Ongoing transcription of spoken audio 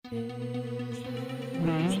We,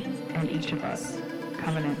 and each of us,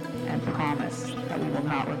 covenant and promise that we will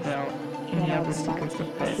not reveal any of the secrets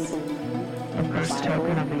of this, the first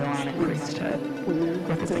token of the Aaronic priesthood,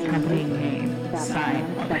 with its accompanying name, sign,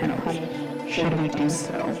 or penalty. Should we do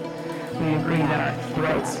so, we agree that our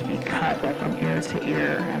throats be cut from ear to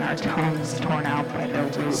ear and our tongues torn out by their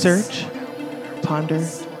roots. Search, ponder,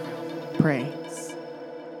 pray.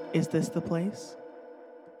 Is this the place?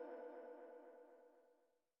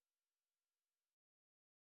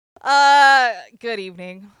 Good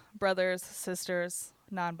evening, brothers, sisters,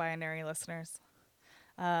 non-binary listeners.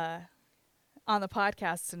 On the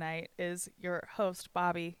podcast tonight is your host,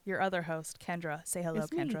 Bobby, your other host, Kendra. Say hello,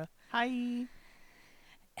 It's me. Kendra. Hi.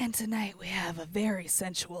 And tonight we have a very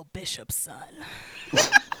sensual bishop's son.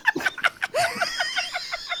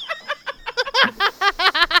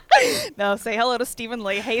 No, say hello to Stephen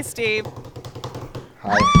Lee. Hey, Steve.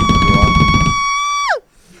 Hi,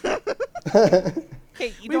 everyone.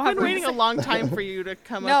 Okay, you We've don't have been to waiting a long time for you to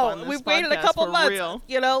come up No, on this we've waited a podcast, couple for months. real.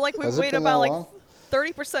 You know, like we've Has it waited been about that like long?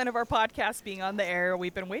 30% of our podcast being on the air.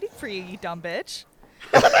 We've been waiting for you, you dumb bitch.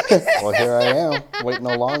 Well, here I am. Wait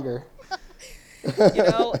no longer.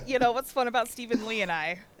 You know what's fun about Stephen Lee and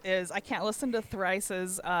I is I can't listen to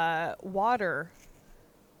Thrice's Water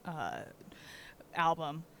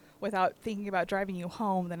album without thinking about driving you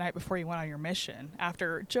home the night before you went on your mission.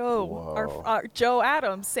 After Joe, Whoa. Joe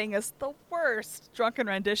Adams sang us the worst drunken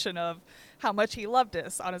rendition of how much he loved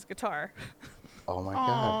us on his guitar. Oh my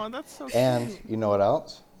Aw, God. that's so And cute. you know what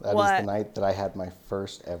else? That is What? the night that I had my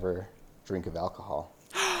first ever drink of alcohol.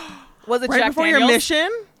 Was it Right Jack before Daniels? your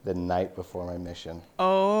mission? The night before my mission.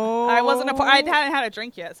 Oh. I wasn't I hadn't had a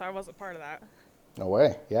drink yet, so I wasn't part of that. No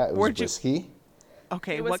way. Yeah, it was Where'd you- whiskey.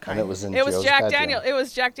 Okay, It was- what And kind? it was in It was Joe's Jack bedroom. Daniels. It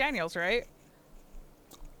was Jack Daniels, right?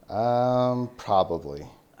 Probably.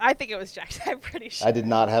 I think it was Jack. I'm pretty sure. I did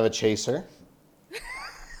not have a chaser.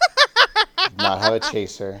 Did not have a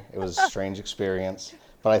chaser. It was a strange experience.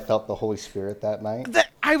 But I felt the Holy Spirit that night.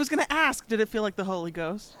 I was going to ask, did it feel like the Holy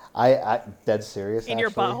Ghost? I dead serious. In your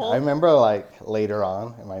actually. butthole? I remember like later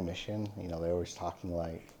on in my mission, you know, they always talking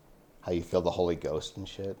like how you feel the Holy Ghost and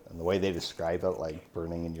shit, and the way they describe it, like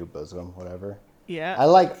burning in your bosom, whatever. Yeah. I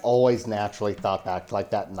like always naturally thought back to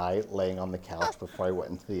like that night laying on the couch before I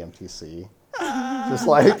went into the MTC, just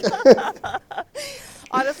like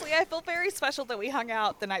Honestly, I feel very special that we hung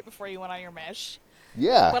out the night before you went on your mish.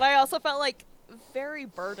 yeah. But I also felt like very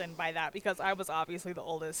burdened by that because I was obviously the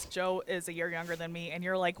oldest. Joe is a year younger than me, and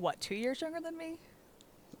you're like, what, 2 years younger than me?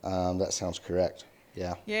 That sounds correct.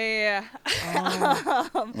 Yeah. Yeah.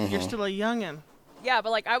 You're still a youngin'. Yeah,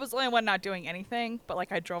 but like I was the only one not doing anything, but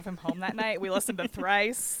like I drove him home that night. We listened to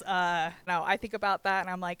Thrice. Now I think about that and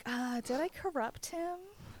I'm like, did I corrupt him?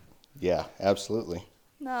 Yeah. Absolutely.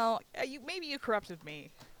 No, maybe you corrupted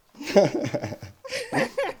me.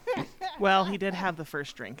 Well, he did have the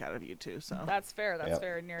first drink out of you, too, so. That's fair. That's Yep.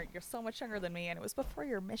 fair. And you're so much younger than me, and it was before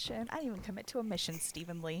your mission. I didn't even commit to a mission,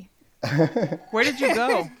 Stephen Lee. Where did you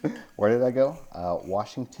go? Where did I go?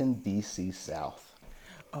 Washington D.C. South.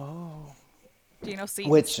 Oh. Do you know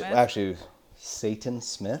Seton Which Smith? actually, Satan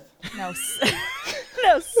Smith. No,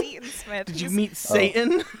 no, Seton Smith. Did you He's- meet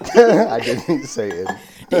Satan? I didn't say it.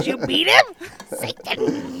 Did you beat him?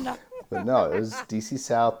 Satan. But no, it was DC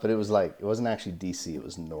South, but it was like, it wasn't actually DC, it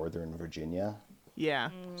was Northern Virginia. Yeah.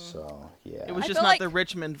 So, yeah. It was I just feel not like- the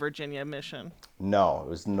Richmond, Virginia mission. No, it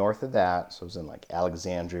was north of that. So it was in like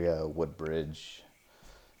Alexandria, Woodbridge.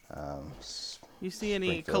 You see any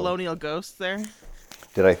Springfield. colonial ghosts there?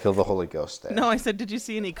 Did I feel the Holy Ghost there? No, I said, did you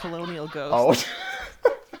see any colonial ghosts?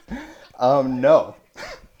 Oh. No.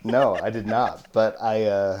 No, I did not. But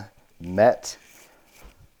I met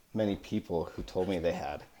many people who told me they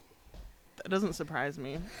had. That doesn't surprise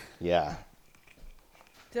me. Yeah.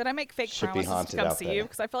 Did I make fake Should be promises to haunted come out see there. you?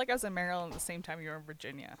 Because I feel like I was in Maryland at the same time you were in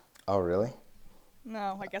Virginia. Oh, really?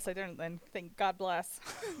 No, I guess I didn't then. Thank God bless.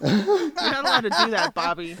 You're not allowed to do that,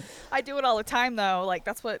 Bobby. I do it all the time, though. Like,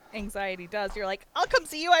 that's what anxiety does. You're like, I'll come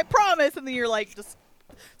see you, I promise. And then you're like, just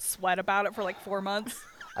sweat about it for like 4 months.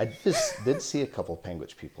 I just did see a couple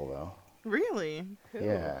Penguich people, though. Really?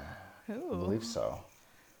 Yeah. I Who? believe so.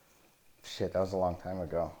 Shit, that was a long time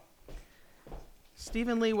ago.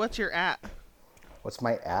 Stephen Lee, what's your at? What's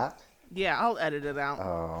my at? Yeah, I'll edit it out.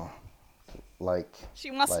 Oh, like,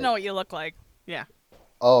 She wants to Like- know what you look like. Yeah.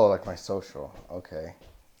 oh, like my social. Okay.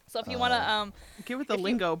 So if you want to, Give it the If you-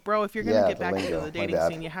 lingo. Bro, if you're going to Yeah, get the back into lingo. the My dating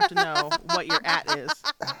bad. scene, you have to know what your at is.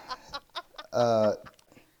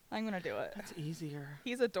 I'm going to do it. It's easier.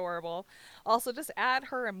 He's adorable. Also, just add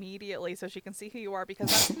her immediately so she can see who you are because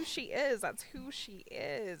that's who she is. That's who she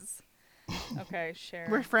is. Okay, share.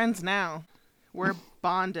 We're friends now. We're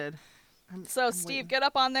bonded. So Steve, get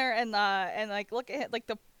up on there and like look at like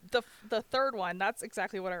the third one. That's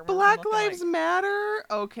exactly what I remember. Black him looking Lives like. Matter.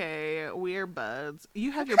 Okay, we're buds.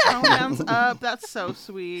 You have your pronouns up. That's so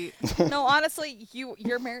sweet. No, honestly,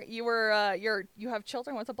 you're married. You have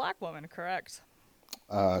children with a black woman, correct?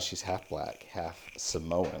 She's half black, half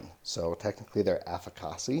Samoan. So technically they're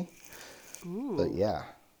Afakasi. Ooh. But yeah.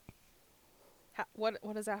 What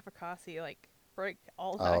is Afakasi like? Break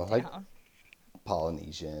all that like- down.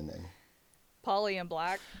 Polynesian and Polly and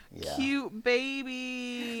black. yeah. Cute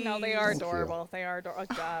baby. No, they are Thank you. adorable. They are adorable.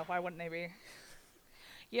 Oh, God, why wouldn't they be?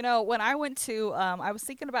 You know, when I went to, I was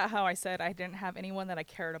thinking about how I said I didn't have anyone that I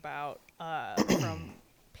cared about from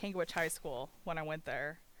Panguitch High School when I went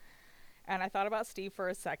there. And I thought about Steve for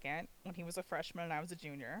a second when he was a freshman and I was a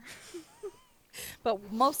junior.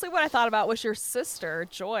 But mostly what I thought about was your sister,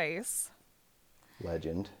 Joyce.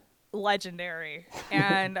 Legend. Legendary.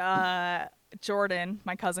 And Jordan,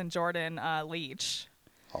 my cousin Jordan Leach.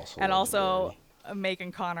 Also And also legendary.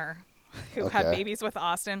 Megan Connor, who had Okay. babies with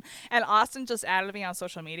Austin. And Austin just added me on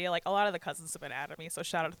social media. Like, a lot of the cousins have been added me, so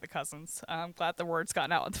shout out to the cousins. I'm glad the word's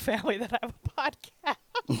gotten out with the family that I have a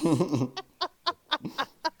podcast.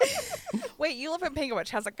 Wait, you live in Panguitch.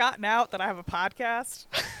 Has it gotten out that I have a podcast?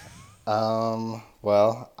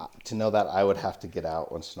 Well, to know that I would have to get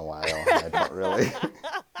out once in a while. I don't really.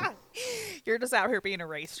 You're just out here being a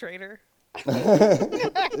race trader.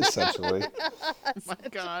 Essentially. Oh my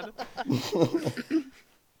God.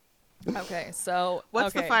 Okay, so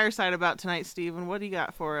What's the okay. fireside about tonight, Steven? What do you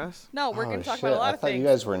got for us? No, we're Oh, going to talk shit. about a lot I of thought things. you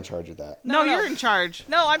guys were in charge of that. No, no. you're in charge.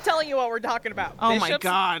 No, I'm telling you what we're talking about. Oh my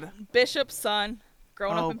God. Bishop's son,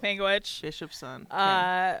 growing Oh, up in Panguitch. Bishop's son.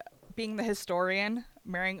 Being the historian,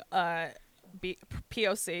 marrying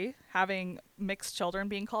POC, having mixed children,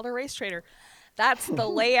 being called a race trader. That's the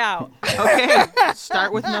layout. Okay,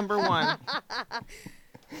 start with number one.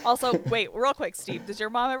 Also, wait, real quick, Steve, did your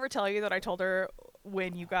mom ever tell you that I told her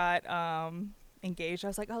when you got engaged? I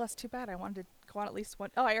was like, oh, that's too bad. I wanted to go on at least one.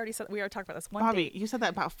 Oh, I already said we already talked about this one Bobby, date. you said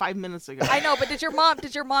that about 5 minutes ago. I know, but did your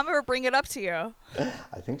mom ever bring it up to you?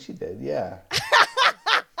 I think she did, yeah.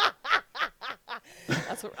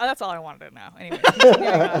 That's all I wanted to know. Anyway,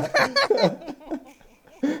 continuing on.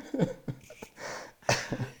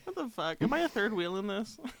 What the fuck? Am I a third wheel in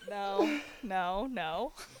this? No.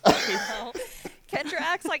 No. Kendra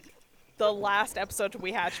acts like the last episode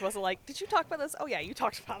we had. She wasn't like, did you talk about this? Oh, yeah, you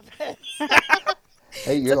talked about this.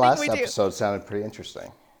 Hey, your thing last we do. episode sounded pretty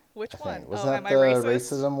interesting. Which I one? think. Wasn't am that I the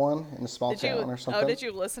racist? racism one in a small Did you? town or something? Oh, did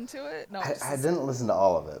you listen to it? No. I didn't listen to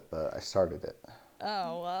all of it, but I started it.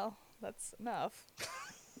 Oh, well, that's enough.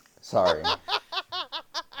 Sorry.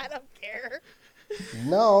 I don't care.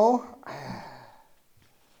 No.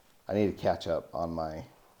 I need to catch up on my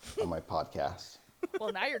podcast.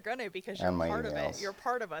 Well, now you're gonna because you're And my part of it. emails. You're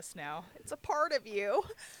part of us now. It's a part of you.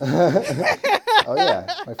 Oh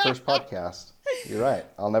yeah, my first podcast. You're right.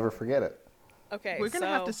 I'll never forget it. Okay, We're gonna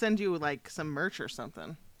so have to send you like some merch or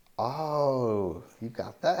something. Oh, you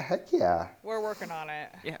got that? Heck yeah. we're working on it.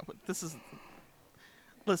 Yeah, this is.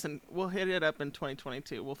 Listen, we'll hit it up in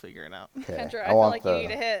 2022. We'll figure it out. Okay. Kendra, I I feel want like the. you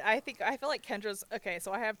need to hit. I feel like Kendra's okay.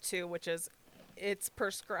 So I have two, which is it's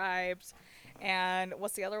prescribed, and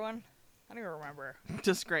what's the other one? I don't even remember.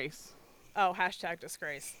 Disgrace. Oh, hashtag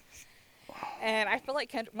disgrace. And I feel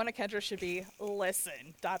like one of Kendra should be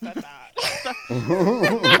listen. ...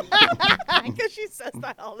 Because she says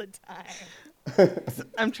that all the time.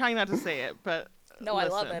 I'm trying not to say it, but No, I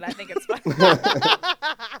love listen. it. I think it's fun.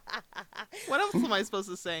 What else am I supposed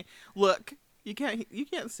to say? Look, you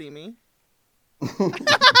can't see me.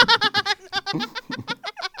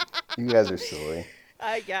 You guys are silly.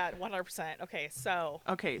 Yeah, 100%. Okay, so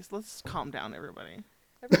Okay, so let's calm down, everybody.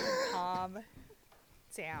 everyone calm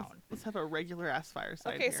down. Let's have a regular ass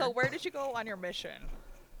fireside. Okay, here. so where did you go on your mission?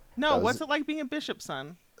 No, Does- what's it like being a bishop's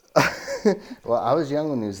son? Well, I was young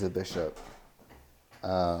when he was the bishop.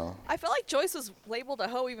 I feel like Joyce was labeled a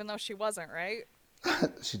hoe even though she wasn't, right?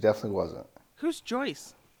 She definitely wasn't. Who's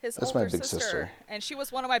Joyce? His That's my older big sister. And she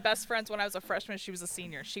was one of my best friends when I was a freshman. She was a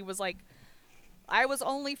senior. She was like, I was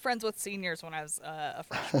only friends with seniors when I was a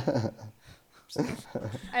freshman.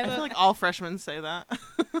 I feel like all freshmen say that.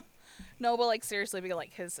 No, but like seriously, because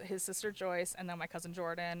like his sister Joyce, and then my cousin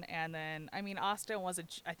Jordan, and then I mean Austin was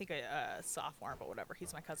I think a sophomore, but whatever.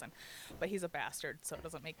 He's my cousin, but he's a bastard, so it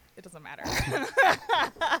doesn't matter.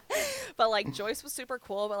 But like Joyce was super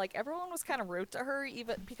cool, but like everyone was kind of rude to her,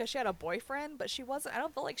 even because she had a boyfriend. But she wasn't. I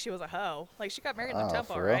don't feel like she was a hoe. Like she got married in the Oh,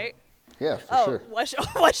 temple, for real? right? Yeah, for Oh, sure.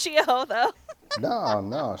 was she a hoe though?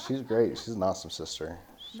 No, she's great. She's an awesome sister.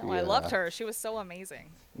 No, I loved her. She was so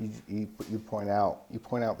amazing. You point out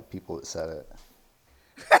the people that said it.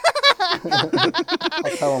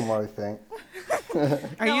 I'll tell them what I think.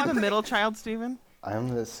 Are you the middle child, Steven?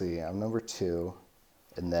 Let's see, I'm number 2,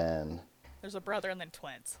 and then There's a brother and then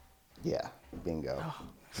twins. yeah, bingo.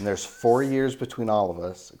 And there's 4 years between all of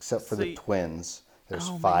us, except for So the twins. There's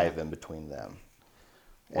Oh, 5 in between them.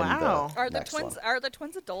 And Wow. Are the next twins one. are the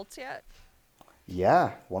twins adults yet?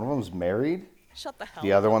 Yeah, one of them's married. Shut the hell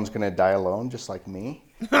The up. other one's gonna die alone, just like me.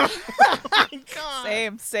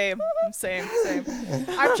 Same. I'm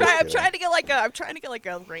trying to get like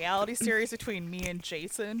a reality series between me and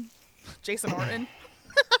Jason Orton.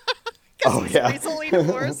 Oh He's yeah. recently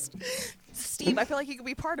divorced. Steve, I feel like you could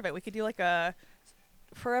be part of it. We could do like a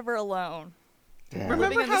Forever Alone. Damn. Remember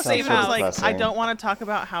Living in how the same Steve was house. like, I Depressing. don't want to talk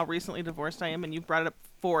about how recently divorced I am, and you've brought it up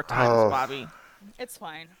 4 times, Oh. Bobby. It's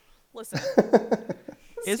fine. Listen.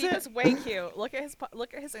 Is Steve it? is way cute. Look at his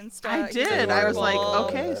Insta. I He's did. I was like, adorable.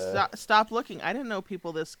 okay, stop looking. I didn't know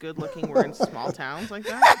people this good looking were in small towns like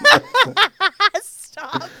that.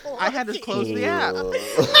 Stop. I had to close the app.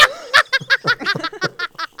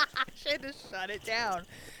 I had to shut it down.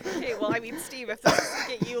 Okay, well, I mean, Steve, if this doesn't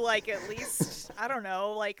get you, like, at least, I don't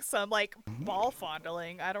know, like, some, like, ball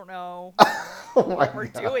fondling, I don't know Oh my what we're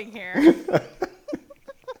God. doing here.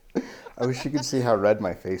 I wish you could see how red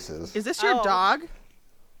my face is. Is this your Oh. dog?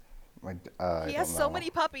 I He has don't so know. many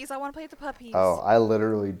puppies. I want to play with the puppies. Oh, I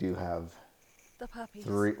literally do have The puppies.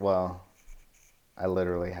 3. Well, I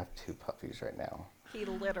literally have 2 puppies right now. He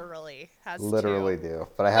literally has Literally two. do,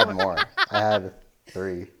 but I had more. I had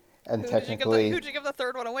 3, and technically, Who'd you give the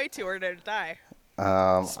third one away to, or did it die?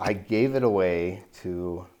 I gave it away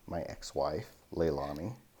to my ex-wife,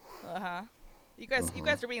 Leilani. Uh-huh. You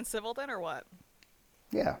guys are being civil then, or what?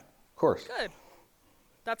 Yeah, of course. Good.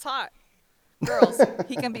 That's hot. Girls,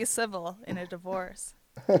 he can be civil in a divorce.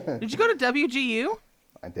 Did you go to WGU?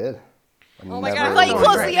 I did. Oh my god, I Never thought you Going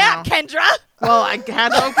closed right the now. app, Kendra! Well, I had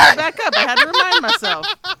to open it back up. I had to remind myself.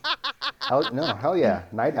 Hell yeah,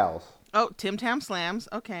 night owls. Oh, Tim Tam Slams.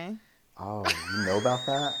 Okay. Oh, you know about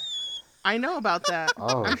that? I know about that.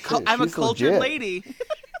 Oh, I'm, shit, I'm a she's cultured legit. lady.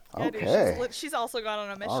 Yeah, dude, Okay. she's also gone on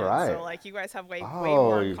a mission, All right. so like you guys have way Oh,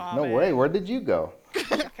 more in common. no way. Where did you go?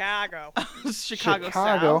 Chicago. Chicago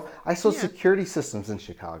South. I sold Yeah. security systems in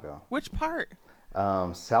Chicago. Which part?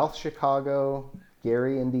 South Chicago,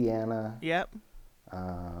 Gary, Indiana. Yep.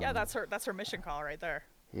 Yeah, that's her mission call right there.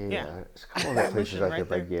 Yeah, Yeah. there's a couple other places Mission right right there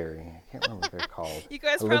by there. Gary. I can't remember what they're called. You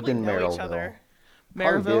guys I lived probably in know each Merrillville. other.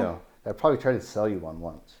 Probably Maryville. do. I probably tried to sell you one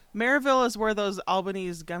once. Maryville is where those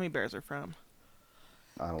Albanese gummy bears are from.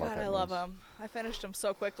 I don't know what God, that I love means. them. I finished them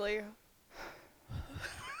so quickly.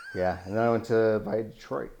 Yeah, and then I went to by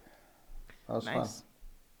Detroit. That was Nice.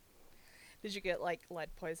 Did you get like lead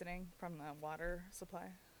poisoning from the water supply?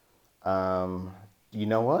 fun. You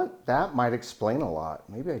know what? That might explain a lot.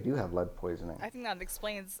 Maybe I do have lead poisoning. I think that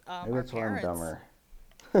explains Maybe our that's why I'm parents. dumber.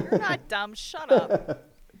 You're not dumb. Shut up.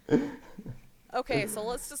 Okay, so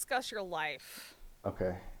let's discuss your life.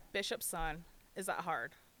 Okay. Bishop's son. Is that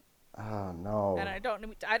hard? Oh no. And I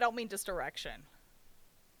don't mean just direction.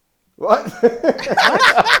 What?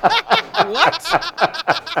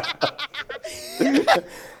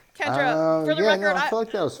 Kendra, for the yeah, record, no, I feel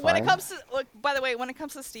like that was when it fine. comes to look, by the way, when it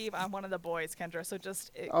comes to Steve, I'm one of the boys, Kendra. So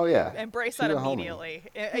just Oh, yeah. embrace She's that a homie. immediately.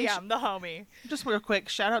 Yeah, I'm the homie. Just real quick,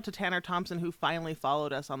 shout out to Tanner Thompson who finally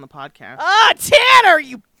followed us on the podcast. Ah, Tanner,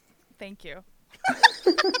 you. Thank you.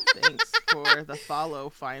 Thanks for the follow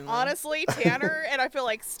finally. Honestly, Tanner and I feel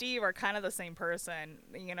like Steve are kind of the same person.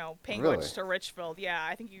 You know, Penguich Really? to Richfield. Yeah,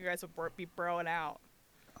 I think you guys would be broing out.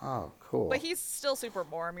 Oh, cool. But he's still super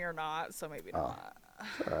warm. You're not, so maybe not.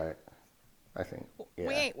 It's all right. I think. Yeah,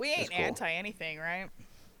 we ain't it's cool. anti anything, right?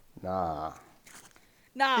 Nah.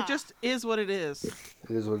 Nah. It just is what it is. It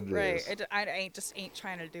is what it is. right. I ain't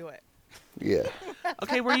trying to do it. Yeah.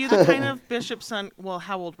 Okay, were you the kind of bishop's son? Well,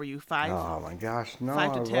 how old were you? 5? Oh my gosh, no.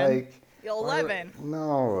 5 to I was 10? like 11.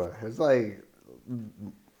 No, it was like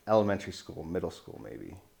elementary school, middle school,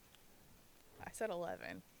 maybe. I said 11.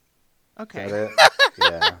 Is Okay. that it?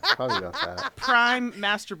 Yeah, probably about that. Prime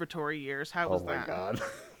masturbatory years. How was Oh my that? god.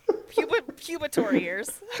 Pubatory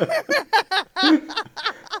years.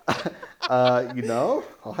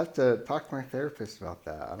 I'll have to talk to my therapist about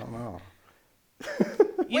that. I don't know.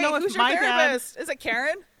 You Wait, know, if who's your my dad, therapist? Is it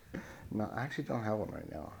Karen? No, I actually don't have one right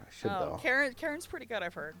now. I should Oh, though. Karen's pretty good.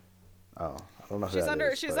 I've heard. Oh, I don't know who She's that under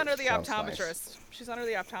is, she's but under the sounds optometrist. nice. She's under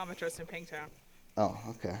the optometrist in Pingtown. Oh,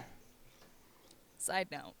 okay. Side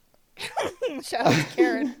note. Shout out to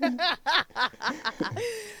Karen.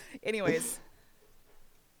 Anyways,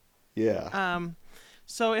 Yeah.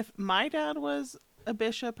 so if my dad was a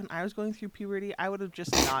bishop and I was going through puberty, I would have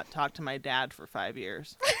just not talked to my dad for 5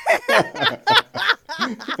 years.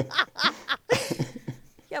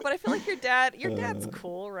 Yeah, but I feel like your dad's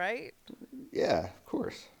cool, right? Yeah, of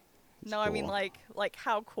course. No, I mean cool. like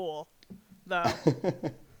how cool, though.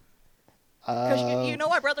 Because you know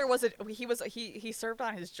my brother he served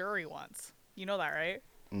on his jury once. You know that, right?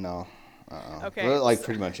 No. Okay. But, like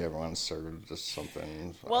pretty much everyone served just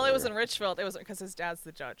something. Well, it was other. in Richfield. It was because his dad's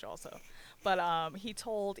the judge also. But he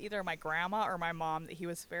told either my grandma or my mom that he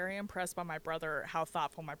was very impressed by my brother, how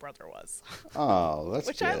thoughtful my brother was. Oh, that's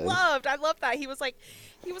Which good. I loved. I loved that. He was kind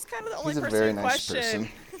of the only He's a person very who nice questioned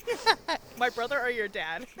person. my brother or your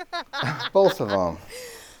dad. Both of them.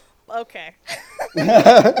 Okay.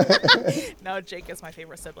 No, Jake is my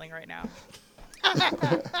favorite sibling right now.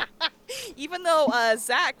 Even though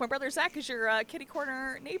Zach, my brother Zach, is your kitty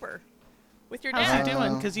corner neighbor with your How's dad. he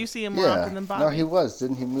doing? Because you see him more Yeah. often than Bobby. No, he was.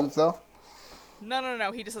 Didn't he move though?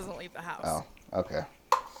 No. He just doesn't leave the house. Oh, okay.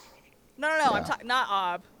 No. I'm Yeah. talking not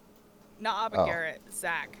Ob and Oh. Garrett.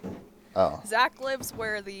 Zach. Oh. Zach lives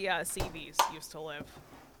where the Seavies used to live.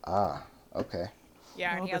 Ah. Okay.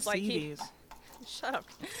 Yeah, and Oh, he the has like CVs. Shut up.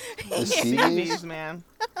 The CVs, CVs. man.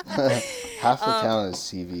 Half the town is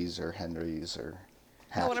CVs or Henrys or No,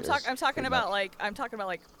 Hatches. when I'm talking pretty about much.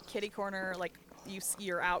 like kitty corner, like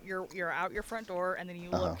you're out your front door and then you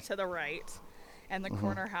look to the right, and the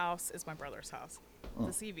corner house is my brother's house, the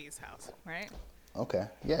CV's house, right? Okay.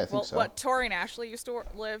 Yeah, I think Well, so. what Tori and Ashley used to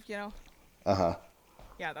live, Uh huh.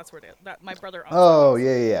 Yeah, that's where that my brother owns. Oh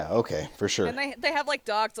yeah. Okay, for sure. And they have like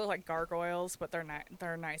dogs that look like gargoyles, but they're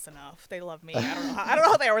nice enough. They love me. I don't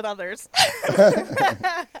know how they are with others.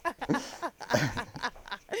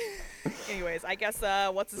 Anyways, I guess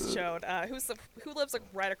what's his showed? Who lives like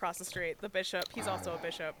right across the street? The bishop. He's also a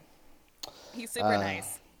bishop. He's super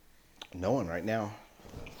nice. No one right now.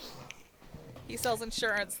 He sells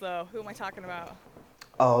insurance though. Who am I talking about?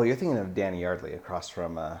 Oh, you're thinking of Danny Yardley across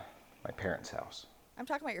from my parents' house. I'm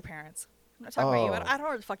talking about your parents. I'm not talking about you. I don't know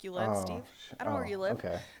where the fuck you live, Oh, Steve. I don't know where you live.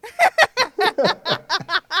 Okay.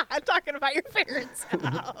 I'm talking about your parents'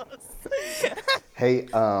 house. Hey,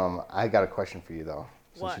 I got a question for you though,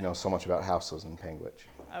 since What? you know so much about houses in Panguitch.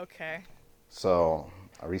 Okay. So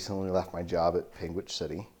I recently left my job at Panguitch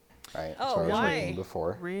City, right? Oh, That's where I was why? working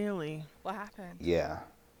before. Really? What happened? Yeah,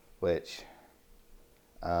 which.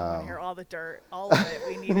 I wanna hear all the dirt. All of it.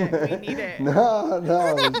 We need it. We need it. No,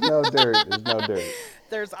 there's no dirt. There's no dirt.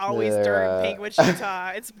 There's always There, dirt in Panguitch, Utah.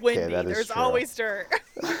 It's windy. that is There's true. always dirt.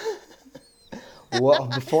 Well,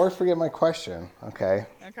 before I forget my question, okay,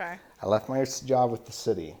 Okay. I left my job with the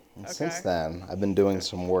city, and since Okay. then, I've been doing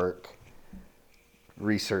some work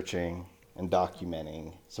researching and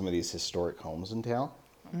documenting some of these historic homes in town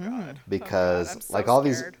God. because, I'm so like, all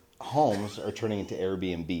these scared. homes are turning into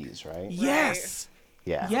Airbnbs, right? Yes.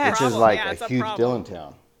 Yeah, Yes. which is Problem, like yeah, a it's a huge deal in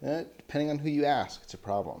problem. town. Depending on who you ask, it's a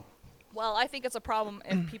problem. Well, I think it's a problem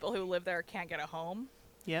if people who live there can't get a home.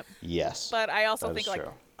 Yep. Yes, But I also That think is like,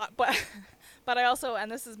 true. but I also, and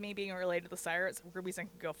this is me being related to the Cyrus, Ruby's can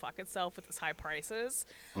go fuck itself with its high prices.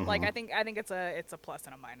 Like I think it's a plus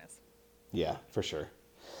and a minus. Yeah, for sure.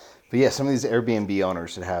 But yeah, some of these Airbnb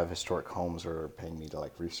owners that have historic homes are paying me to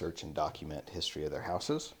like research and document history of their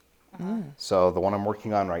houses. So the one I'm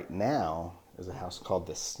working on right now is a house called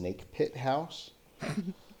the Snake Pit House.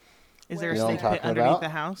 Is there a You know what I'm snake pit talking underneath about? the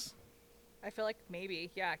house? I feel like maybe,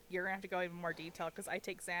 yeah, you're gonna have to go even more detail because I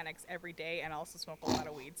take Xanax every day and also smoke a lot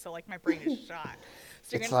of weed, so like my brain is shot.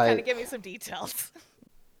 So you're It's gonna kind of like- give me some details.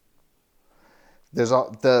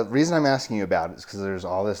 The reason I'm asking you about it is because there's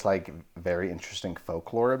all this like very interesting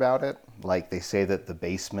folklore about it. Like they say that the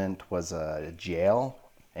basement was a jail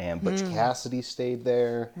and Butch Cassidy stayed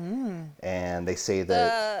there, and they say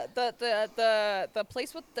that The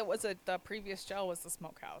place with that was the previous jail was the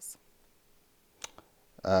smokehouse.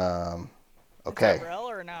 okay. Is that real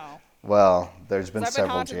or no? Well, there's been I've been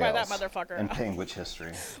several haunted by that jails motherfucker. in Panguitch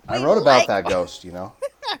history. We I wrote about like- that ghost. You know,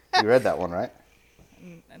 you read that one, right?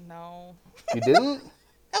 No. You didn't?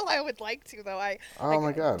 Oh, I would like to though. Oh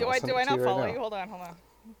my God, Do I'll I send do it I to not you right follow now. you? Hold on.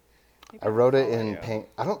 Maybe I wrote it follow in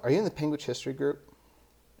you. Are you in the Panguitch history group?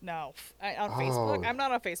 No, on Facebook. Oh. I'm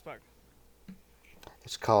not on Facebook.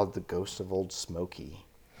 It's called The Ghost of Old Smoky.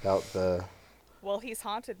 About the Well, he's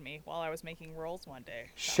haunted me while I was making rolls one day.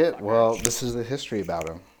 that shit. fucker. Well, this is the history about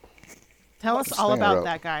him. Tell us This all thing I about wrote.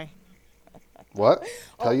 that guy. What?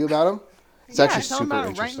 Tell you about him? It's Yeah, actually tell him super about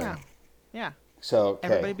it right interesting. now. Yeah. So, okay.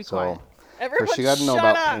 Everybody be so quiet. Everyone, first, you got to know shut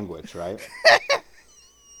about up. Panguitch, right?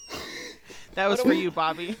 That was for you,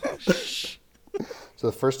 Bobby. So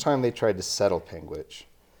the first time they tried to settle Panguitch,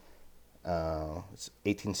 it's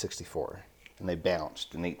 1864, and they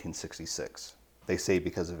bounced in 1866. They say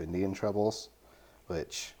because of Indian troubles,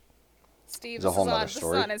 which Steve, It's a whole nother this is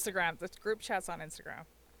story. on Instagram. The group chat's on Instagram.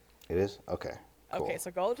 it is okay. Cool. Okay,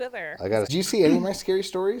 so go to there. I got. Did you see any of my scary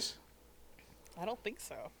stories? I don't think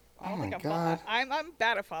so. I Oh don't my think God. I'm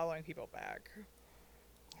bad at following people back.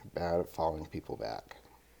 Bad at following people back.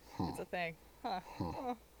 It's a thing. Huh.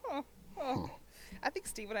 Huh. I think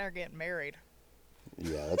Steve and I are getting married.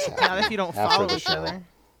 Yeah, that's Not happening. if you don't After follow the each show. other.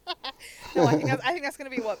 No, I think that's gonna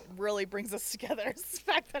be what really brings us together. Is the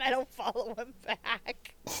fact that I don't follow him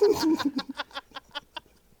back.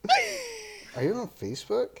 Are you on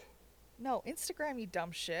Facebook? No, Instagram, you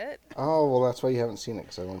dumb shit. Oh well, that's why you haven't seen it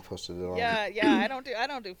because I only posted it on. Yeah, I don't do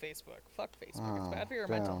Facebook. Fuck Facebook. It's Oh, bad for your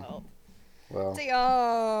mental damn. health. Well,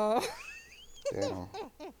 Damn. damn.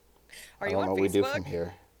 Are I you don't on know what Facebook? we do from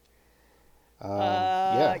here.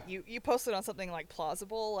 Yeah. You posted on something like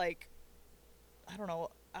plausible, like I don't know.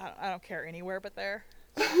 I don't care anywhere but there.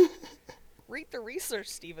 Read the research,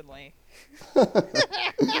 Stephen Lee.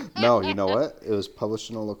 No, you know what? It was published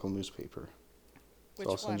in a local newspaper. Which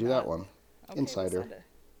So I'll send you that one. Okay, Insider. we'll send it.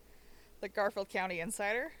 The Garfield County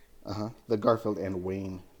Insider. The Garfield and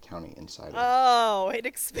Wayne County Insider. Oh, it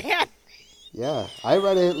expanded. Yeah, I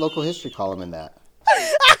read a local history column in that.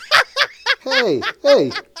 hey,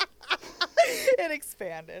 It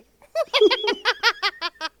expanded.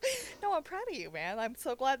 No, I'm proud of you, man. I'm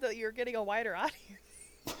so glad that you're getting a wider audience.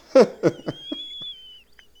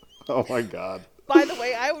 oh my God. By the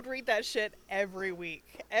way, I would read that shit every week.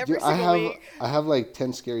 Every Dude, single week. I have like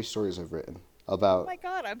 10 scary stories I've written about Oh my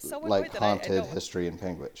god, I'm so annoyed like that I haunted don't. history in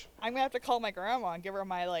Panguitch. I'm gonna have to call my grandma and give her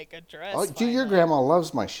my like address. Oh, dude, your finally. grandma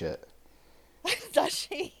loves my shit. Does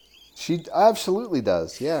she? She absolutely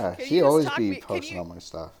does. Yeah, Can she you just always talk be me- can posting you- all my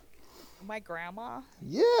stuff. My grandma?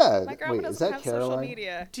 Yeah. My grandma Wait, doesn't is that have Caroline? social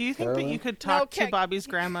media. Do you think that Carolyn? you could No, talk to Ca- Bobby's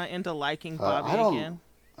grandma into liking I Bobby don't. again?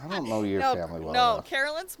 I don't know your no, family well no, enough.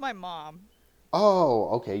 Carolyn's my mom. Oh,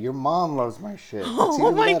 okay. Your mom loves my shit. That's Oh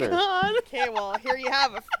even my better. god! Okay, well, here you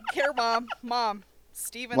have it. Here, mom.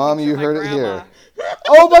 Steven Mom, thinks you you're my heard it grandma. here.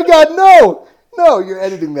 Oh my God, no! No, you're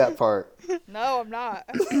editing that part. No, I'm not.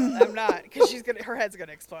 I'm not. Because her head's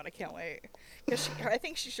gonna explode. I can't wait. Because I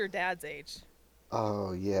think she's your dad's age.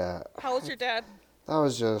 Oh yeah. How old's your dad? That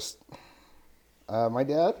was just my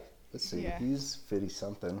dad. Let's see. Yeah. He's 50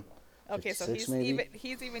 something. Okay, so 56 he's maybe?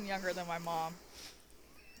 he's even younger than my mom.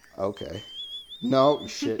 Okay. No,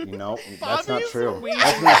 shit, you know, that's not Bobby's true. weird.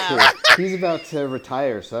 That's not true. He's about to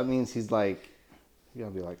retire, so that means he's like, you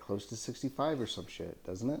gotta be like close to 65 or some shit,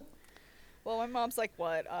 doesn't it? Well, my mom's like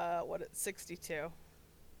what 62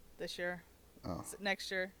 this year, Oh. next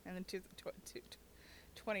year, and then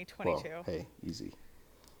 2022. Well, hey, easy.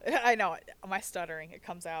 I know my stuttering. It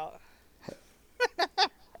comes out.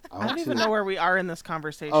 I don't even know where we are in this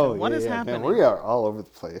conversation. Oh, What yeah, is yeah, happening? Man, we are all over the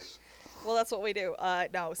place. Well, that's what we do.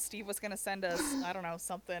 No, Steve was gonna send us, I don't know,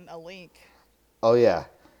 a link. Oh, yeah.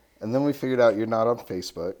 And then we figured out you're not on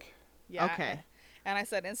Facebook. Yeah. Okay. And I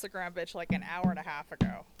said Instagram, bitch, like an hour and a half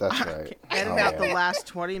ago. That's right. Edit Oh, out yeah. the last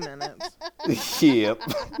 20 minutes. Yep.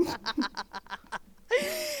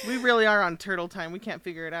 We really are on turtle time. We can't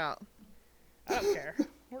figure it out. I don't care.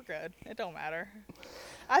 We're good. It don't matter.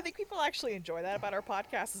 I think people actually enjoy that about our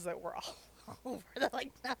podcast is that we're all over. They're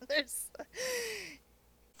like, no, there's.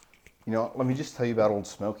 You know, let me just tell you about Old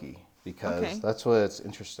Smoky, because Okay. that's what's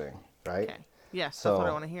interesting, right? Okay. Yes, So- that's what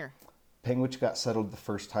I want to hear. Panguitch got settled the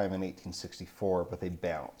first time in 1864, but they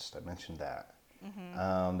bounced. I mentioned that.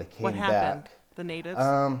 They came What happened? back. The natives?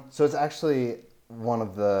 So it's actually one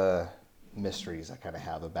of the mysteries I kind of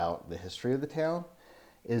have about the history of the town,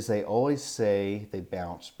 is they always say they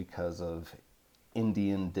bounced because of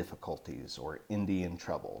Indian difficulties or Indian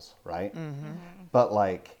troubles, right? But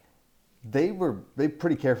like they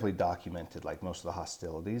pretty carefully documented like most of the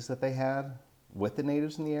hostilities that they had with the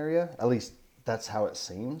natives in the area. At least that's how it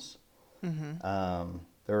seems.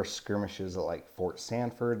 There were skirmishes at like Fort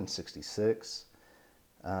Sanford in '66.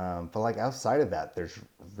 But like outside of that, there's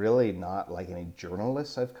really not like any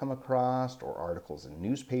journalists I've come across or articles in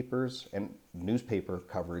newspapers. And newspaper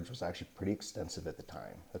coverage was actually pretty extensive at the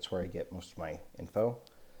time. That's where I get most of my info.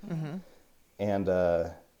 And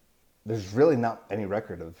there's really not any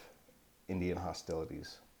record of Indian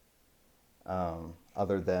hostilities,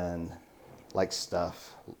 other than like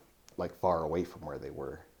stuff like far away from where they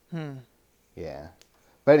were. Yeah.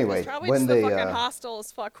 But anyway, It's probably when just they the fucking hostile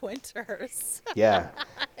as fuck winters. yeah.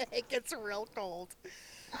 It gets real cold.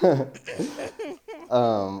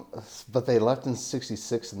 But they left in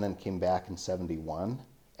 '66 and then came back in '71,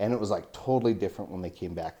 and it was like totally different when they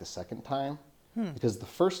came back the second time, because the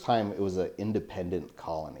first time it was an independent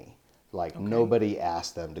colony. Like nobody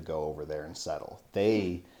asked them to go over there and settle.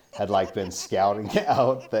 They had like been scouting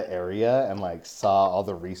out the area and like saw all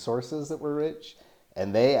the resources that were rich,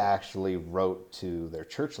 and they actually wrote to their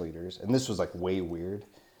church leaders, and this was like way weird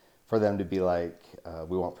for them to be like,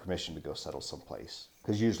 we want permission to go settle someplace,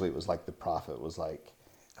 because usually it was like the prophet was like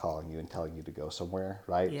calling you and telling you to go somewhere,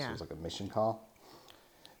 right? So Yeah. it was like a mission call.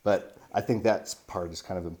 But I think that part is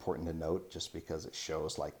kind of important to note, just because it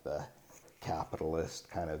shows like the capitalist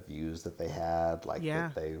kind of views that they had, like Yeah.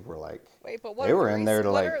 that they were like, Wait, but what they are were the in there to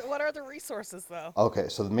what like, what are the resources though? okay,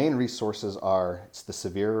 so the main resources are, it's the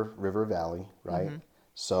Sevier River Valley, right? Mm-hmm.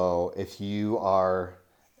 So if you are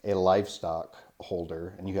a livestock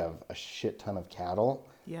holder and you have a shit ton of cattle,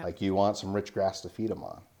 Yeah. like you want some rich grass to feed them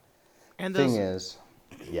on. And Thing those.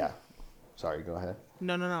 is, yeah, sorry, go ahead.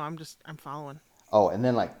 No. I'm following. Oh, and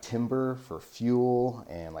then like timber for fuel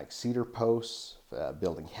and like cedar posts,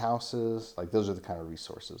 building houses, like those are the kind of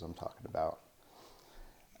resources I'm talking about.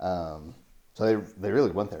 So they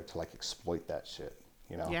really went there to like exploit that shit,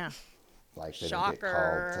 you know? Yeah. Like they didn't get Shocker.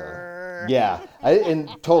 called to. Yeah, and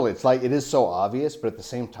totally, it's like it is so obvious, but at the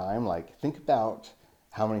same time, like think about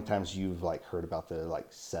how many times you've like heard about the like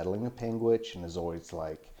settling of Panguitch, and is always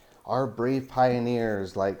like our brave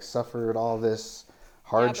pioneers like suffered all this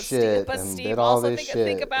hard shit but and Steve, did all also this think, shit.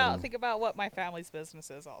 think about what my family's business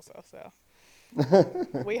is also. So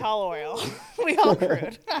we haul oil, we haul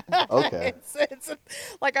crude. Okay. It's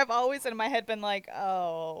like I've always in my head been like,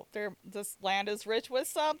 oh, this land is rich with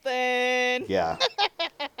something. Yeah.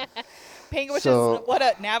 Penguin So- is what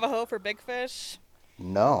a Navajo for big fish.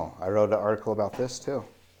 No, I wrote an article about this too.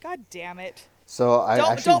 God damn it! So I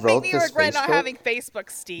Don't actually don't make wrote me this regret not Facebook- having Facebook,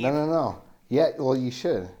 Steve. No. Yeah, well, you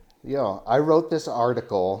should. I wrote this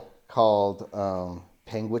article called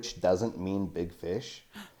Panguitch Doesn't Mean Big Fish.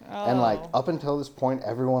 And, like, up until this point,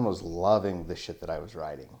 everyone was loving the shit that I was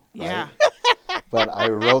writing. right? Yeah. But I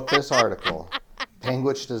wrote this article.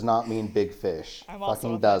 Panguitch does not mean big fish. I'm also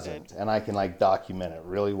Fucking offended. doesn't. And I can, like, document it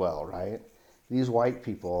really well, right? These white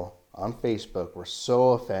people on Facebook were so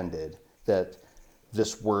offended that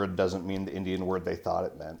this word doesn't mean the Indian word they thought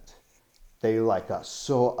it meant. They like got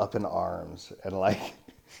so up in arms, and like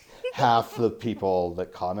half the people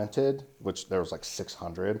that commented, which there was like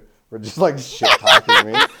 600, were just like shit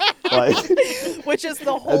talking me. Like, Which is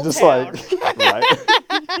the and whole just town. like,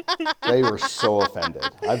 right? They were so offended.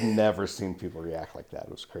 I've never seen people react like that. It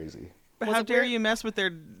was crazy. But Was how it dare weird? you mess with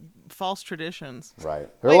their false traditions? Right.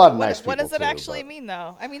 There are Wait, a lot of what, nice people what does it too, actually but- mean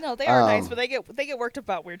though? I mean, no, they are nice, but they get worked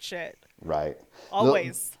about weird shit. Right.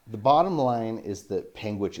 Always. The bottom line is that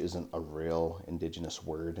Panguitch isn't a real indigenous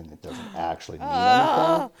word, and it doesn't actually mean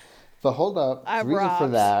anything. But hold up. I'm The reason for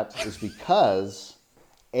robbed. that is because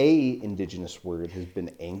a indigenous word has been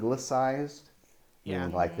anglicized. Yeah.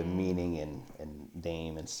 Meaning like the meaning and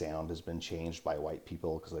name and sound has been changed by white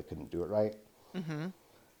people because they couldn't do it right. Mm-hmm.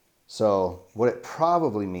 So what it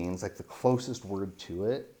probably means, like the closest word to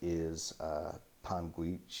it is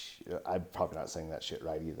Panguitch. I'm probably not saying that shit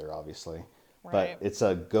right either, obviously. Right. But it's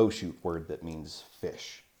a Goshute word that means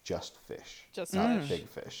fish, just fish, Just not fish. big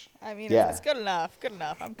fish. I mean, Yeah. it's good enough. Good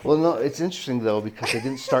enough. I'm cool. Well, no, it's interesting though because they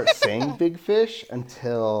didn't start saying big fish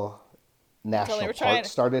until national were parks trying-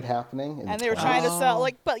 started happening. In And they were the trying to sell Oh.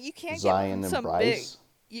 like, but you can't Zion get and some big. Bryce.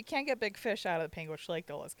 You can't get big fish out of the Panguitch Lake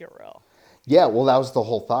though. Let's get real. Yeah, well, that was the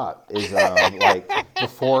whole thought. Is like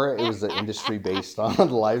before it was an industry based on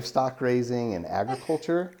livestock raising and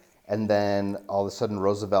agriculture, and then all of a sudden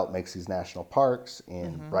Roosevelt makes these national parks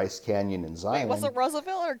in Bryce Canyon and Wait, Zion. was it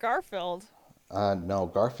Roosevelt or Garfield? No,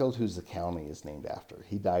 Garfield, who's the county is named after.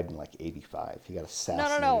 He died in like '85. He got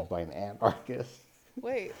assassinated no. by an anarchist.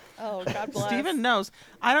 Wait. Oh, God bless. Steven knows.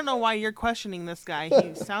 I don't know why you're questioning this guy.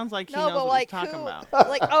 He sounds like he No, knows but what like he's talking who? about.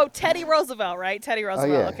 Like Teddy Roosevelt, right? Teddy Roosevelt.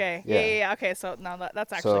 yeah, Okay. yeah. Yeah. Okay. So no,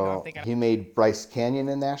 that's actually what I'm So thinking. he made Bryce Canyon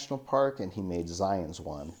a national park, and he made Zion's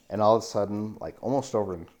one. And all of a sudden, like almost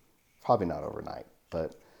over, probably not overnight,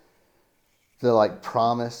 but the like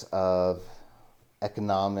promise of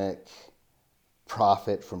economic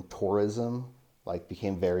profit from tourism like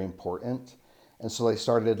became very important. And so they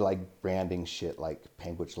started like branding shit like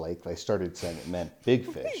Panguitch Lake. They started saying it meant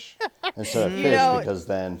big fish instead of fish know- because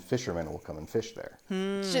then fishermen will come and fish there.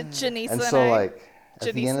 Janisa And and so I. like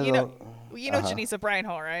at the end of Janisa, the you know Janisa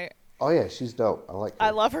Breinhole, right? oh yeah, she's dope. I like her. I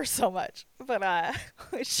love her so much. But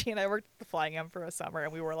she and I worked at the Flying M for a summer,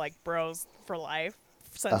 and we were like bros for life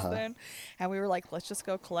since then. And we were like, let's just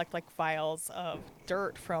go collect like files of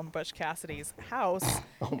dirt from Butch Cassidy's house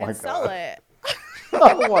my and sell God. it.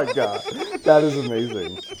 Oh my god, that is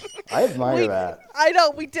amazing. I admire that. I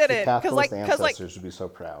know we did The it because capitalist like ancestors would be so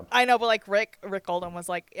proud. I know, but like Rick Golden was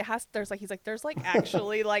like, there's like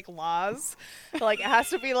actually like laws, like it has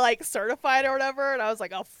to be like certified or whatever, and I was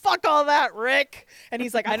like, oh fuck all that, Rick, and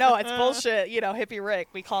he's like, I know it's bullshit, you know, hippie Rick,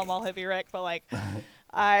 we call him all hippie Rick, but like,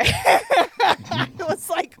 I was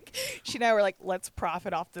like, she and I were like, let's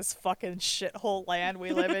profit off this fucking shithole land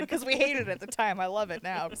we live in because we hated it at the time. I love it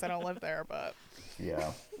now because I don't live there, but.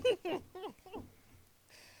 Yeah.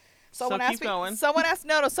 Someone So asked keep me. going. Someone asked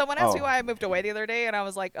me Oh. why I moved away the other day, and I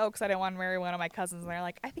was like, "Oh, because I didn't want to marry one of my cousins." And they're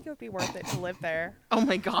like, "I think it would be worth it to live there." Oh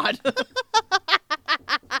my god.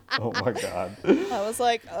 Oh my god. I was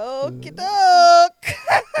like, "Okie doke."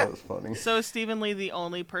 That was funny. So is Stephen Lee the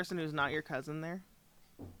only person who's not your cousin there?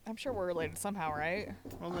 I'm sure we're related somehow, right?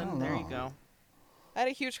 Well, I then don't there you know. go. I had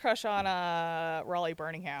a huge crush on Raleigh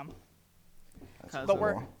Birmingham, Cousin. but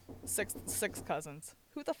we're six cousins.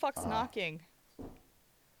 Who the fuck's knocking?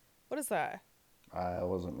 What is that? It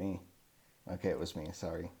wasn't me. Okay, it was me.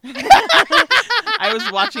 Sorry. I was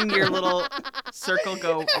watching your little circle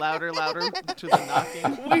go louder to the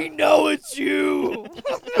knocking. We know it's you.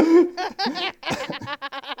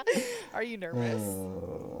 Are you nervous?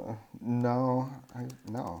 No, I'm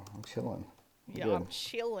chilling. I'm Yeah, good. I'm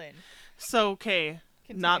chilling. So, okay,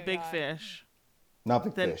 not Continue Big on. Fish. Not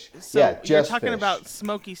Big Then, Fish. so Yeah, you're just talking fish. about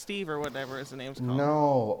Smokey Steve or whatever his name's called.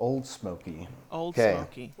 No, Old Smoky. Old 'Kay.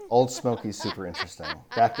 Smokey. Old Smoky's super interesting.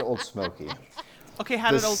 Back to Old Smoky. Okay,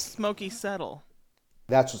 how did This- Old Smokey settle?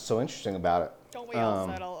 That's what's so interesting about it. Don't we all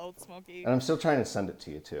settle, Old Smoky? And I'm still trying to send it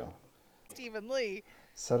to you too. Stephen Lee.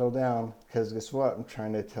 Settle down, because guess what? I'm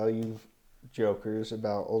trying to tell you jokers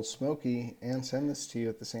about Old Smoky and send this to you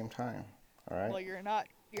at the same time. All right? Well, you're not.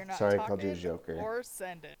 Sorry, I talking called you a joker. Or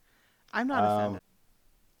send it. I'm not offended.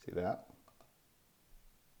 See that?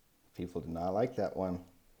 People did not like that one.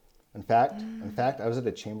 In fact, I was at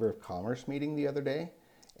a Chamber of Commerce meeting the other day,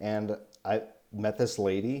 and I met this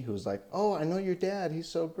lady who was like, "Oh, I know your dad. He's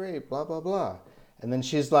so great." Blah blah blah. And then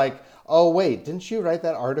she's like, "Oh wait, didn't you write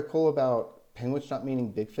that article about penguins not meaning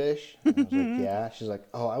big fish?" And I was like, "Yeah." She's like,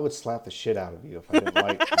 "Oh, I would slap the shit out of you if I didn't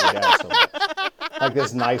like your dad so much." Like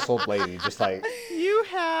this nice old lady, just like You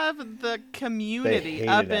have the they community hated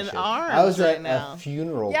up that in shit. arms I was right at now. a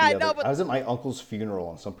funeral. Yeah, I the know, other, but- I was at my uncle's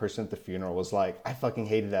funeral, and some person at the funeral was like, "I fucking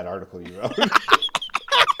hated that article you wrote."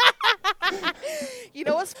 You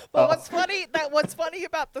know what's? But what's funny? What's funny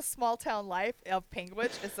about the small town life of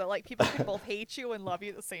Penguich is that like people can both hate you and love you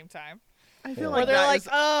at the same time. I feel Yeah. Where like they're that like, is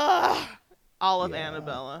ugh, all of Yeah.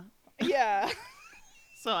 Annabella. yeah,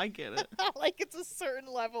 So I get it. like it's a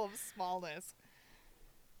certain level of smallness.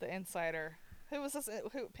 The Insider. Who was this?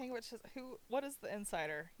 Who Penguich? Who? What is the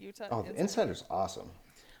Insider? Utah. Oh, the Insider's awesome.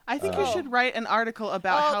 I think you should write an article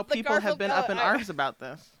about Oh, how the people have Garfield been up in guy. arms about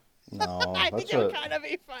this. No, I think that's it would what. kind of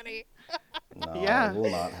be funny. No, Yeah. it will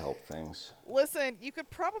not help things. Listen, you could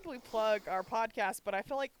probably plug our podcast, but I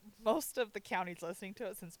feel like most of the county's listening to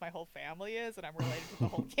it since my whole family is, and I'm related to the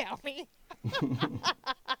whole county.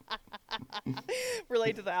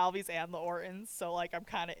 Related to the Albies and the Ortons, so like I'm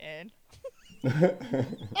kind of in.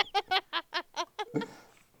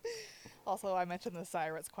 Also, I mention the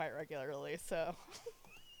Sirets quite regularly, so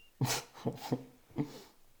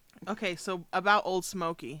Okay, so about Old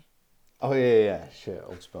Smokey. Oh yeah. Shit,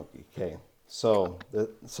 Old Smoky. Okay. So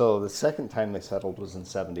the second time they settled was in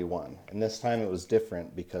 '71, and this time it was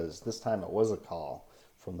different because this time it was a call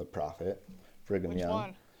from the prophet, Brigham which Young.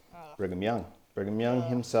 one? Brigham Young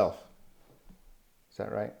himself. Is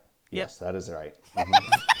that right? Yep. Yes, that is right.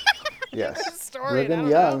 Mhm. Yes. Story, I Brigham don't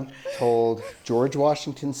Young told George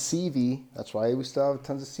Washington Seavey, that's why we still have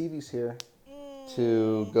tons of Seaveys here,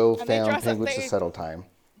 to go And they found dress up- Penguins to they- settle time.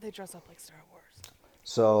 They dress up like Star Wars.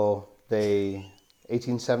 So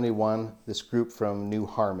 1871, this group from New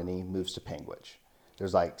Harmony moves to Penguich.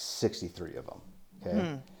 There's like 63 of them,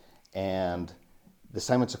 okay? And this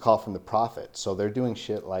time it's a call from the prophet. So they're doing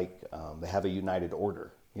shit like they have a united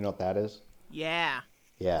order. You know what that is? Yeah.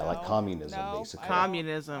 Yeah, like No, communism, no, basically. I don't.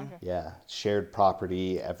 Communism. Okay. Yeah, shared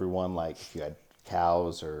property. Everyone, like, if you had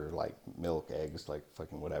cows or like milk, eggs, like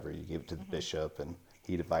fucking whatever, you gave it to the bishop and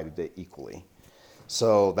he divided it equally.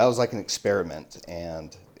 So that was like an experiment,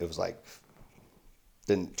 and it was like,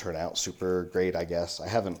 didn't turn out super great, I guess. I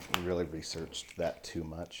haven't really researched that too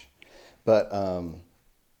much. But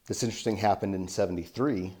this interesting happened in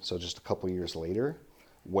 '73, so just a couple years later,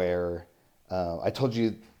 where I told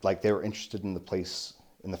you like they were interested in the place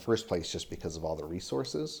in the first place just because of all the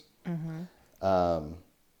resources.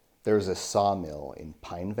 There was a sawmill in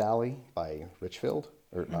Pine Valley by Richfield,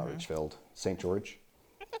 or not Richfield, St. George.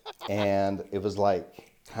 And it was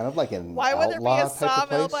like kind of like an Why would there be outlaw a type of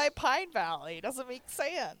sawmill place. by Pine Valley? Doesn't make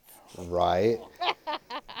sense. Right.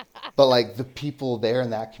 But like the people there in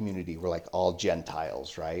that community were like all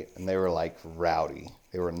Gentiles, right? And they were like rowdy.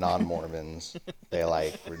 They were non-Mormons. They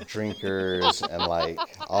like were drinkers and like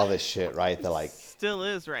all this shit, right? They're like, Still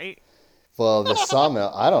is, right? well, the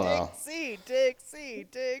sawmill, I don't know. Dixie.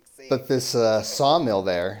 But this sawmill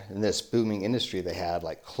there in this booming industry they had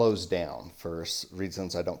like closed down for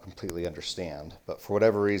reasons I don't completely understand. But for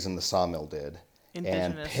whatever reason, the sawmill did. And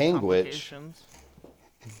Indigenous Panguitch complications.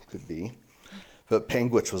 could be. But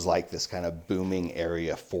Panguitch was like this kind of booming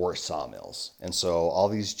area for sawmills. And so all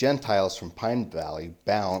these Gentiles from Pine Valley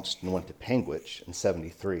bounced and went to Panguitch in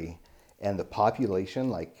 73. And the population,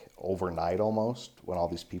 like overnight almost, when all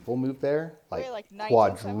these people moved there, like, Wait, like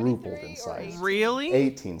quadrupled 1973 in or size. Really?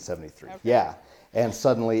 1873. Yeah. And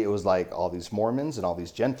suddenly it was like all these Mormons and all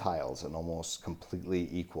these Gentiles and almost completely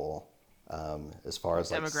equal as far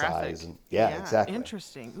as like Demographic. size. And, yeah, exactly.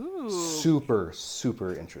 Interesting. Ooh. Super,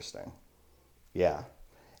 super interesting. Yeah.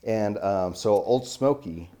 And so Old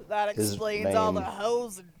Smoky. That his explains all the main-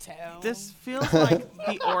 hoes in town. This feels like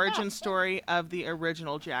the origin story of the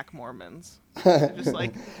original Jack Mormons. They're just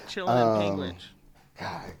like chilling in Panguitch.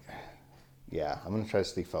 God, yeah, I'm going to try to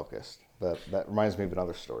stay focused. But that reminds me of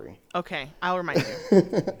another story. Okay, I'll remind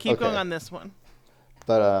you. Keep going Okay. on this one.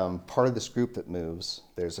 But part of this group that moves,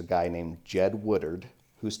 there's a guy named Jed Woodard,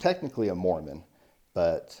 who's technically a Mormon,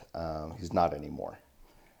 but he's not anymore.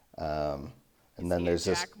 And then there's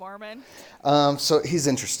this. Jack Mormon. So he's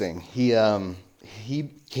interesting. He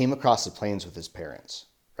came across the plains with his parents,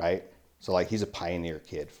 right? So like he's a pioneer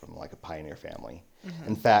kid from like a pioneer family.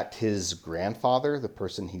 In fact, his grandfather, the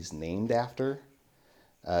person he's named after,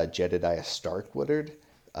 Jedediah Stark Woodard,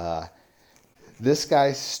 this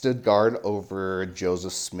guy stood guard over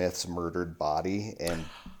Joseph Smith's murdered body and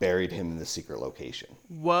buried him in the secret location,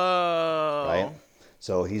 Whoa. right?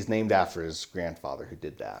 So he's named after his grandfather who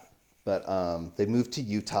did that. But they moved to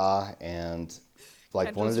Utah, and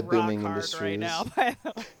like one of the Kendall's rock booming hard industries right now, by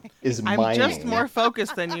the way. is I'm mining. just more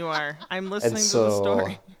focused than you are. I'm listening And to the so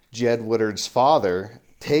story. Jed Woodard's father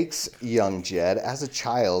takes young Jed as a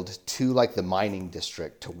child to like the mining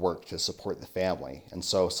district to work to support the family. And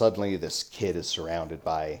so suddenly this kid is surrounded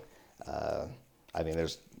by,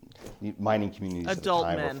 there's mining communities Adult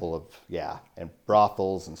at the time men. were full of, and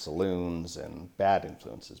brothels and saloons and bad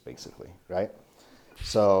influences basically, right?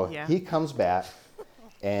 So Yeah. he comes back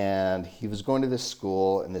and he was going to this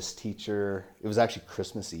school and this teacher, it was actually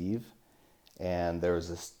Christmas Eve. And there was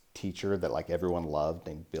this teacher that like everyone loved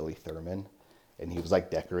named Billy Thurman. And he was like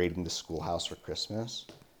decorating the schoolhouse for Christmas.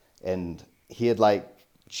 And he had like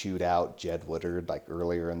chewed out Jed Woodard like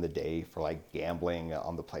earlier in the day for like gambling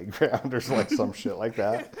on the playground or like some shit like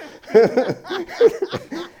that.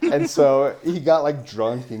 And so he got like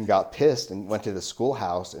drunk and got pissed and went to the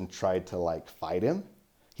schoolhouse and tried to like fight him.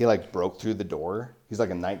 He like broke through the door. He's like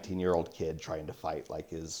a 19-year-old kid trying to fight like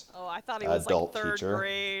his Oh, I thought he was adult like third teacher.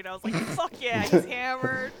 grade. I was like, fuck yeah, he's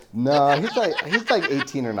hammered. No, he's like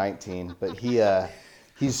 18 or 19, but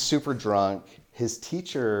he's super drunk. His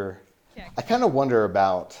teacher, Yeah. I kind of wonder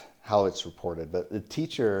about how it's reported, but the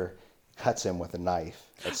teacher cuts him with a knife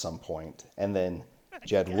at some point, and then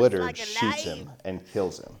Jed Woodard like a shoots knife. him and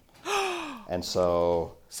kills him. And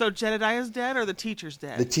so So Jedediah's dead or the teacher's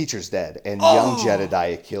dead? the teacher's dead, and young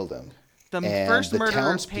Jedediah killed him. The And first the murder in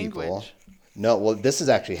townspeople. Panguitch. No, well, this is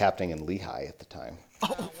actually happening in Lehigh at the time.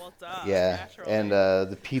 Oh, well, duh. Yeah, naturally. and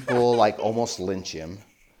the people like almost lynch him.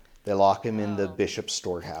 They lock him in the Oh. bishop's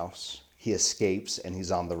storehouse. He escapes and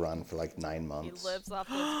he's on the run for like 9 He months. lives off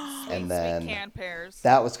those sweet, And sweet then canned pears.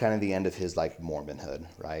 That was kind of the end of his like Mormonhood,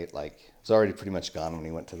 right? Like it was already pretty much gone when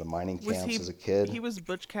he went to the mining Was camps he as a kid. He was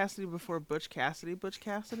Butch Cassidy before Butch Cassidy. Butch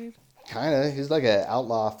Cassidy. Kind of. He's like an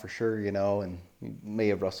outlaw for sure, you know, and he may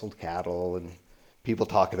have rustled cattle. And people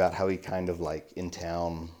talk about how he kind of like in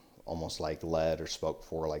town almost like led or spoke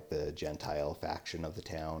for like the Gentile faction of the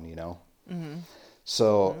town, you know?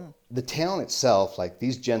 So the town itself, like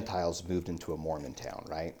these Gentiles moved into a Mormon town,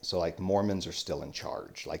 right? So like Mormons are still in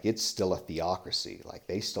charge. Like it's still a theocracy. Like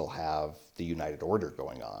they still have the United Order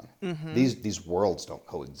going on. These worlds don't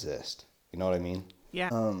coexist. You know what I mean? Yeah.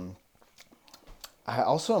 I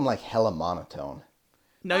also am like hella monotone.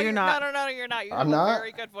 no, you're not. No, you're not. You I'm have not? a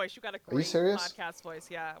very good voice. You got a great serious? podcast voice.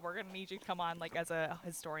 Yeah, we're gonna need you to come on like as a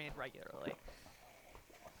historian regularly.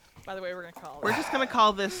 By the way, we're gonna call We're it just gonna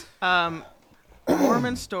call this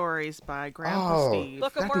Mormon Stories by Grandpa Oh. Steve.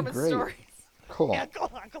 Book of that'd be Mormon great. Stories. Cool. Yeah, go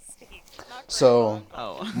on, Uncle Steve. Not So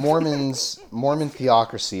Oh, Mormon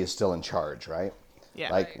theocracy is still in charge, right? yeah.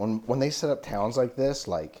 Like when they set up towns like this,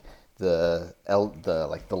 like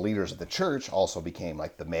the leaders of the church also became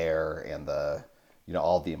like the mayor and the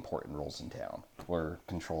all the important roles in town were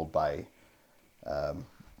controlled by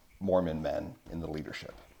Mormon men in the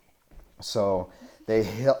leadership. So they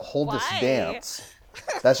hold this Why? dance.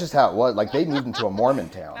 That's just how it was. Like they moved into a Mormon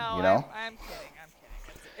town, No, you know. I'm kidding.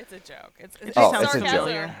 It's a joke. It's It Oh, sounds it's a joke.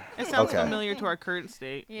 familiar. It sounds Okay. familiar to our current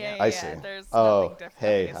state. Yeah, I yeah, see. There's Oh, nothing different.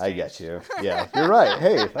 hey, has I get changed. you. Yeah, you're right.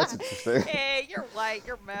 Hey, that's interesting. Hey, you're white,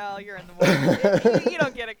 you're male, you're in the Mormon. you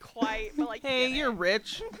don't get it quite, but like. Hey, you get you're it.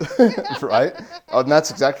 rich. Right? Oh, and that's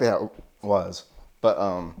exactly how it was. But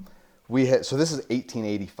we had so this is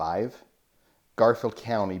 1885. Garfield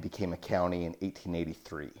County became a county in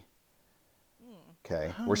 1883.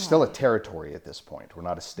 Okay, we're still a territory at this point. We're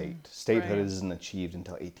not a state. Statehood Right. isn't achieved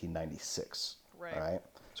until 1896. Right. All right,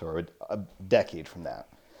 so we're a decade from that.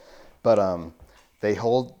 But they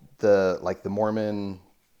hold the Mormon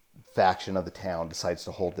faction of the town decides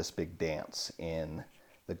to hold this big dance in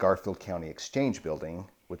the Garfield County Exchange Building,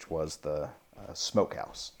 which was the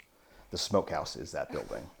smokehouse. The smokehouse is that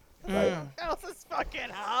building, right? House is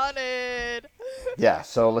fucking haunted. Yeah,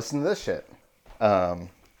 so listen to this shit.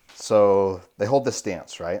 So they hold this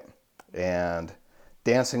dance, right? And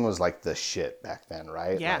dancing was like the shit back then,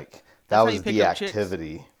 right? Yeah. Like That's that how was you pick the up chicks.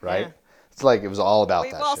 activity, right? Yeah. It's like it was all about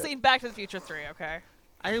We've that all shit. seen Back to the Future 3, okay?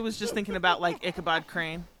 I was just thinking about like Ichabod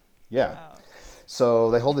Crane. Yeah. Oh.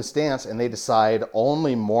 So they hold this dance and they decide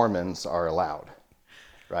only Mormons are allowed,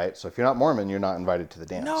 right? So if you're not Mormon, you're not invited to the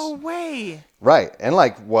dance. No way. Right. And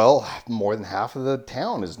like, well, more than half of the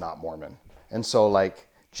town is not Mormon. And so like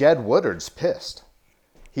Jed Woodard's pissed.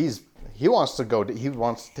 He wants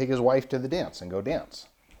to take his wife to the dance and go dance.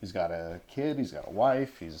 He's got a kid, he's got a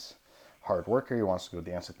wife, he's a hard worker, he wants to go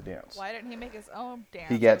dance at the dance. Why didn't he make his own dance?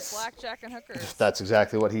 He with gets- blackjack and hookers. That's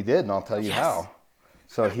exactly what he did, and I'll tell you how.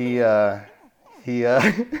 So he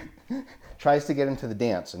tries to get into the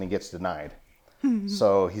dance, and he gets denied.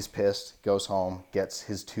 So he's pissed, goes home, gets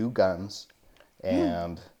his 2 guns,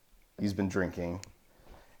 and he's been drinking,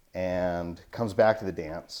 and comes back to the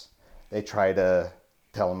dance. They try to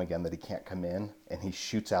tell him again that he can't come in, and he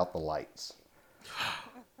shoots out the lights.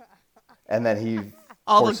 And then he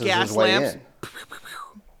All the forces gas his way lamps. in.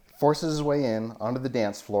 Forces his way in onto the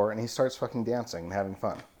dance floor, and he starts fucking dancing and having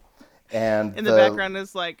fun. And In the background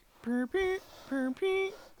is like perpee,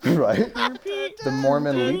 perpee, right? perpee. The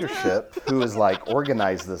Mormon leadership, who has like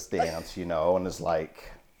organized this dance, and is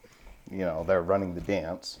like, they're running the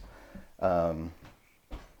dance. They're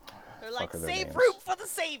like, are their save names? room for the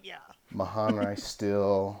savior. Mahanrai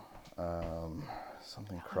Still,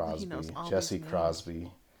 something Crosby, knows all Jesse these names.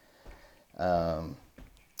 Crosby.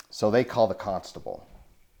 So they call the constable.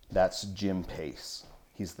 That's Jim Pace.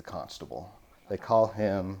 He's the constable. They call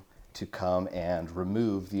him to come and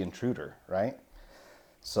remove the intruder, right?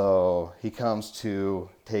 So he comes to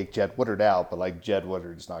take Jed Woodard out, but like Jed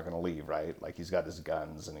Woodard's not going to leave, right? Like he's got his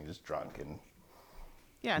guns and he's drunk and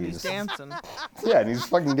Yeah, and he's He's- dancing. yeah, and he's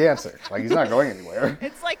fucking dancing. Like he's not going anywhere.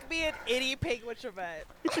 It's like me and Itty Penguin Chevette.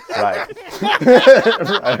 Right.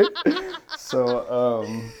 Right. So,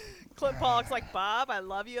 Clint Pollock's like, Bob, I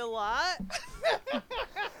love you a lot.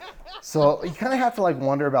 so you kind of have to like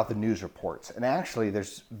wonder about the news reports, and actually,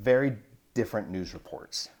 there's very different news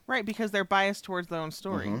reports. Right, because they're biased towards their own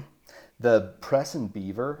story. Mm-hmm. The Press and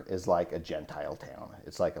Beaver is like a Gentile town.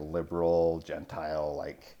 It's like a liberal Gentile,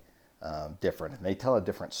 like different, and they tell a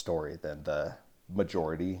different story than the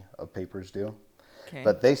majority of papers do. Okay.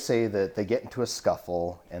 But they say that they get into a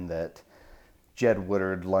scuffle and that Jed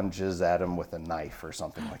Woodard lunges at him with a knife or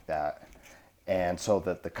something like that. And so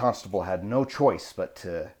that the constable had no choice but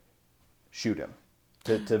to shoot him,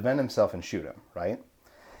 to vent himself and shoot him, right?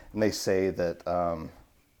 And they say that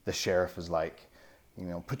the sheriff is like,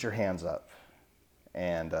 put your hands up.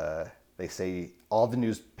 And they say all the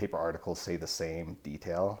newspaper articles say the same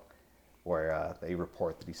detail, where they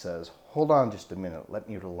report that he says, hold on just a minute, let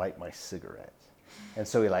me light my cigarette. And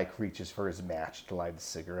so he like reaches for his match to light the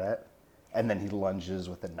cigarette, and then he lunges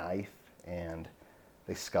with a knife, and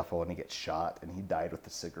they scuffle, and he gets shot, and he died with the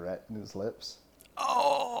cigarette in his lips.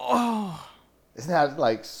 Oh, Isn't that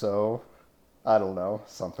like so, I don't know,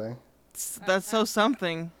 something? that's so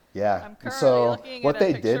something. Yeah. I'm currently So looking what at a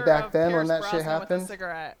they did picture back of then when Pierce that shit Brosnan with a happened,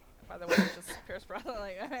 cigarette. By the way, just Pierce Brosnan.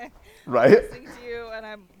 Like, I'm right? listening to you, and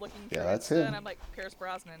I'm looking through Yeah, that's Insta, him. and I'm like, Pierce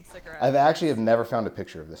Brosnan, cigarette. I've actually have never found a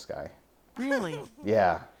picture of this guy. Really?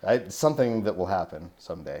 Yeah, it's something that will happen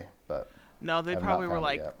someday, but No, they I've not probably were found it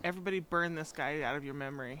like, yet. everybody burn this guy out of your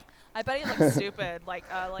memory. I bet he looks stupid. Like,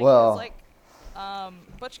 Well- 'cause,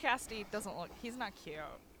 Butch Cassidy doesn't look. He's not cute.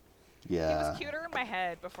 He yeah, was cuter in my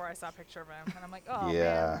head before I saw a picture of him, and I'm like, oh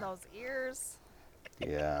Yeah. man, those ears.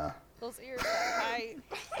 yeah. Those ears that high.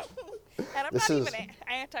 And I'm This not is- even an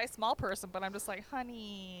anti-small person, but I'm just like,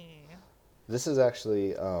 honey. This is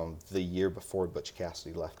actually the year before Butch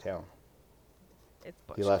Cassidy left town. It's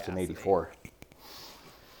Butch He left in Cassidy. '84.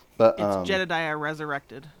 But It's Jedediah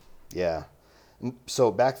resurrected. yeah.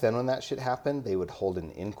 So back then when that shit happened, they would hold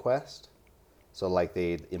an inquest. So like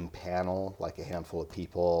they'd impanel like a handful of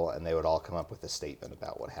people and they would all come up with a statement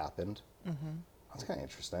about what happened. Mm-hmm. That's kind of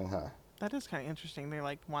interesting, huh? That is kind of interesting. They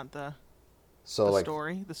like want the So like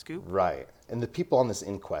story, the scoop. right. And the people on this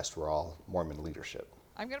inquest were all Mormon leadership.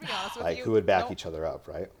 I'm gonna be honest with Like you. who would back no, each other up,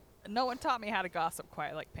 right? No one taught me how to gossip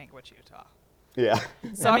quite like Panguitch, Utah. Yeah.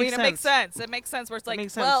 So I mean, makes it makes sense. It makes sense where it's like,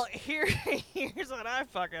 makes sense. well, here's what I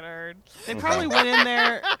fucking heard. They probably went in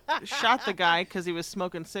there, shot the guy because he was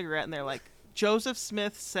smoking cigarette, and they're like, Joseph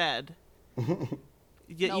Smith said, No,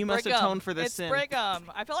 you must Brigham. atone for this It's sin. Brigham.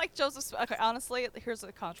 I feel like Joseph. Okay, honestly, here's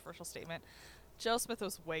a controversial statement. Joe Smith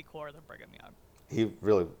was way cooler than Brigham Young. He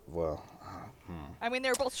really well. I mean, they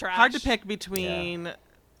were both trash. Hard to pick between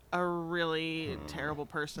a really terrible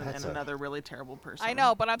person That's and a- another really terrible person. I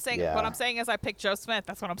know, but I'm saying Yeah. what I'm saying is I picked Joe Smith.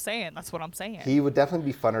 That's what I'm saying. That's what I'm saying. He would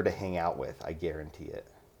definitely be funner to hang out with. I guarantee it.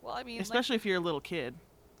 Well, I mean, Especially if you're a little kid.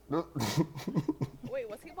 like, wait,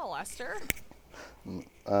 was he a molester?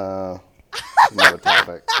 Another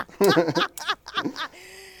topic.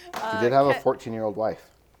 He did have a 14-year-old wife.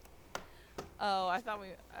 Oh, I thought we.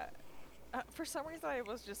 For some reason, I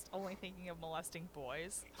was just only thinking of molesting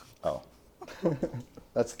boys. Oh.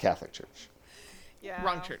 That's the Catholic Church. Yeah.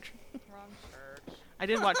 Wrong church. Wrong church. I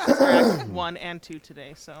did watch Sister Act 1 and 2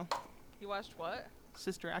 today, so. You watched what?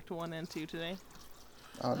 Sister Act 1 and 2 today.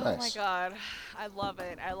 Oh, Oh my nice. god, I love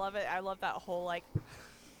it. I love it. I love that whole like,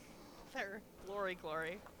 their glory.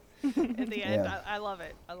 In the end, Yeah. I love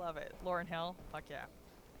it. I love it. Lauryn Hill, fuck yeah.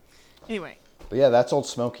 Anyway, But yeah, that's Old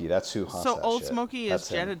Smoky. That's who haunts so that Old shit. Smokey is That's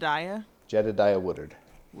him. Jedediah Jedediah Woodard.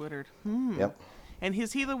 Woodard. Yep. And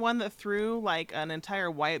is he the one that threw like an entire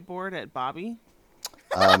whiteboard at Bobby?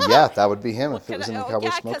 Yeah, that would be him if it was in the Cowboy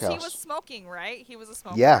yeah, because he was Smokehouse. smoking, right? He was a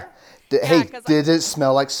smoker. Yeah. Hey, 'cause did it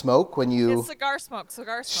smell like smoke when you... It's cigar smoke.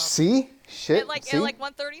 See? Shit, At like see? at like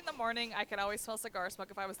 1:30 in the morning, I could always smell cigar smoke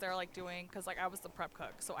if I was there, like doing, because like I was the prep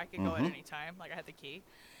cook, so I could go Mm-hmm. at any time. Like I had the key,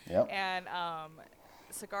 Yep. and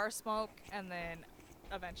cigar smoke, and then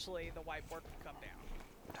eventually the whiteboard would come down.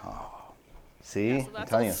 See? Yeah, so I'm that's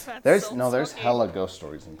telling you. Old- that's There's Old there's Smoky. hella ghost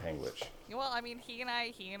stories in Panguitch. Well, I mean, he and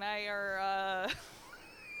I are.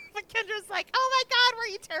 But Kendra's like, oh my God, were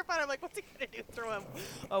you terrified? I'm like, what's he gonna do? Throw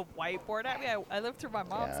a whiteboard at me? I lived through my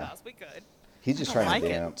mom's Yeah. house. We could. He's just I trying don't to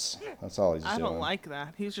like it. dance. That's all he's I doing. don't like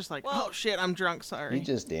that. He's just like, Well- oh shit, I'm drunk. Sorry. He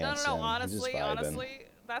just dancing. No. He's Honestly, just vibing. honestly,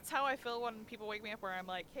 that's how I feel when people wake me up. Where I'm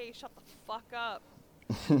like, hey, shut the fuck up.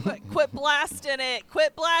 quit blasting it.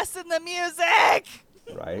 Quit blasting the music.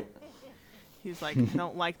 Right? He's like, I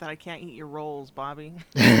don't like that I can't eat your rolls, Bobby.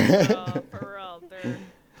 For real,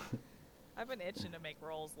 I've been itching to make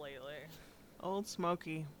rolls lately. Old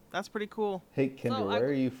Smoky. That's pretty cool. Hey, Kendra, So, where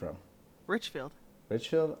are you from? Richfield.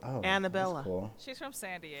 Richfield? Oh, Annabella. That's cool. She's from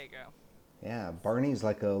San Diego. Yeah, Barney's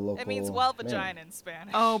like a local... It means well name. vagina in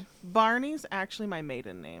Spanish. Oh, Barney's actually my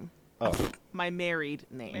maiden name. Oh, My married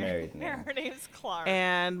name. married name. Her name's Clark.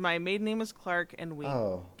 And my maiden name is Clark, and we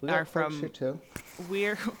Oh, we are got folks from here too.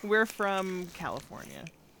 we're from California.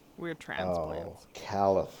 We're transplants. Oh,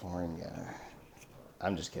 California.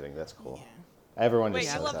 I'm just kidding. That's cool. Everyone Wait,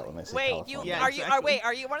 just you says love, that when they say wait, California. Yeah, are you? exactly. Wait,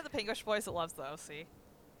 are you one of the Pinkish boys that loves the OC?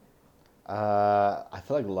 I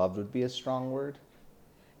feel like loved would be a strong word.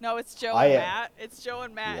 No, it's Joe I and am. Matt. It's Joe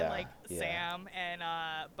and Matt Yeah, and like yeah. Sam and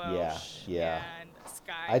Bosch yeah. and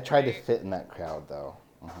Sky. I tried to right? fit in that crowd though.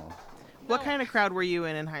 What No. kind of crowd were you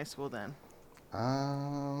in high school then?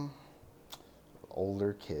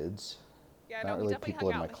 Older kids. Yeah, no, Not we really definitely people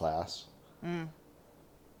in hung my out. class. Yeah.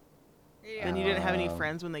 And you didn't have any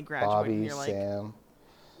friends when they graduated. Bobby, and you're like, Sam.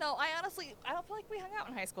 No, I honestly, I don't feel like we hung out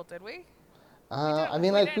in high school, did we? I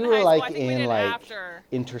mean, we like did we in were high school. I like think we in did like after.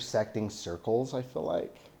 intersecting circles. I feel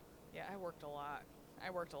like. Yeah, I worked a lot. I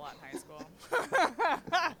worked a lot in high school.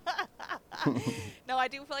 No, I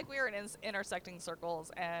do feel like we were in intersecting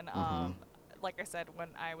circles, and like I said, when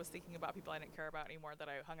I was thinking about people I didn't care about anymore that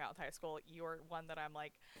I hung out with high school, you were one that I'm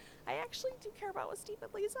like, I actually do care about what Steve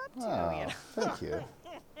and Lee's up to. Oh, You know? thank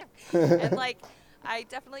you. And like, I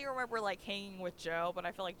definitely remember like hanging with Joe, but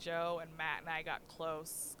I feel like Joe and Matt and I got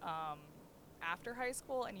close after high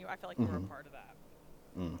school, and I feel like you were a part of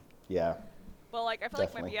that. Yeah. But like, I feel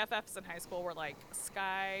Definitely. like my BFFs in high school were like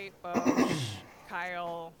Sky, Bosch,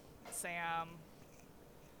 Kyle, Sam.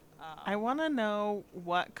 I want to know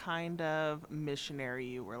what kind of missionary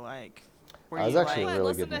you were like. Were I was you actually like, a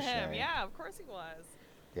really listen good to him. missionary. Yeah, of course he was.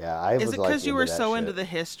 Yeah, I was Is it like because you were that so shit. into the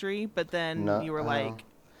history, but then No, you were like,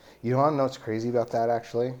 You want to know what's crazy about that,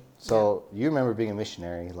 actually? So you remember being a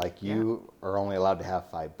missionary, like you are only allowed to have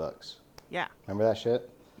 5 books. yeah, Remember that shit?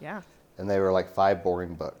 yeah. And they were like 5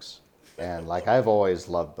 boring books. And like I've always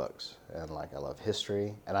loved books, and like I love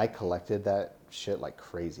history, and I collected that shit like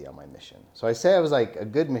crazy on my mission. So I say I was like a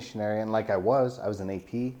good missionary, and like I was an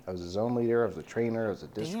AP, I was a zone leader, I was a trainer, I was a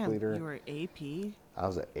district Damn, leader. you were AP. I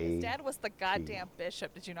was an A. Dad was the goddamn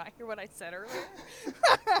bishop. Did you not hear what I said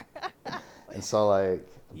earlier? And so like,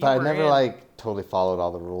 You but I were never in. like totally followed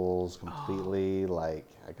all the rules completely. Like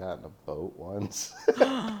I got in a boat once.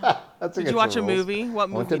 That's Did you watch a movie? What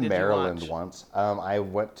I went movie to did Maryland you watch? once. I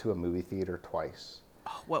went to a movie theater twice,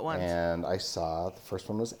 Oh, what ones? and I saw the first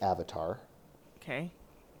one was Avatar, Okay,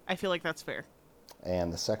 I feel like that's fair.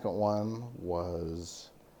 and the second one was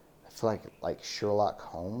I feel like Sherlock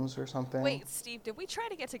Holmes or something. Wait, Steve, did we try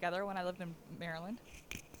to get together when I lived in Maryland?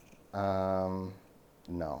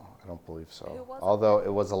 No, I don't believe so. It wasn't Although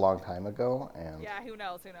it was a long time ago, and Yeah, who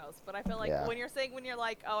knows? Who knows? But I feel like Yeah. when you're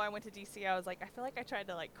like, oh, I went to DC, I was like, I feel like I tried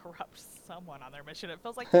to like corrupt someone on their mission. It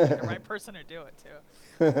feels like the right person to do it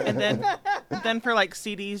too. And then for like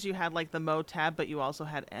CDs, you had like the Motab, but you also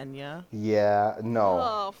had Enya. yeah, no.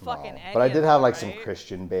 Oh, fucking no. But I did Enya's have like some alright.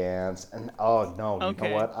 Christian bands, and oh no, you Okay.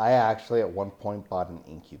 know what? I actually at one point bought an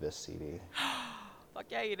Incubus CD, Fuck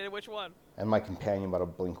yeah, you did. Which one? and my companion bought a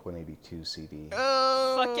Blink 182 CD.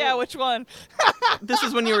 Oh, Fuck yeah, which one? This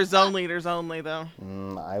is when you were zone leaders only, though.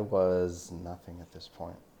 I was nothing at this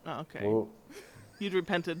point. Oh, okay. Well, You'd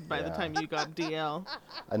repented by the Yeah. time you got DL.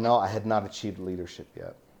 no, I had not achieved leadership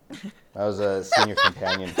yet. I was a senior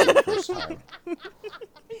companion for the first time.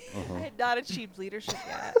 I had not achieved leadership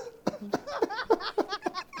yet.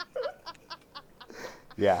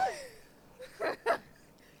 Yeah.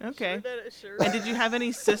 Okay. Sure. And did you have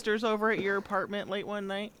any sisters over at your apartment late one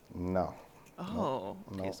night? No. Oh,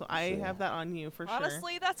 okay. no, So I see. have that on you for sure.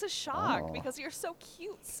 Honestly, that's a shock Oh. because you're so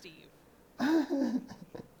cute, Steve. I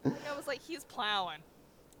was like, he's plowing.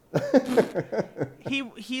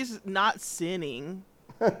 He's not sinning.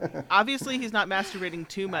 Obviously, he's not masturbating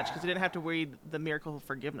too much because he didn't have to read the miracle of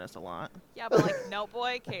forgiveness a lot. Yeah, but like Note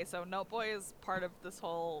Boy, okay, so Note Boy is part of this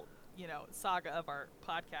whole, saga of our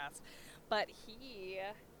podcast. But he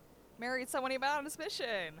married someone he met on his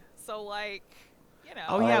mission. So like,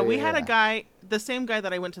 Oh yeah, we had a yeah. guy, the same guy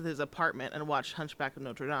that I went to his apartment and watched Hunchback of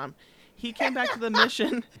Notre Dame. He came back to the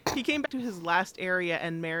mission. He came back to his last area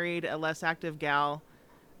and married a less active gal,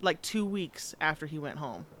 like 2 weeks after he went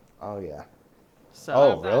home. Oh yeah. So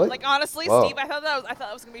Oh, really? Like honestly, Whoa. Steve, I thought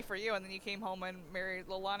that was gonna be for you, and then you came home and married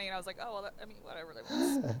Lilani, and I was like, oh well, whatever. That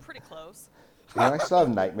was pretty close. I still have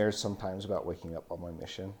nightmares sometimes about waking up on my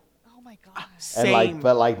mission. Oh my god. same.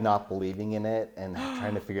 But not believing in it and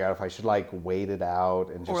trying to figure out if I should like wait it out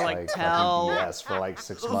and just Or, like, fucking tell. BS for like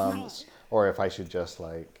 6 months, or if I should just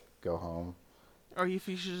like go home. or if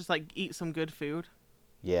you should just like eat some good food.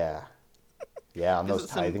 Yeah, yeah, on those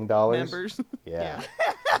Visit some tithing dollars. Members. Yeah.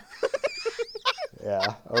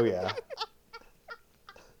 Yeah. Oh yeah.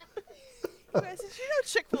 You guys, did you know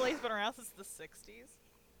Chick-fil-A's been around since the 60s?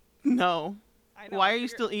 No. I know. Why I are you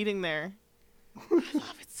figured- still eating there? I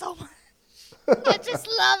love it so much. I just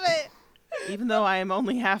love it. Even though I am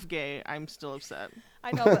only half gay, I'm still upset.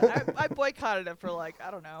 I know, but I boycotted it for like,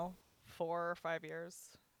 I don't know, 4 or 5 years.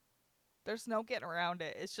 There's no getting around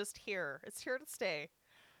it. It's just here. It's here to stay.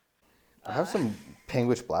 I have some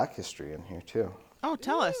Penguich Black history in here too. Oh,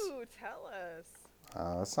 tell us. Ooh, tell us.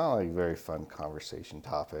 It's not like a very fun conversation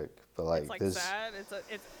topic, but like It's like this. sad. It's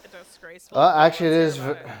a disgraceful. Actually, it Let's is.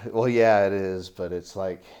 hear about it. Well, yeah, it is, but it's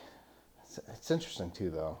like it's interesting too,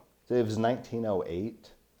 though. It was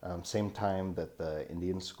 1908, same time that the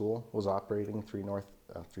Indian School was operating 3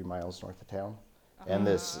 miles north of town, and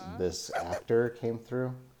this actor came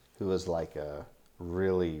through who was like a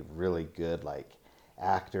really good like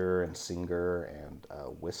actor and singer and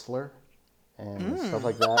whistler and stuff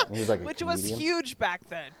like that. And he was like a Which was comedian. huge back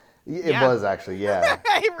then. It Yeah. was actually, yeah.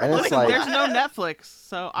 And it's Listen, like, there's no Netflix,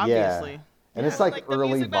 so obviously. and it's Yeah, like the early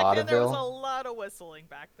music back then, there was a vaudeville. lot of whistling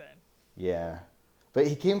back then. Yeah. But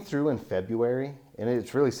he came through in February, and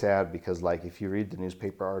it's really sad because, like, if you read the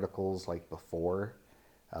newspaper articles, like, before,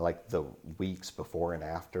 like, the weeks before and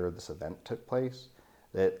after this event took place,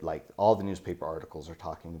 that, like, all the newspaper articles are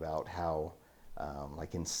talking about how,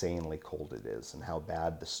 like, insanely cold it is and how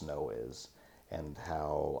bad the snow is and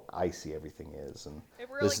how icy everything is. And It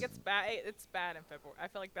really this- gets bad. It's bad in February. I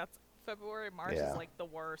feel like that's February, March Yeah. is like the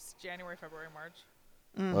worst. January, February, March.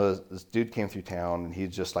 Well, this dude came through town, and he's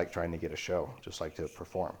just like trying to get a show, just like to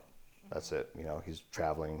perform. That's it. You know, he's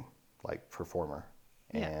traveling like performer,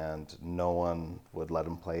 Yeah. and no one would let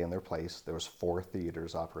him play in their place. There was 4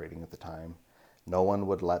 theaters operating at the time. No one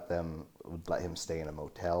would let him stay in a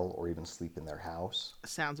motel or even sleep in their house.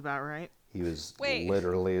 Sounds about right. He was Wait.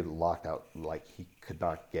 literally locked out, like he could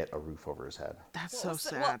not get a roof over his head. That's What so was the-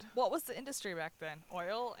 sad. what was the industry back then?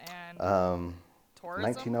 Oil and tourism?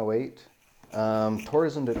 1908.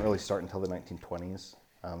 Tourism didn't really start until the 1920s,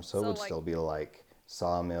 so it So, would like- still be like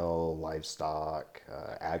sawmill, livestock,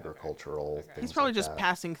 agricultural. Okay. Things He's probably like just that.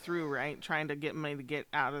 passing through, right? Trying to get money to get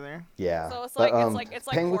out of there. Yeah. So it's but, like- it's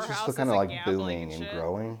like Penguich was still whorehouses kind of and like gambling booming and and shit?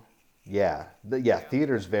 growing. Yeah.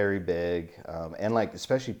 Theater's very big, and like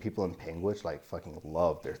especially people in Penguich like fucking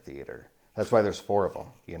love their theater. That's why there's 4 of them,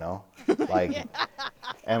 you know, like,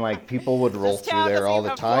 and like people would roll This through town there doesn't all even the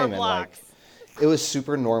have 4 time, and like blocks. it was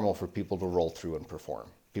super normal for people to roll through and perform.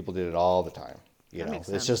 People did it all the time, you That know. makes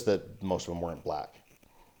It's sense. just that most of them weren't black,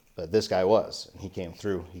 but this guy was, and he came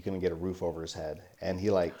through. He couldn't get a roof over his head, and he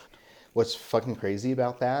like, what's fucking crazy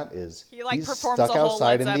about that is He like he's performs stuck a whole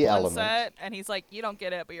outside Led in the Zeppelin element. set, and he's like, "You don't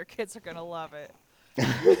get it, but your kids are gonna love it."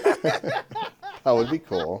 That would be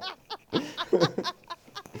cool.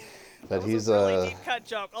 But That was he's a really deep cut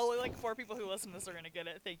joke. Only like 4 people who listen to this are gonna get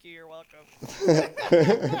it. Thank you. You're welcome.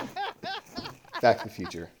 Back to the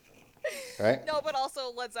Future, right? No, but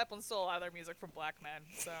also Led Zeppelin stole a lot of their music from black men,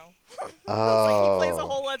 so Oh, he plays a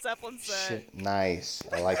whole Led Zeppelin set. shit, nice.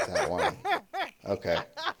 I like that one. Okay.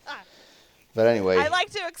 But anyway, I like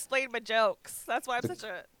to explain my jokes. That's why I'm such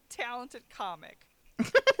a talented comic.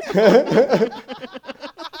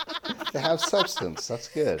 they have substance. That's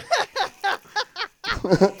good.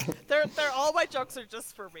 They're all my jokes are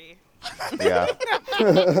just for me. Yeah.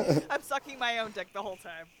 I'm sucking my own dick the whole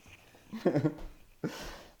time.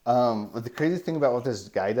 But the crazy thing about what this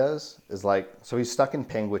guy does is like, so he's stuck in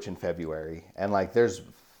Penguich in February, and like there's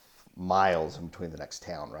miles in between the next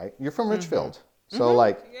town, right? You're from Richfield. So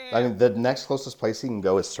like, I Yeah. mean, the next closest place he can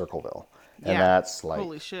go is Circleville. And Yeah. that's like,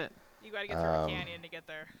 Holy shit. You gotta get through a canyon to get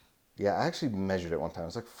there. yeah, I actually measured it one time. It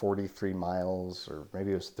was like 43 miles, or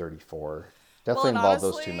maybe it was 34. Definitely and involved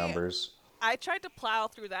those 2 honestly, numbers. I tried to plow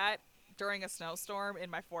through that during a snowstorm in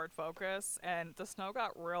my Ford Focus, and the snow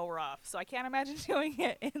got real rough. So I can't imagine doing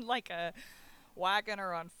it in like a wagon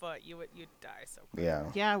or on foot. You'd die so quick.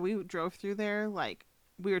 Yeah. Yeah, we drove through there. Like,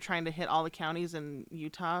 we were trying to hit all the counties in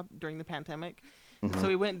Utah during the pandemic. So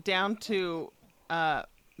we went down to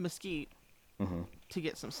Mesquite to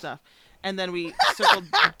get some stuff. And then we circled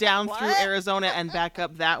down through What? Arizona and back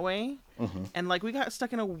up that way. And like we got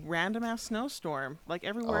stuck in a random ass snowstorm. Like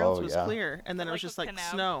everywhere else Oh, was yeah. clear, and then it was Like just a like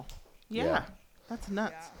canal? snow. Yeah, Yeah. that's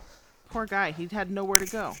nuts. Yeah. Poor guy. He had nowhere to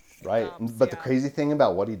go. Right. dumps, But the yeah. crazy thing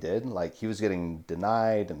about what he did, like he was getting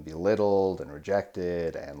denied and belittled and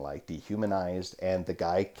rejected and like dehumanized, and the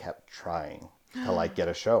guy kept trying to like get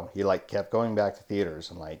a show. He like kept going back to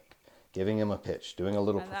theaters and like giving him a pitch, doing a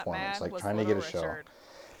little And that performance, man like was trying to get a Little show. Richard.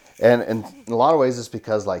 And in a lot of ways it's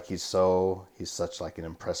because like he's such like an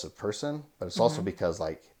impressive person, but it's also because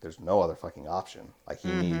like there's no other fucking option. Like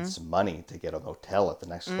he needs money to get a motel at the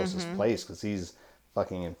next closest place because he's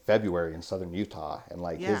fucking in February in southern Utah, and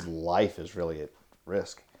like his Yeah. life is really at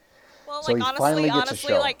risk. Well, So like he finally gets a honestly,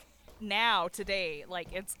 show. like now today, like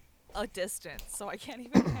it's a distance. So I can't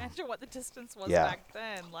even imagine what the distance was Yeah. back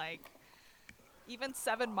then. Like even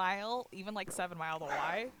 7 Mile, even like 7 Mile to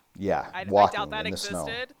Y. Yeah, I walking doubt that in the snow.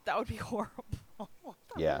 existed. That would be horrible. That would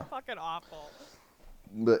Yeah. be fucking awful.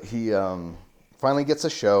 But he finally gets a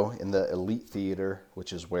show in the Elite Theater,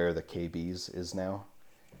 which is where the KB's is now.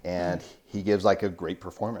 And he gives like a great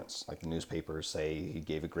performance. Like the newspapers say he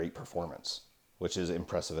gave a great performance, which is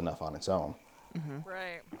impressive enough on its own.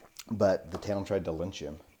 Right. But the town tried to lynch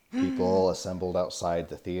him. People assembled outside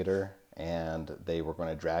the theater and they were going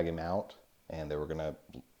to drag him out and they were going to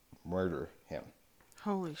murder him.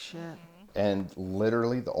 Holy shit. And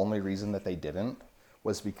literally the only reason that they didn't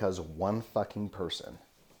was because one fucking person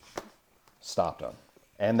stopped them.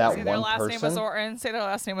 And that Say their one last person name was Orton. Say their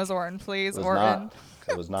last name was Orton, please. was Orton. not.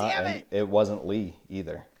 It was not, Damn and it. it wasn't Lee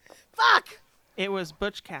either. Fuck. It was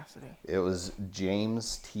Butch Cassidy. It was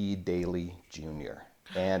James T. Daly Jr.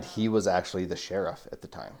 And he was actually the sheriff at the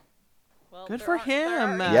time. Well, Good there for aren't- there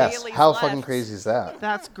him. aren't Yes. Baileys How left. fucking crazy is that?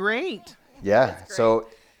 That's great. Yeah. That's So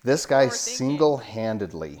this guy Forward thinking.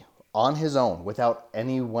 single-handedly, on his own, without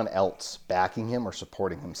anyone else backing him or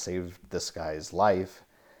supporting him, saved this guy's life.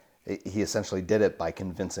 He essentially did it by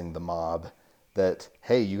convincing the mob that,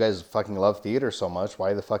 hey, you guys fucking love theater so much.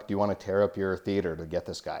 Why the fuck do you want to tear up your theater to get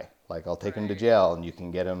this guy? Like, I'll take him to Right. jail and you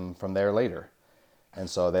can get him from there later. And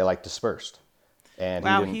so they like dispersed. And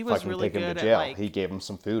Wow, he didn't he was fucking really take him good to at, jail. like- He gave him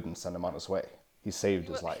some food and sent him on his way. He saved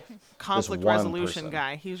his life. Conflict one resolution person.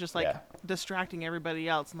 guy. He was just like Yeah. distracting everybody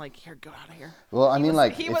else and like, here, go out of here. Well, I mean,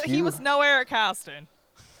 like, He was no Eric Houston.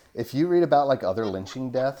 if you read about like other lynching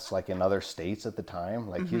deaths, like in other states at the time,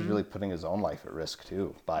 like he's really putting his own life at risk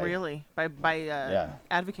too. By Really? By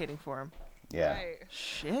advocating for him. yeah. Right.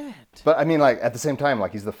 Shit. But I mean, like at the same time,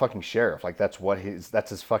 like he's the fucking sheriff. Like that's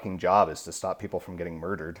his fucking job is to stop people from getting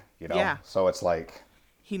murdered. You know. Yeah. So it's like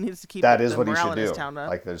He needs to keep that the is what he morale should in his do. town up.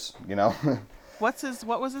 Like there's, you know.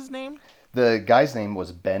 What was his name? The guy's name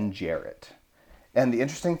was Ben Jarrett. And the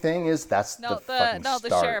interesting thing is that's No, fucking the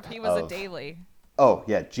start sheriff. He was a of- Daily. Oh,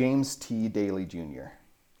 yeah, James T. Daly Jr.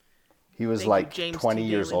 He was Thank you, like James 20 T.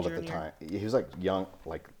 years Daly old at the Jr.. time. He was like young,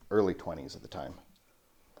 like early 20s at the time.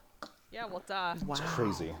 Yeah, well, duh. Wow. It's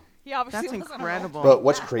crazy. He obviously That's wasn't incredible. But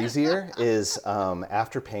what's crazier is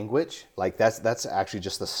after Panguitch, like that's actually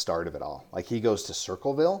just the start of it all. Like he goes to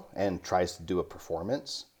Circleville and tries to do a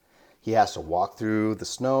performance. He has to walk through the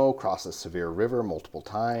snow, cross the Sevier River multiple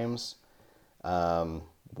times,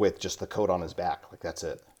 with just the coat on his back. Like that's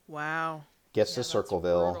it. Wow. Gets to that's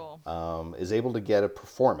Circleville, is able to get a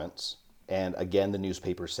performance, and again the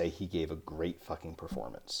newspapers say he gave a great fucking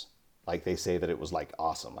performance. Like they say that it was like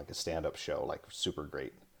awesome, like a stand-up show, like super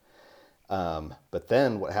great. But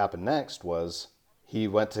then what happened next was he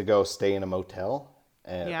went to go stay in a motel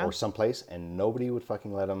or someplace, and nobody would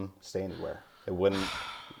fucking let him stay anywhere. It wouldn't.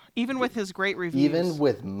 Even with his great reviews. Even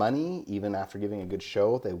with money, even after giving a good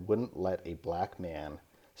show, they wouldn't let a black man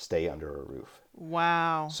stay under a roof.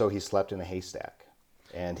 Wow. So he slept in a haystack,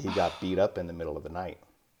 and he got beat up in the middle of the night,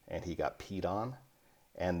 and he got peed on.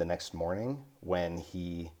 And the next morning, when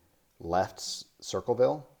he left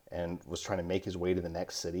Circleville and was trying to make his way to the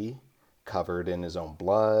next city, covered in his own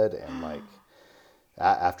blood, and like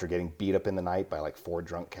after getting beat up in the night by like 4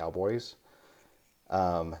 drunk cowboys,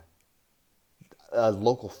 a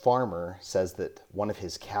local farmer says that one of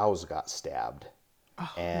his cows got stabbed.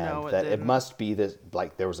 And no, it that it didn't. must be that,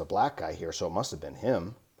 like, there was a black guy here, so it must have been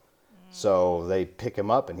him. So they pick him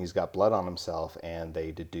up, and he's got blood on himself, and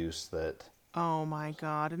they deduce that Oh my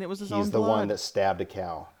God. And it was his own he's the blood. one that stabbed a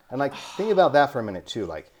cow. And, like, think about that for a minute, too.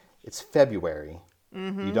 Like, it's February.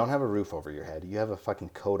 Mm-hmm. You don't have a roof over your head. You have a fucking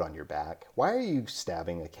coat on your back. Why are you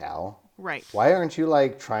stabbing a cow? Right. Why aren't you,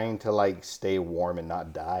 like, trying to, like, stay warm and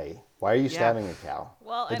not die? Why are you stabbing a cow?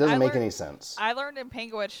 Well, it and doesn't I make learned- any sense. I learned in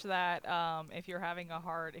Panguitch that if you're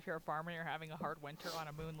a farmer and you're having a hard winter on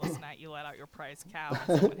a moonless night, you let out your prize cow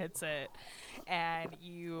and someone hits it, and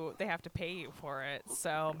they have to pay you for it.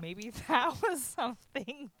 So maybe that was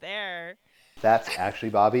something there. That's actually,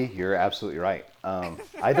 Bobby, you're absolutely right.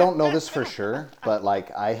 I don't know this for sure, but like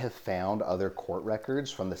I have found other court records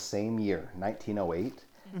from the same year, 1908,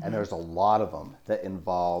 and there's a lot of them that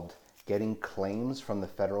involved getting claims from the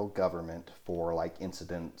federal government for like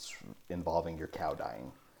incidents involving your cow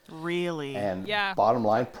dying. Really? And Yeah. bottom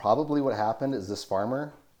line, probably what happened is this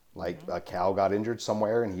farmer, like a cow got injured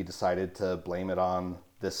somewhere, and he decided to blame it on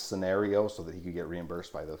this scenario so that he could get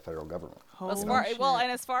reimbursed by the federal government. Holy shit.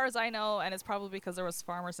 And as far as I know, and it's probably because there was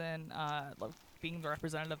farmers in being the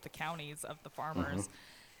representative of the counties of the farmers,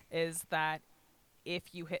 is that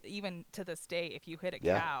if you hit, even to this day, if you hit a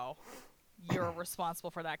Yeah. cow, you're responsible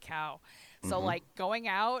for that cow. So like going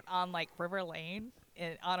out on like River Lane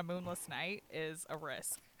on a moonless night is a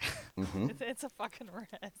risk. It's a fucking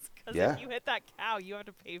risk because Yeah. if you hit that cow, you have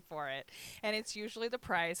to pay for it, and it's usually the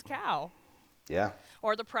prize cow Yeah.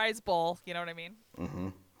 or the prize bull. You know what I mean? Mm-hmm.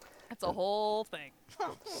 It's a whole thing. Yeah.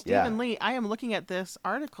 Stephen Lee, I am looking at this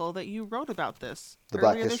article that you wrote about this The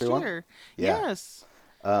Black earlier History this one? year. Yeah. Yes.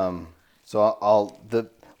 So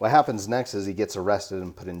what happens next is he gets arrested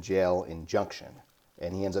and put in jail in Junction,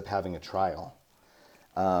 and he ends up having a trial.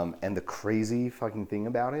 And the crazy fucking thing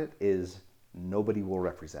about it is nobody will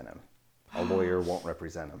represent him. A lawyer won't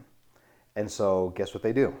represent him. And so guess what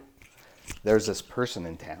they do? There's this person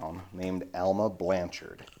in town named Alma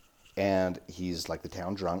Blanchard, and he's like the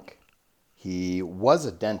town drunk. He was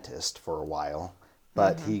a dentist for a while,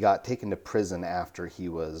 but he got taken to prison after he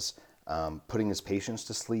was putting his patients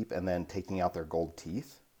to sleep and then taking out their gold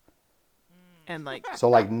teeth. And like, So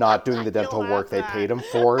like not doing the dental work they paid him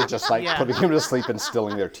for, just like Yeah. putting him to sleep and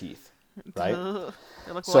stealing their teeth, right? ugh.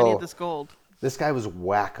 They're like, well, I So- need this gold. This guy was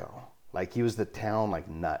wacko. Like he was the town like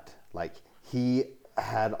nut. Like he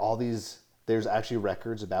had all these. There's actually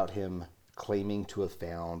records about him claiming to have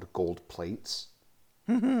found gold plates,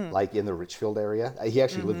 like in the Richfield area. He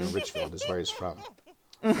actually lived in Richfield, is where he's from.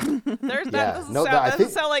 That Yeah. doesn't No, sound, I doesn't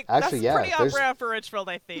think- sound like actually, that's yeah, pretty there's- on brand for Richfield,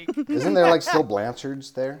 I think. Isn't there like still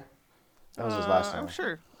Blanchards there? That was his last name. I'm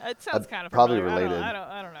sure. It sounds kind of probably familiar. related.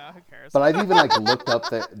 I don't know. Who cares? But I've even like looked up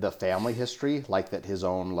the family history, like that his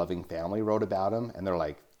own loving family wrote about him, and they're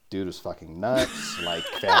like, dude was fucking nuts, like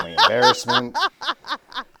family embarrassment.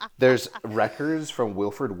 There's records from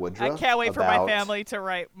Wilford Woodruff. I can't wait for my about- family to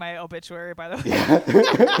write my obituary. By the way,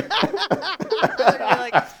 They're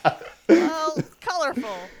like, well,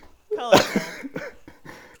 colorful.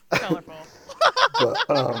 But,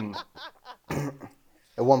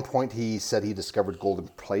 at one point, he said he discovered golden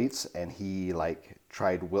plates, and he like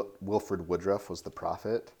tried. Wilford Woodruff was the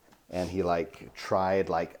prophet, and he like tried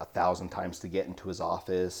like 1,000 times to get into his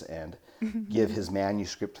office and give his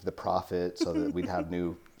manuscript to the prophet so that we'd have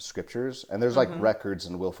new scriptures. And there's like records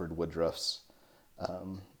in Wilford Woodruff's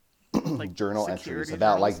Like journal security entries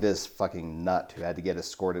about journals. like this fucking nut who had to get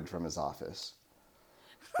escorted from his office,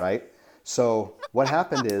 right? So what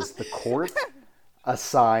happened is the court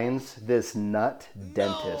assigns this nut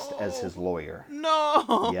dentist as his lawyer.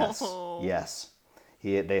 No. Yes.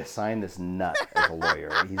 They assign this nut as a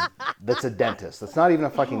lawyer. That's a dentist. That's not even a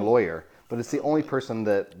fucking lawyer, but it's the only person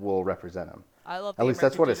that will represent him. I love. At least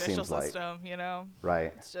that's what it judicial seems like. system, you know,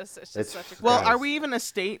 Right. it's just It's- such a. Well, Yes. are we even a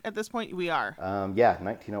state at this point? We are. Yeah,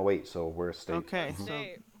 1908, so we're a state. Okay, so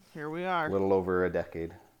state. here we are. A little over a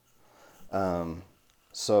decade.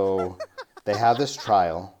 So they have this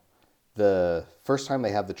trial. The first time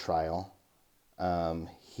they have the trial,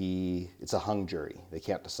 it's a hung jury. They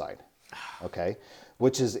can't decide. Okay,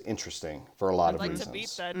 which is interesting for a lot I'd of like reasons. to beat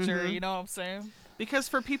that jury. You know what I'm saying? Because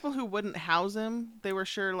for people who wouldn't house him, they were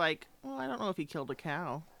sure like, well, I don't know if he killed a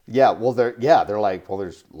cow. Yeah, well, they're like, well,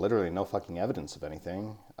 there's literally no fucking evidence of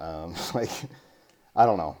anything. Like, I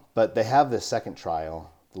don't know, but they have this second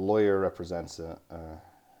trial. The lawyer represents his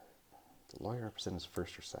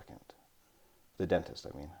first or second. The dentist,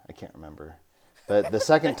 I mean, I can't remember. But the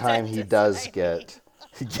second time he does get,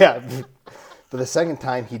 yeah, but the second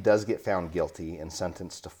time he does get found guilty and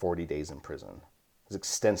sentenced to 40 days in prison. There's an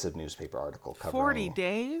extensive newspaper article covering 40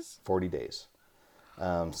 days? 40 days.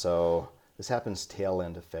 So this happens tail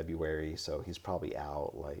end of February, so he's probably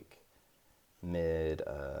out like mid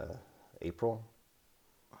April,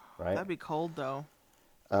 right? That'd be cold though.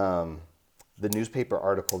 The newspaper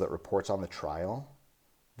article that reports on the trial,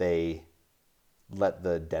 they let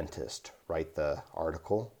the dentist write the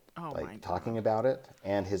article, Oh my like talking about it.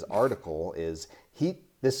 And his article is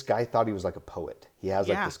this guy thought he was like a poet. He has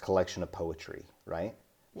like Yeah. this collection of poetry, right?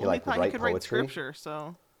 Well, like he thought would he could write scripture,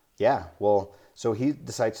 so Yeah, well, so he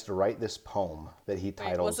decides to write this poem that he Wait,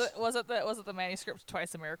 titles. was it the manuscript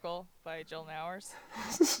 "Twice a Miracle" by Jill Nowers?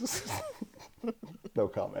 No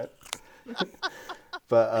comment.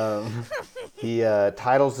 But he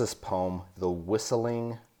titles this poem "The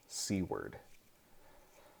Whistling C Word."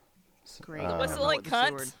 great. Whistling What the cunt?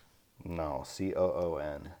 C-word. No,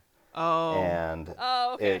 COON. Oh, And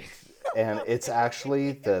Oh, okay. it's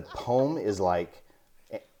actually the poem is like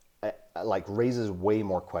raises way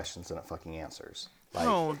more questions than it fucking answers. Like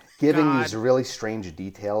Oh, giving God. these really strange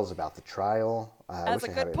details about the trial. I As wish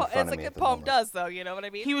a I had good it in front as of a me good at the poem moment. does, though. You know what I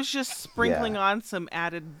mean? he was just sprinkling Yeah. on some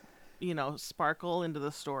added, sparkle into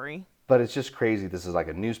the story. But it's just crazy. This is like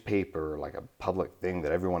a newspaper, like a public thing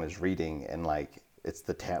that everyone is reading, and like it's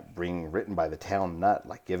being written by the town nut,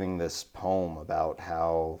 like giving this poem about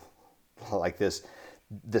how, like this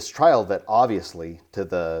trial that obviously to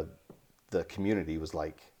the community was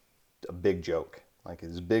like a big joke, like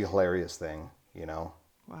this big hilarious thing, you know.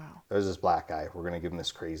 Wow. There's this black guy. We're gonna give him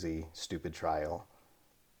this crazy, stupid trial,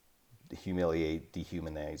 humiliate,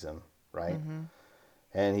 dehumanize him, right?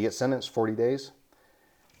 And he gets sentenced 40 days.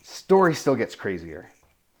 Story still gets crazier.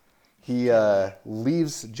 He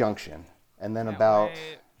leaves Junction, and then Can't about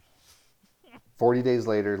wait. 40 days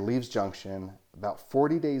later, leaves Junction. About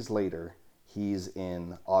 40 days later, he's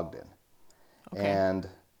in Ogden. Okay. And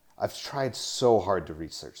I've tried so hard to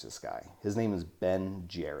research this guy. His name is Ben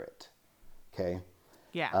Jarrett. Okay?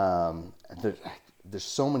 Yeah. There's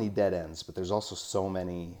so many dead ends, but there's also so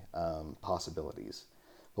many possibilities.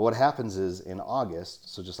 But what happens is in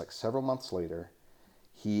August, so just like several months later,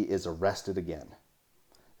 he is arrested again.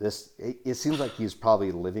 It seems like he's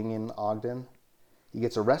probably living in Ogden. He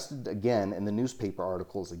gets arrested again, and the newspaper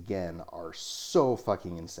articles again are so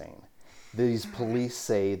fucking insane. These police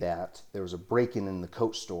say that there was a break-in in the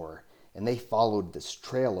coat store, and they followed this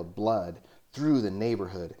trail of blood through the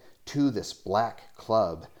neighborhood to this black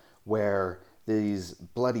club where these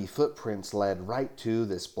bloody footprints led right to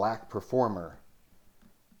this black performer,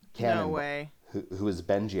 No way. who is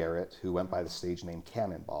Ben Jarrett, who went by the stage name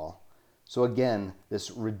Cannonball. So again,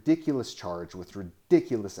 this ridiculous charge with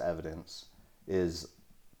ridiculous evidence is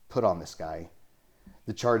put on this guy.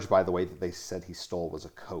 The charge, by the way, that they said he stole was a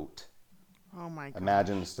coat. Oh my god.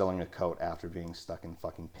 Imagine stealing a coat after being stuck in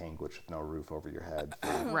fucking Panguitch with no roof over your head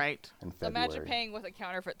Right. in February. Imagine paying with a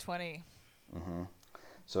counterfeit 20.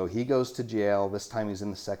 So he goes to jail. This time he's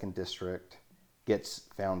in the 2nd District, gets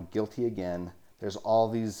found guilty again. There's all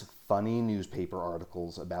these funny newspaper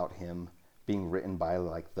articles about him being written by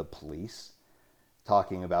like the police,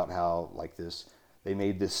 talking about how like they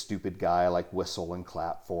made this stupid guy like whistle and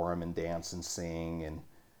clap for him and dance and sing and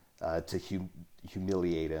to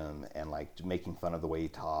humiliate him and like making fun of the way he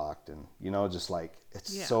talked, and just like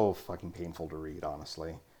it's so fucking painful to read,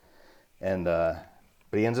 honestly. And but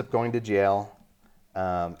he ends up going to jail.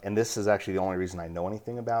 And this is actually the only reason I know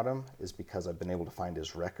anything about him is because I've been able to find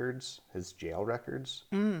his records, his jail records.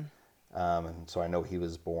 And so I know he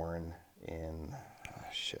was born in,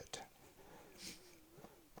 I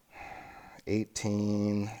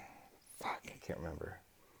can't remember.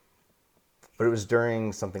 But it was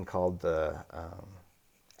during something called the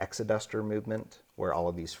Exoduster movement, where all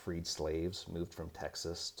of these freed slaves moved from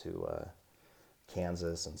Texas to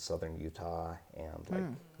Kansas and southern Utah and like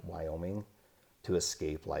Wyoming to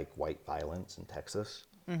escape like white violence in Texas.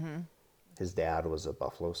 His dad was a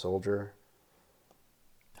Buffalo Soldier.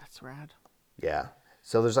 That's rad. Yeah.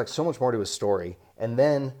 So there's like so much more to his story. And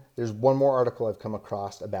then there's one more article I've come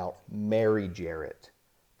across about Mary Jarrett,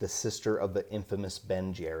 the sister of the infamous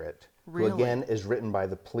Ben Jarrett, who again is written by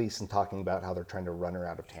the police and talking about how they're trying to run her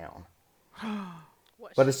out of town.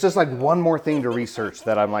 But it's just like one more thing to research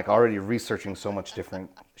that I'm like already researching so much different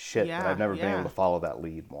shit that I've never been able to follow that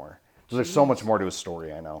lead more. So there's so much more to his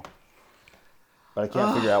story, I know. But I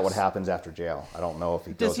can't figure out what happens after jail. I don't know if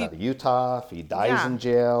he goes out of Utah, if he dies in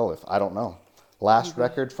jail, I don't know. Last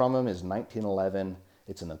record from him is 1911.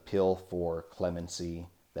 It's an appeal for clemency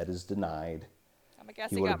that is denied.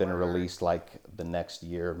 He would have been released like the next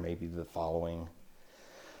year, maybe the following.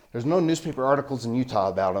 There's no newspaper articles in Utah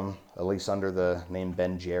about him, at least under the name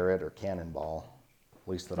Ben Jarrett or Cannonball,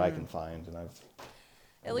 at least that I can find. And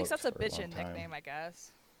At least that's a bitchin' nickname, I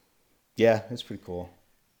guess. Yeah, it's pretty cool.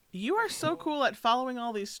 You are so cool at following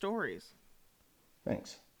all these stories.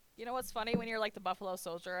 Thanks. You know what's funny? When you're like the Buffalo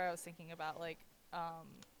Soldier, I was thinking about like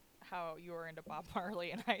how you were into Bob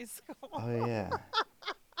Marley in high school. Oh, yeah.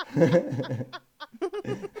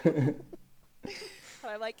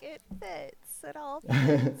 I'm like, it fits. It all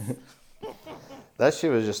fits. That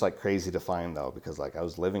shit was just like crazy to find though, because like I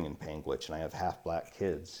was living in Panguitch and I have half black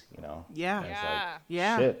kids, Yeah. And it's Yeah. like,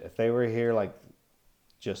 Yeah. shit, if they were here like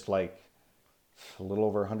just like a little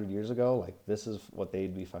over 100 years ago, like this is what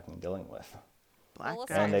they'd be fucking dealing with. Black Well,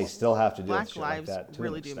 guys. And they still have to deal Black with shit like lives that to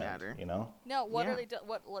really an do extent, matter. No, what Yeah. are they?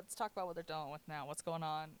 Let's talk about what they're dealing with now. What's going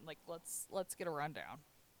on? Like, let's get a rundown.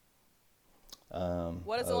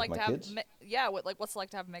 What is it of like my to have? kids? What's it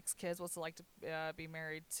like to have mixed kids? What's it like to be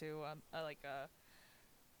married to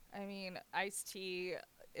I mean, Ice-T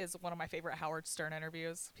is one of my favorite Howard Stern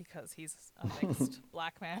interviews because he's a mixed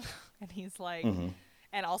black man, and he's like,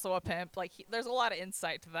 and also a pimp. Like, there's a lot of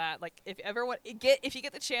insight to that. Like, if you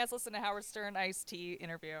get the chance, listen to Howard Stern Ice-T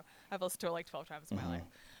interview. I've listened to it like 12 times in my life,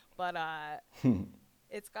 but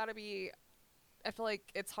it's got to be. I feel like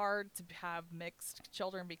it's hard to have mixed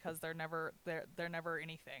children because they're never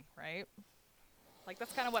anything, right? Like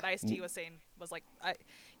that's kind of what Ice-T was saying. Was like,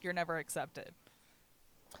 you're never accepted.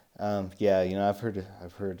 Yeah,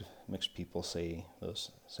 I've heard mixed people say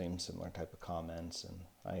those same similar type of comments,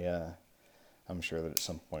 and I'm sure that at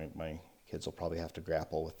some point my kids will probably have to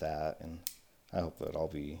grapple with that, and I hope that I'll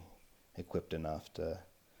be equipped enough to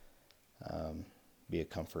be a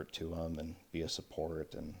comfort to them and be a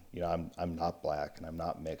support. And I'm not black and I'm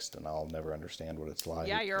not mixed, and I'll never understand what it's like.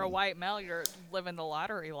 Yeah, you're a and white male. You're living the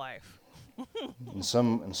lottery life. in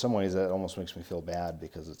some ways that almost makes me feel bad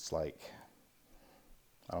because it's like,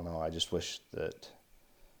 I don't know, I just wish that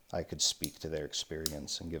I could speak to their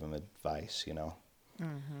experience and give them advice,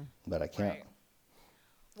 but I can't. Right.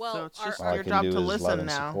 Well, So it's just All I your can job do to is love listen and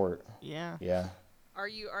now. support. Yeah. Yeah.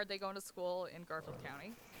 are they going to school in Garfield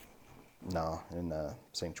County? No, in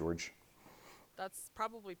St. George. That's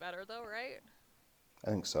probably better though, right?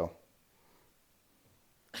 I think so.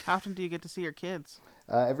 How often do you get to see your kids?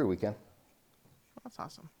 Every weekend. That's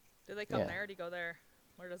awesome. Do they come Yeah. there? Or do you go there?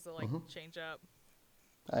 Where does it change up?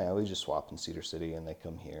 Yeah, we just swap in Cedar City, and they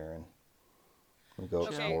come here, and we go Okay.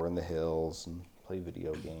 explore in the hills and play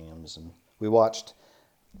video games. And we watched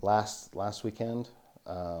last weekend.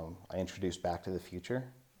 I introduced Back to the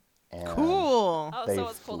Future, and Cool. Oh, they so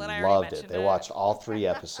it's cool that I already loved it. mentioned They watched all 3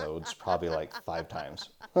 episodes, probably like 5 times.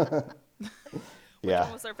 Which Yeah,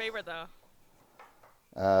 one was their favorite though?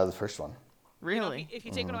 the first one. You know, Really? if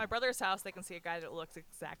you take them to my brother's house, they can see a guy that looks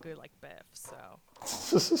exactly like Biff. So.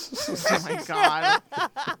 Oh my god.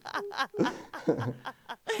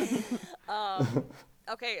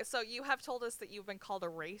 Okay, so you have told us that you've been called a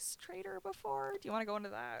race traitor before. Do you want to go into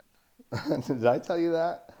that? Did I tell you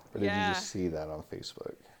that? Or did you Yeah. just see that on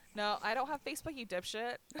Facebook? No, I don't have Facebook, you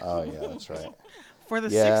dipshit. Oh, yeah, that's right. For the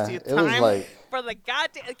Yeah, 60th it was time. like, For the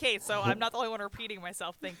goddamn. Okay, so I'm not the only one repeating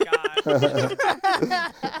myself. Thank God.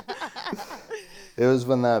 it was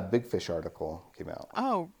when that Big Fish article came out.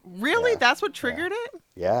 Oh, really? Yeah. That's what triggered it?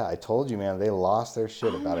 Yeah, I told you, man, they lost their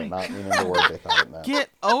shit about my it not meaning the word they thought it meant. Get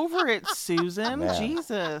over it, Susan. Man.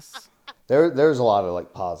 Jesus. There's a lot of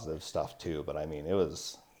like positive stuff too, but I mean, it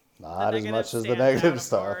was not The as negative much as the stands out, negative of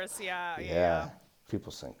stuff. course. Yeah. Yeah.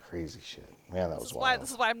 People saying crazy shit. Man, that was wild.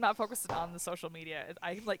 This is why I'm not focused on the social media.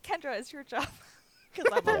 I'm like, Kendra, it's your job.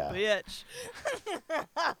 Because I'm a bitch.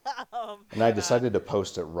 And I decided to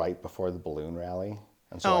post it right before the balloon rally.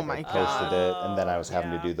 And so Oh like, my I posted it, and then I was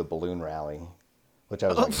having yeah. to do the balloon rally, which I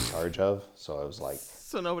was like in charge of. So I was like,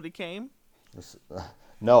 So nobody came? this,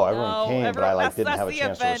 no, everyone No, came, but I like didn't that's have a the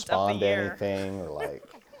chance to event of the respond to year. anything or like.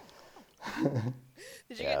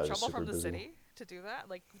 Did you Yeah, get I in was trouble super from the busy. city to do that?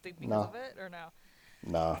 Like, because No. of it, or no?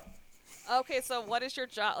 No. Okay, so what is your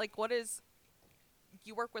job? Like, what is...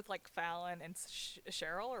 You work with, like, Fallon and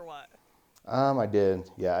Cheryl, or what? I did.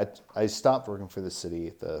 Yeah, I stopped working for the city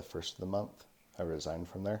at the first of the month. I resigned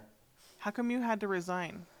from there. How come you had to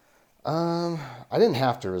resign? I didn't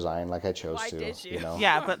have to resign, like I chose Why to. did you? know?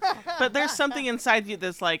 Yeah, but there's something inside you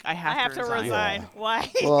that's like, I I have, have to resign. Yeah.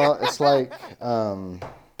 Why? Well, it's like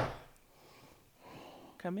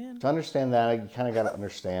Come in. to understand that, you kind of got to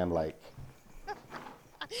understand like.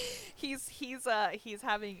 He's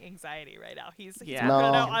having anxiety right now. He's Yeah. working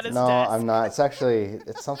it No, out on his no, desk. I'm not.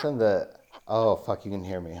 It's something that. Oh fuck, you can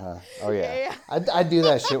hear me, huh? Oh yeah. Yeah. I do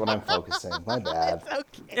that shit when I'm focusing. My bad.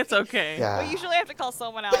 Okay. It's okay. Yeah. We usually have to call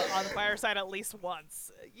someone out on the fireside at least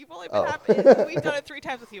once. You've only been Oh. happy. We've done it 3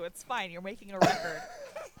 times with you. It's fine. You're making a record.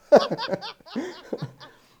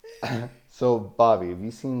 So Bobby, have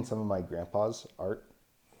you seen some of my grandpa's art?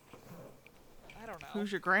 I don't know.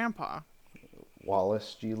 Who's your grandpa?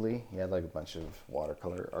 Wallace G. Lee. He had like a bunch of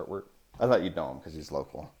watercolor artwork. I thought you'd know him because he's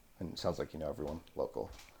local, and it sounds like you know everyone local.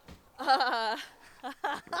 I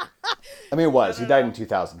mean, it was. He died in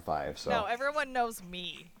 2005, so No, everyone knows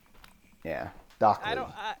me. yeah. Doc Lee.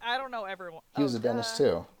 I don't know everyone. He was a dentist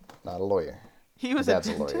too, not a lawyer. He was My a dad's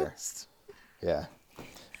a lawyer. dentist. Yeah,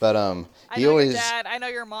 but I he know always. your dad. I know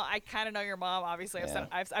your mom. I kind of know your mom. Obviously, Yeah.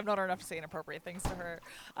 I've known her enough to say inappropriate things to her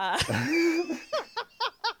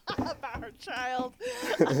about her child.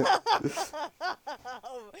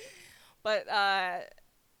 But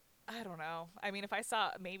I don't know. I mean, if I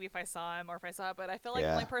saw him, or if I saw it, but I feel like the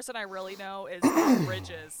Yeah. only person I really know is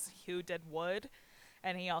Bridges, who did wood,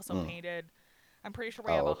 and he also painted. I'm pretty sure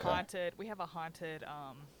we have okay. a haunted.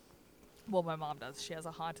 Well, my mom does. She has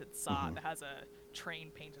a haunted saw that has a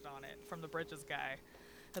train painted on it from the Bridges guy.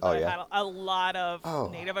 That Oh, I've yeah? had a lot of Oh.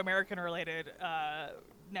 Native American related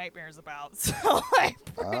nightmares about. So I'm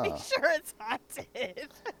pretty sure it's haunted.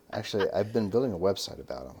 Actually, I've been building a website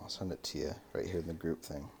about him. I'll send it to you right here in the group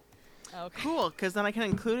thing. Okay. Cool, because then I can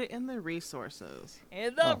include it in the resources.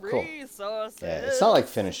 In the Oh, cool. resources. Yeah, it's not like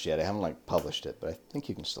finished yet. I haven't like published it, but I think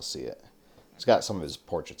you can still see it. It's got some of his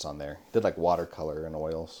portraits on there. Did like watercolor and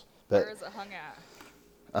oils. But Where is it hung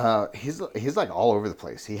at? he's like all over the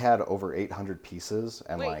place. He had over 800 pieces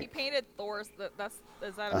and Wait, like he painted Thor's. Is that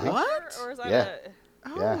a Uh-huh. picture, What? or is that Yeah. a?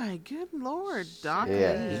 Oh Yeah. my good lord, Doc.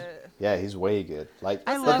 Yeah, Lee. he's way good. Like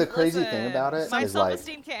I but love- the crazy Listen, thing about it my is like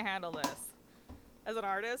self-esteem can't handle this. As an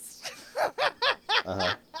artist,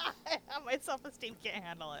 uh-huh. my self-esteem can't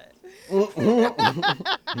handle it.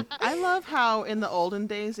 I love how in the olden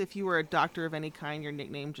days, if you were a doctor of any kind, your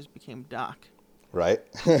nickname just became Doc. right?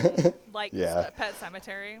 Like Yeah. Pet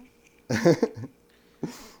Cemetery.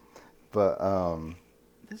 But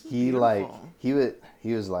This is he beautiful. like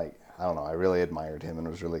he was like, I don't know, I really admired him and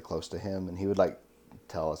was really close to him, and he would like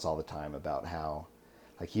tell us all the time about how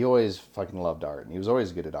like he always fucking loved art and he was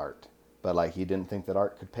always good at art, but like he didn't think that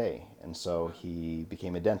art could pay, and so he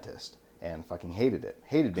became a dentist and fucking hated it.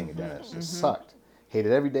 Hated being a dentist. It sucked.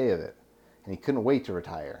 Hated every day of it. And he couldn't wait to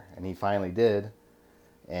retire, and he finally did.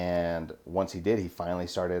 And once he did, he finally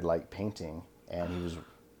started like painting, and he was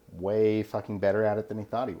way fucking better at it than he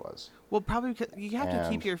thought he was. Well, probably because you have to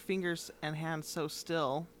keep And- your fingers and hands so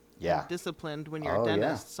still Yeah. and disciplined when you're Oh, a yeah.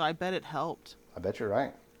 dentist. So I bet it helped. I bet you're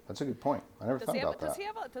right. That's a good point. I never thought about that.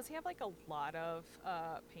 Does he have like a lot of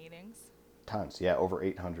paintings? Tons. Yeah, over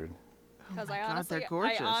 800. Because Oh my I God, honestly, they're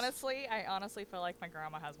gorgeous. I honestly feel like my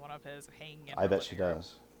grandma has one of his hanging in I her bet she living room.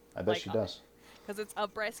 does. I bet Like, she does. because it's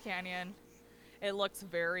up Bryce Canyon. It looks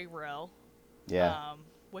very real. Yeah.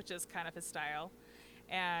 Which is kind of his style.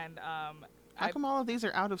 And How come all of these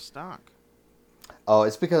are out of stock? Oh,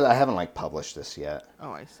 it's because I haven't like published this yet.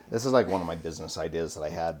 Oh, I see. This is like one of my business ideas that I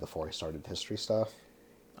had before I started history stuff.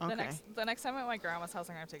 Okay. the next time I'm at my grandma's house,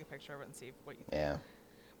 I'm gonna take a picture of it and see what you think. Yeah.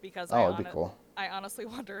 Because Oh, it'd be cool. I honestly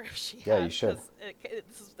wonder if she. Yeah, had, you should.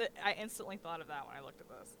 'cause I instantly thought of that when I looked at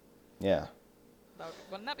this. Yeah.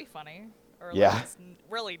 Wouldn't that be funny? Or Yeah. like, it's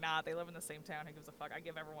really not. They live in the same town. Who gives a fuck? I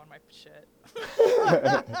give everyone my shit.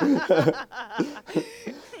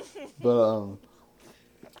 But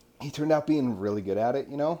he turned out being really good at it,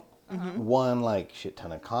 you know? Mm-hmm. Won like shit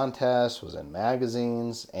ton of contests, was in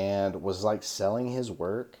magazines, and was like selling his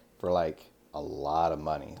work for like a lot of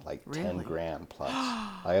money, like Really? 10 grand plus.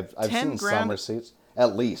 I've 10 seen some grand? receipts,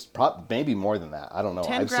 at least, maybe more than that. I don't know.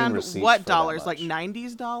 10 I've seen grand, receipts what for that dollars? Like much.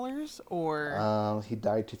 90s dollars? Or. He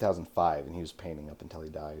died 2005, and he was painting up until he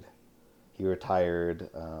died. He retired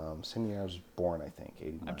same year I was born, I think,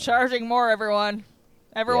 89. I'm charging more, everyone.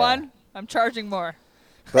 I'm charging more.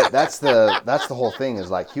 But that's the whole thing is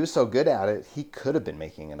like he was so good at it, he could have been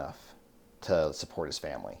making enough to support his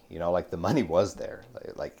family. You know, like the money was there,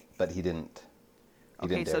 but he didn't.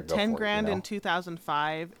 Okay, so dare go 10 for it, grand you know? in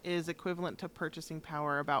 2005 is equivalent to purchasing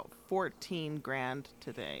power about 14 grand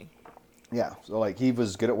today. Yeah, so like he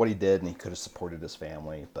was good at what he did, and he could have supported his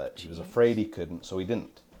family, but he was afraid he couldn't, so he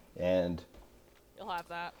didn't. And You'll have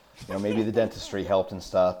that. you know, maybe the dentistry helped and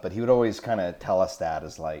stuff, but he would always kind of tell us that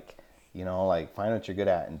as like, you know, like find what you're good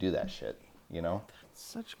at and do that shit, you know.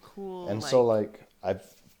 Such cool. And so like I've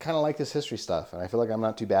kind of like this history stuff, and I feel like I'm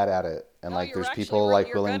not too bad at it, and No, like you're there's actually people really- like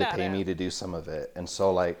you're willing good to at pay it. me to do some of it, and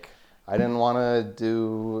so like I didn't want to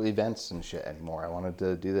do events and shit anymore. I wanted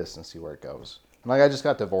to do this and see where it goes. And like I just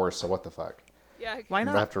got divorced, so what the fuck? Yeah. Why I'm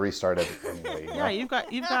not? gonna have to restart it anyway. You Yeah, know?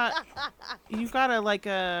 you've got a like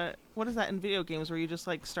a what is that in video games where you just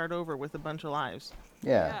like start over with a bunch of lives?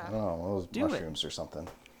 Yeah, Yeah. I don't know, those Do it. mushrooms or something.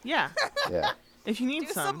 Yeah, Yeah, if you need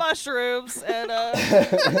Do some. some mushrooms and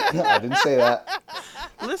I didn't say that.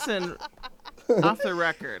 Listen, off the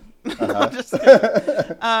record. Uh-huh. Just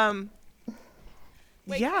kidding.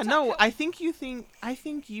 Wait, Yeah, can we no, talk- I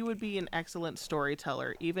think you would be an excellent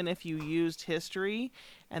storyteller, even if you used history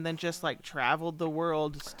and then just like traveled the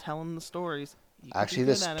world just telling the stories. You could be Actually, good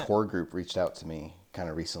this at it. tour group reached out to me kind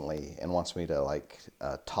of recently and wants me to like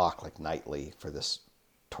talk like nightly for this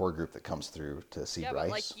tour group that comes through to see Yeah, Bryce.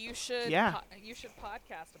 but like you should. Yeah. You should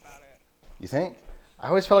podcast about it. You think? I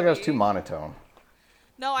always felt like I was too monotone.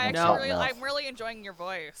 No, I No. actually Enough. I'm really enjoying your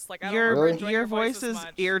voice. Like I don't Your remember Really? enjoying your your voice as is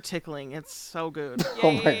much. ear tickling. It's so good. Yeah, Oh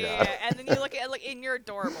yeah, my yeah, God. yeah. And then you look at like, and you're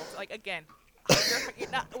adorable. Like again, you're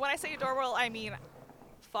not, when I say adorable, I mean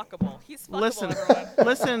fuckable. He's fuckable. Listen, Everyone.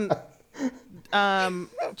 listen.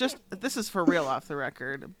 Just this is for real off the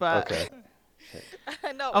record, but Okay.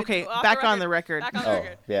 No. okay, it's off back on the record. Back on the Oh,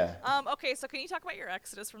 record. yeah. Okay, so can you talk about your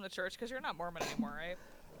exodus from the church? Because you're not Mormon anymore, right?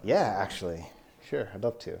 Yeah, actually. Sure, I'd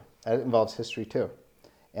love to. It involves history too.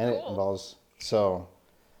 And it Cool. involves, so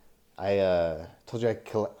I told you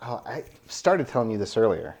I started telling you this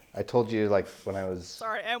earlier. I told you like when I was,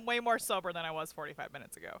 Sorry, I'm way more sober than I was 45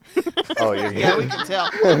 minutes ago. oh, you're Yeah, we good. can tell.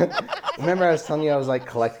 Remember I was telling you I was like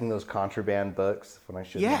collecting those contraband books when I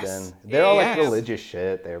shouldn't have Yes. been. They're all like Yes. religious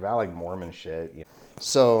shit. They're about like Mormon shit. You know.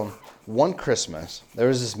 So one Christmas, there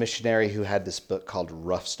was this missionary who had this book called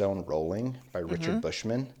Rough Stone Rolling by Richard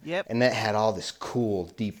Bushman. Yep. And that had all this cool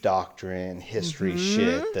deep doctrine, history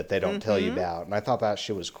shit that they don't tell you about. And I thought that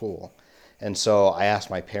shit was cool. And so I asked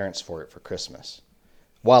my parents for it for Christmas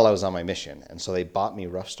while I was on my mission. And so they bought me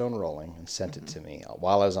Rough Stone Rolling and sent it to me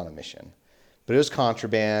while I was on a mission. But it was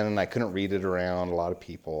contraband, and I couldn't read it around a lot of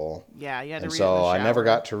people. Yeah, you had to And read it so in the I never shower.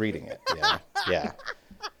 got to reading it. Yeah, yeah.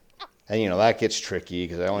 And, you know, that gets tricky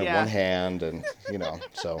because I only have Yeah. one hand and, you know,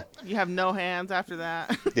 so. You have no hands after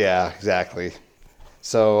that. Yeah, exactly.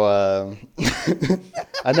 So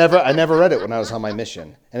I never read it when I was on my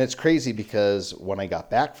mission. And it's crazy because when I got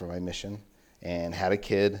back from my mission and had a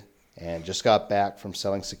kid and just got back from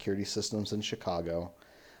selling security systems in Chicago,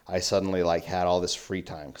 I suddenly like had all this free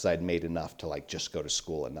time because I'd made enough to like just go to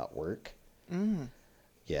school and not work.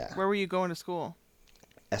 Yeah. Where were you going to school?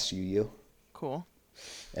 SUU. Cool.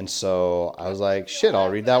 And so I was like, shit, I'll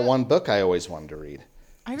read that one book I always wanted to read.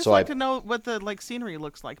 I just So like I- to know what the like scenery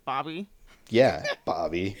looks like, Bobby. Yeah,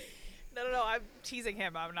 Bobby. No, I'm teasing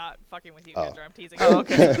him. I'm not fucking with you, Oh. Kendra. I'm teasing Oh, him.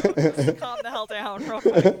 okay. Just calm the hell down real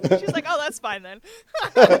quick. She's like, oh, that's fine then.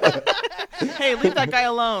 Hey, leave that guy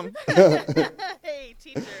alone. Hey,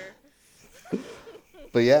 teacher.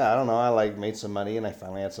 But yeah, I don't know. I like made some money and I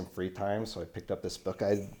finally had some free time. So I picked up this book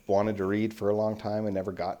I wanted to read for a long time and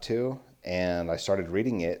never got to. and I started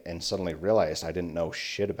reading it and suddenly realized I didn't know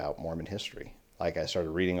shit about Mormon history. Like I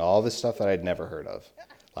started reading all this stuff that I'd never heard of.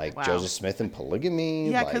 Like Wow. Joseph Smith and polygamy.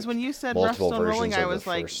 Yeah, like because when you said multiple Rough Stone Rolling, versions I of the was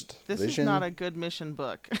like, first this vision. is not a good mission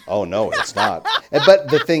book. Oh no, it's not. But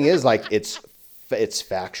the thing is, like, it's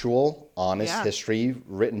factual, honest Yeah. history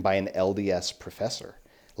written by an LDS professor.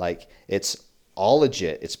 Like, it's all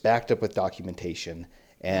legit. It's backed up with documentation.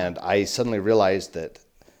 And I suddenly realized that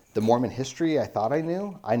the Mormon history I thought I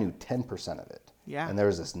knew 10% of it. Yeah. And there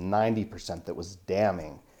was this 90% that was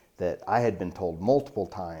damning, that I had been told multiple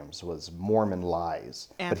times was Mormon lies.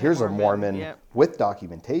 But here's a Anti-Mormon, Mormon yep. with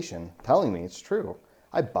documentation telling me it's true.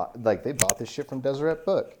 They bought this shit from Deseret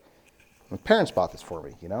Book. My parents bought this for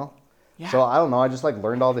me, you know? Yeah. So I don't know, I just like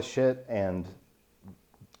learned all this shit and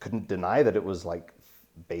couldn't deny that it was like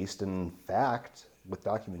based in fact with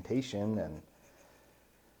documentation, and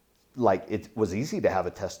like it was easy to have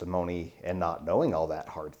a testimony and not knowing all that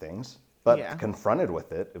hard things. But Yeah. confronted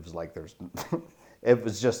with it, it was like it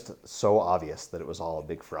was just so obvious that it was all a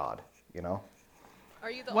big fraud, you know?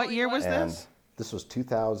 Are you the What only year one? was And this? this was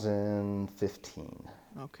 2015.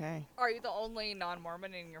 Okay. Are you the only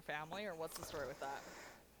non-Mormon in your family, or what's the story with that?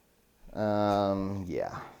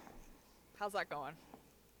 Yeah. How's that going?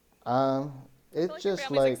 It's I feel like your just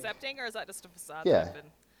family's like, accepting, or is that just a facade? Yeah.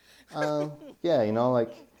 That been... yeah, you know,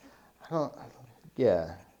 like, I don't,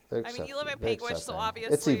 yeah. I mean, you live in they're Panguitch, so accepting.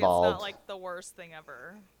 obviously it's evolved. not like the worst thing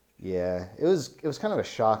ever. Yeah, it was kind of a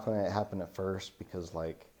shock when it happened at first, because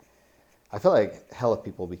like I feel like hella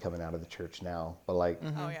people be coming out of the church now, but like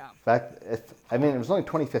Oh yeah. I mean it was only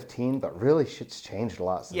 2015, but really shit's changed a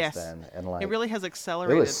lot since Yes. then, and like It really has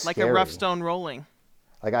accelerated, like a rough scary. stone rolling.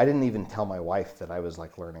 like I didn't even tell my wife that I was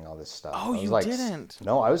like learning all this stuff. Oh, I was you like, didn't?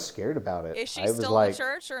 No, I was scared about it. Is she I was still like, in the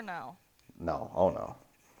church or no? No, oh no,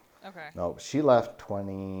 Okay. no. She left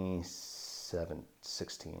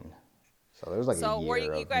 2016, so there was like So a year were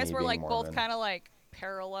you of guys me were being like Mormon. both kind of like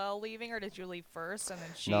parallel leaving, or did you leave first and then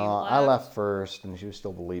she No, left? I left first, and she was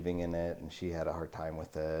still believing in it, and she had a hard time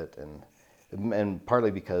with it, and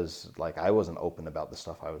partly because like I wasn't open about the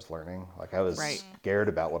stuff I was learning. Like I was Right. scared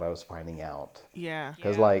about what I was finding out, Yeah.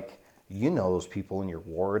 because Yeah. like you know those people in your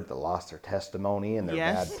ward that lost their testimony and they're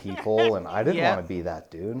Yes. bad people, and I didn't Yep. want to be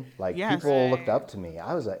that dude. Like Yes. people looked Right. up to me.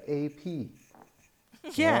 I was an AP.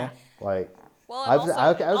 you Yeah. know? Like Well, I was and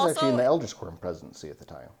actually in also- the Elders Quorum presidency at the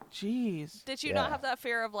time. Jeez. Did you not Yeah. have that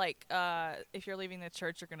fear of like, if you're leaving the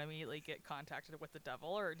church, you're gonna immediately get contacted with the devil,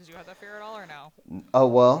 or did you have that fear at all, or no? Oh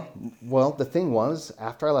well. The thing was,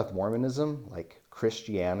 after I left Mormonism, like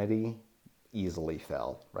Christianity easily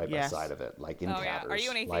fell right Yes. beside of it, like in Oh yeah. tatters. Are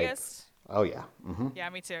you an Like, atheist? oh yeah. Yeah,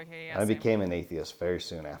 me too. Okay, yeah. I same. became an atheist very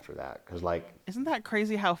soon after that, because like Isn't that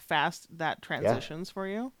crazy how fast that transitions for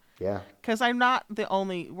you? yeah, Because we're not the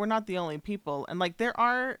only people. And like there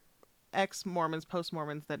are ex-Mormons,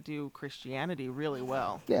 post-Mormons that do Christianity really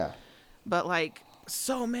well. yeah, But like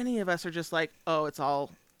so many of us are just like, oh, it's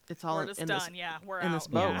all We're in, just in done. this Yeah, we're in out. this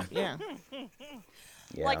boat. Yeah. Yeah.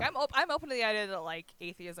 yeah. Like I'm open to the idea that like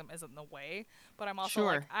atheism isn't the way, but I'm also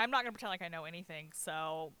like Sure. I'm not gonna pretend like I know anything.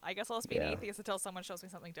 So I guess I'll just be an Yeah. atheist until someone shows me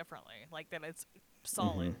something differently, like that it's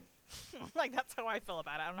solid. Mm-hmm. Like that's how I feel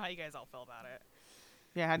about it. I don't know how you guys all feel about it.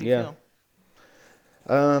 Yeah. How do you Yeah.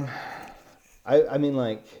 feel? I mean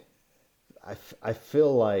like I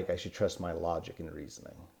feel like I should trust my logic and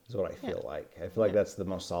reasoning is what I feel like. I feel like that's the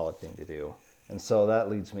most solid thing to do, and so that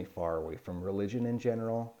leads me far away from religion in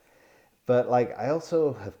general. But like I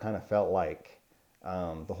also have kind of felt like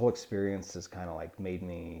the whole experience has kind of like made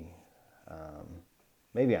me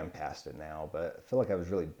maybe I'm past it now, but I feel like I was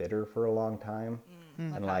really bitter for a long time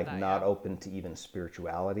and I've like had that, not yeah. open to even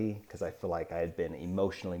spirituality, because I feel like I had been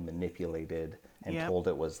emotionally manipulated and Yep. told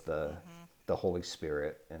it was the Holy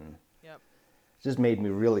Spirit, and Yep. it just made me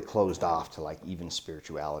really closed off to like even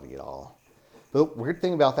spirituality at all. The weird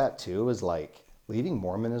thing about that too is like leaving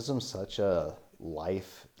Mormonism such a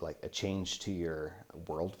life, like a change to your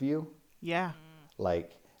worldview. Yeah.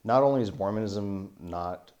 Like not only is Mormonism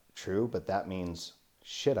not true, but that means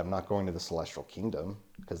shit, I'm not going to the celestial kingdom,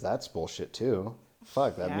 because that's bullshit too.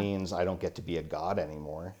 Fuck, that Yeah. means I don't get to be a god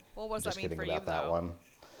anymore. Well, what does Just that mean kidding for you about that though? one.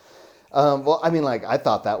 Well, I mean, like I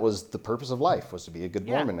thought that was the purpose of life, was to be a good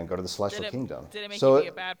Yeah. Mormon and go to the celestial Did it, kingdom. did it make So you be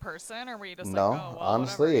a bad person, or were you just no, like, oh, well,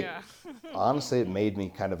 honestly, whatever? Yeah. honestly, it made me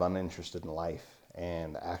kind of uninterested in life,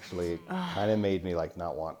 and actually kind of made me like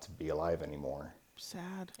not want to be alive anymore.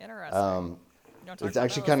 Sad. Interesting. You wanna talk it's about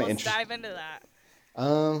actually those? kinda Let's interest- dive into that.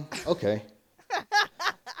 Okay.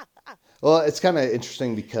 Well, it's kind of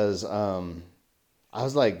interesting because I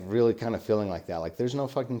was like really kind of feeling like that. Like, there's no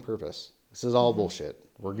fucking purpose. This is all bullshit.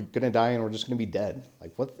 We're gonna die and we're just gonna be dead.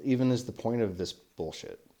 Like, what even is the point of this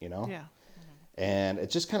bullshit? you know? Yeah. And it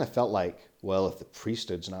just kind of felt like, well, if the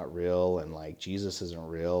priesthood's not real and like Jesus isn't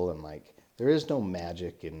real and like there is no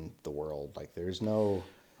magic in the world, like there's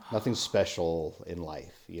nothing special in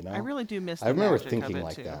life, you know? I really do miss the I remember magic thinking of it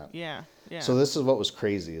like too. that. Yeah. Yeah. So this is what was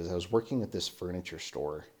crazy is I was working at this furniture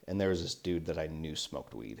store and there was this dude that I knew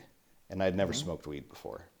smoked weed and I'd never smoked weed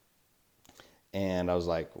before. And I was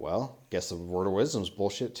like, well, guess the word of wisdom's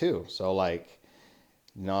bullshit too. So like,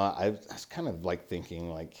 you know, I was kind of like thinking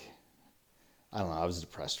like, I don't know, I was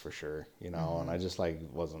depressed for sure, you know, and I just like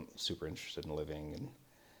wasn't super interested in living. And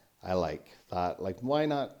I like thought like, why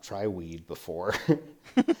not try weed before?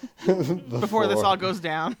 Before this all goes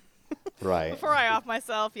down. Right. Before I off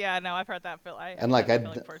myself, yeah, no, I've heard that. And like I'd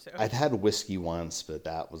feeling before, too. I'd had whiskey once, but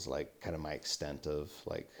that was like kind of my extent of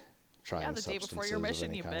like trying Yeah, the day substances before your of mission,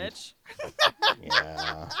 any you kind. bitch.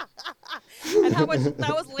 Yeah. And how much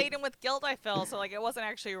that was laden with guilt, I felt. So like, it wasn't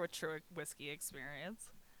actually a true whiskey experience.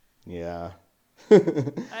 Yeah. I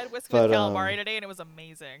had whiskey But, with calamari today, and it was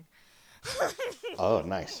amazing. Oh,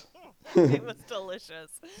 nice. It was delicious.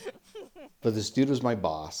 But this dude was my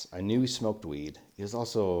boss. I knew he smoked weed. He was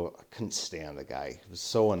also, I couldn't stand the guy. He was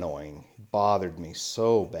so annoying. He bothered me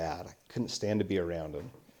so bad. I couldn't stand to be around him.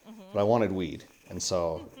 But I wanted weed. And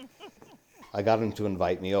so I got him to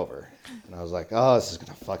invite me over. And I was like, oh, this is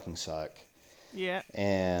going to fucking suck. Yeah.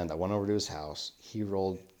 And I went over to his house. He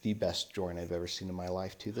rolled the best joint I've ever seen in my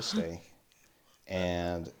life to this day.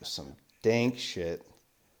 And some dank shit.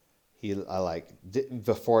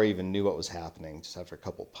 Before I even knew what was happening, just after a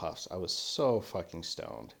couple puffs, I was so fucking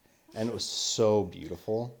stoned. And it was so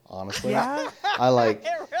beautiful, honestly. Yeah?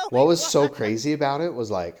 What was so crazy about it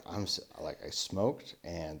was I smoked,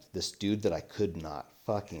 and this dude that I could not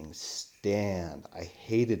fucking stand, I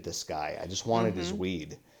hated this guy. I just wanted his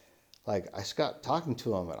weed. Like, I just got talking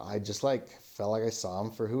to him, and I just felt like I saw him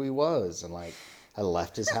for who he was, and I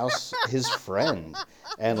left his house, his friend,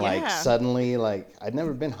 and Yeah. suddenly I'd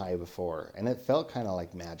never been high before, and it felt kind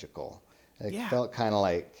of magical. It Yeah. felt kind of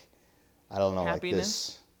I don't know, Happiness? like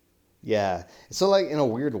this. Yeah. So in a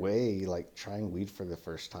weird way, trying weed for the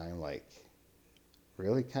first time,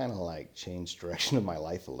 really kind of changed direction of my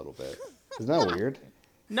life a little bit. Isn't that weird?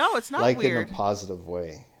 No, it's not In weird. a positive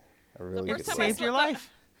way. I really first get time It I saved your smoked life.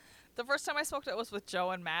 The first time I smoked it was with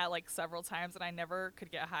Joe and Matt, several times, and I never could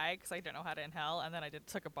get high because I didn't know how to inhale. And then I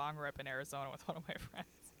took a bong rip in Arizona with one of my friends.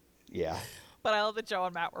 Yeah. But I love that Joe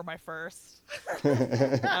and Matt were my first.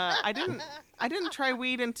 I didn't try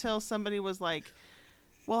weed until somebody was like,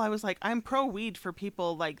 well, I was like, I'm pro weed for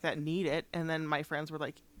people that need it. And then my friends were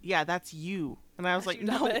like, yeah, that's you. And I was like, you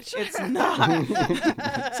dumb no, bitch." it's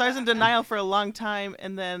not. So I was in denial for a long time.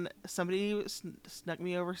 And then somebody snuck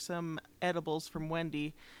me over some edibles from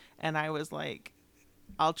Wendy. And I was like,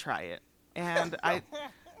 I'll try it. And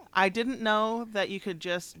I didn't know that you could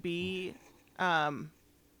just be,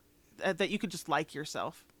 that you could just like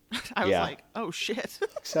yourself. I was Yeah. like, oh shit.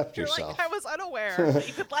 Accept You're yourself. I was unaware that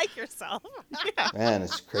you could like yourself. Man,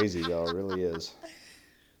 it's crazy though. It really is.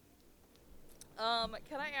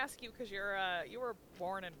 Can I ask you, because you were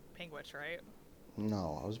born in Pingwich, right?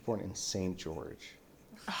 No, I was born in St. George.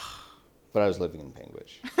 But I was living in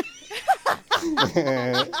Pingwich.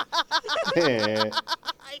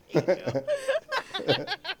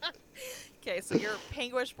 Okay, so you're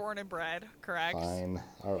Pingwich born and bred, correct? Fine.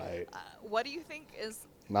 All right. What do you think is...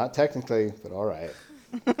 Not technically, but all right.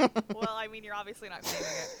 Well, I mean, you're obviously not claiming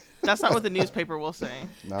it. That's not what the newspaper will say.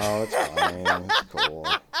 No, it's fine. It's cool.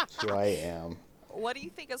 It's who I am. What do you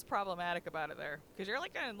think is problematic about it there? Because you're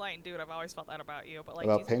an enlightened dude. I've always felt that about you. But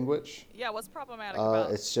About Pingwich? yeah, what's problematic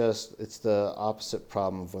about it? It's the opposite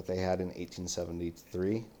problem of what they had in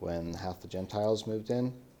 1873 when half the Gentiles moved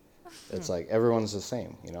in. It's everyone's the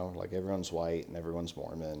same, everyone's white and everyone's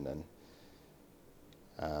Mormon, and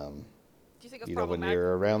Do you think it's when problematic?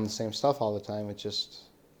 you're around the same stuff all the time, it just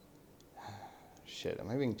shit. Am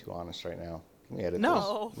I being too honest right now? Can we edit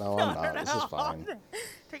No. this? No, I'm not. This is fine.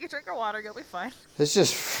 Take a drink of water. You'll be fine. It's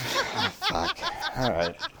just fuck. All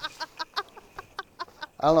right.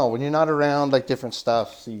 I don't know. When you're not around different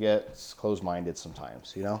stuff, you get closed-minded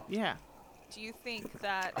sometimes. Yeah. Do you think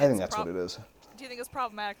that... I think it's that's what it is. Do you think it's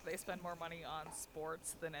problematic that they spend more money on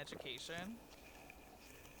sports than education?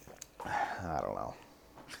 I don't know.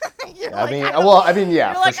 You're I mean,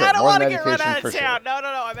 yeah, You're for sure. I don't More want to than get run education, out of for town. sure.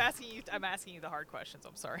 No. I'm asking you the hard questions.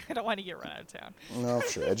 I'm sorry. I don't want to get run out of town. No, for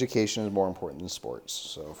sure. Education is more important than sports,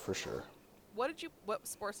 so for sure. What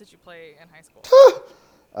sports did you play in high school?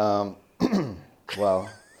 Well,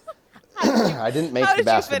 I didn't make How the did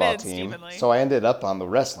you fit basketball in, team, Stephen Lee? so I ended up on the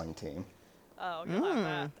wrestling team. Oh, you'll have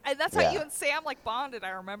that. And that's how Yeah. you and Sam like bonded. I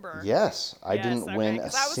remember. Yes, I Yes, didn't okay, win a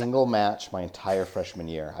 'cause I was- single match my entire freshman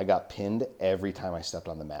year. I got pinned every time I stepped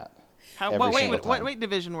on the mat. How, Every wait, single what time. weight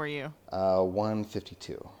division were you?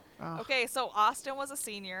 152. Okay, so Austin was a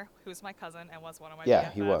senior, who's my cousin and was one of my Yeah,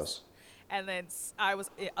 BFFs. he was. And then I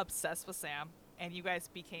was obsessed with Sam, and you guys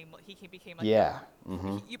became became like Yeah.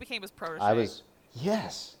 hmm you became his protege. I was.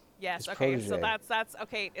 Yes. Yes. his Okay. So protege. that's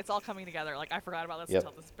okay. It's all coming together. Like I forgot about this Yep.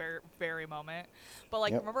 until this very moment. But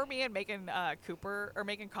like, Yep. remember me and Megan Cooper or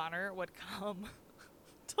Megan Connor would come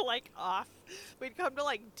to like off. We'd come to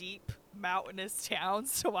like deep mountainous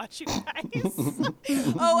towns to watch you guys.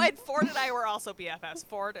 Oh, and Ford and I were also BFFs.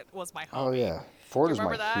 Ford was my homie. Oh yeah. Ford Do is you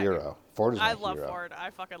my remember that? hero. Ford is my I love hero. Ford. I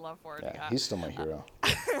fucking love Ford. Yeah, Yeah. he's still my hero.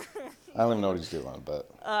 I don't even know what he's doing, but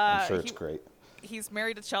I'm sure it's great. He's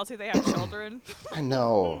married to Chelsea. They have children. I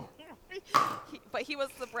know. But he was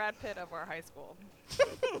the Brad Pitt of our high school.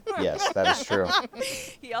 Yes, that is true.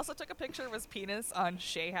 He also took a picture of his penis on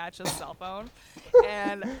Shay Hatch's cell phone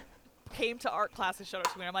and came to art class and showed it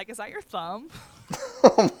to me. I'm like, is that your thumb?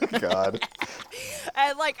 Oh my god.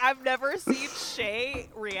 And like, I've never seen Shay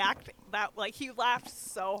react that, like, he laughed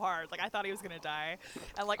so hard. Like, I thought he was going to die.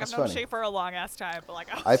 And like, That's I've known funny. Shay for a long ass time, but like,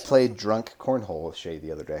 I played drunk cornhole with Shay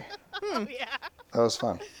the other day. yeah. That was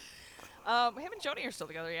fun. Him and Joni are still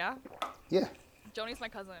together, yeah? Yeah, Joni's my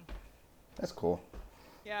cousin. that's cool.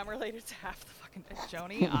 Yeah, I'm related to half the fucking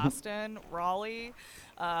Joni, Austin, Raleigh,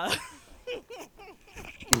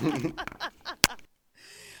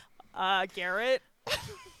 Garrett.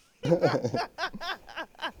 I'm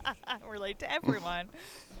related to everyone.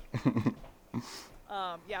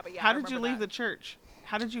 Yeah, but yeah. How I did you remember leave the that. church?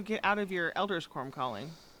 How did you get out of your elders quorum calling?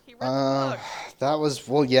 He read the book. That was,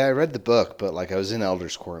 well, yeah, I read the book, but like I was in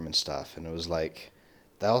Elders Quorum and stuff, and it was like,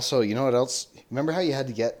 that also, you know what else? Remember how you had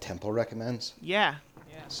to get temple recommends? Yeah.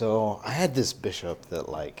 Yeah. So I had this bishop that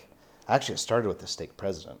like, actually it started with the stake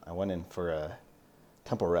president. I went in for a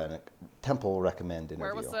temple recommend interview.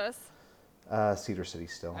 Where was this? Cedar City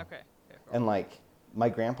still. Okay. Cool. And like my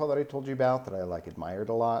grandpa that I told you about that I like admired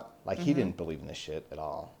a lot, like he didn't believe in this shit at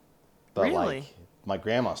all. But Really? like my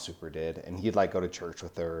grandma super did, and he'd like go to church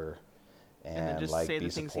with her And and, then just like say be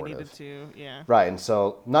the things supportive. he needed to. Yeah. Right, and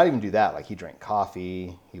so not even do that. Like he drank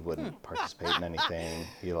coffee, he wouldn't participate in anything.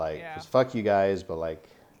 He like Yeah. was fuck you guys, but like,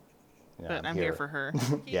 you know, But I'm here for her.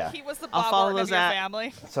 Yeah. He was the I'll Bob follow Orton of those your at-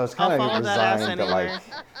 family. So I was I'll kind of follow that ass resigned to like, anywhere.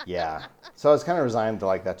 yeah. So I was kind of resigned to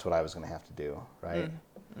like that's what I was gonna have to do, right?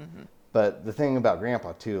 Mm-hmm. But the thing about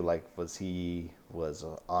Grandpa too, like, was he was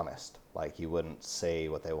honest. Like he wouldn't say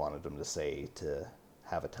what they wanted him to say to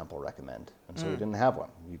have a temple recommend, and so we didn't have one.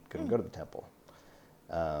 You couldn't go to the temple.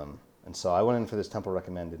 And so I went in for this temple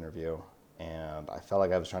recommend interview, and I felt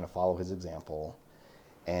like I was trying to follow his example.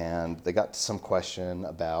 And they got to some question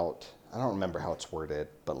about, I don't remember how it's worded,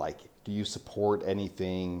 but like, do you support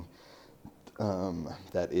anything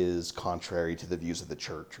that is contrary to the views of the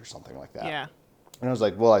church or something like that? Yeah. And I was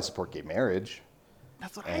like, well, I support gay marriage.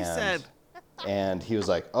 That's what I said. And he was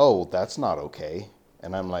like, oh, that's not okay.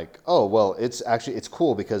 And I'm like, oh, well, it's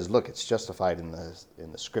cool because look, it's justified in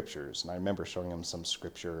the scriptures. And I remember showing him some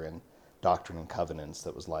scripture in Doctrine and Covenants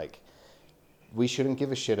that was like, we shouldn't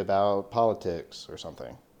give a shit about politics or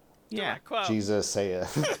something. Yeah. Direct quote. Jesus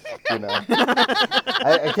saith, you know.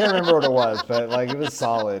 I can't remember what it was, but like it was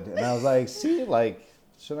solid. And I was like, see, like,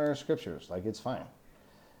 it's in our scriptures, like it's fine.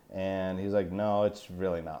 And he's like, no, it's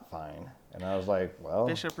really not fine. And I was like, well,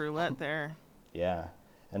 Bishop Roulette there. yeah.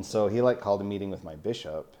 And so he like called a meeting with my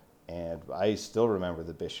bishop, and I still remember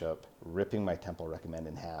the bishop ripping my temple recommend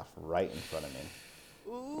in half right in front of me.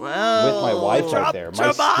 Well, With my wife right there,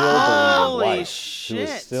 my still Holy believing wife, who was shit.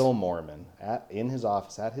 still Mormon, in his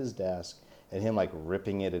office, at his desk, and him like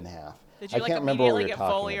ripping it in half. Did you I like can't remember what we immediately were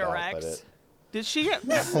get fully talking about, erect?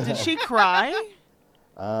 Did she cry?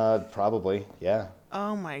 probably, yeah.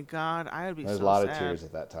 Oh my God, I would be There was so a lot sad. of tears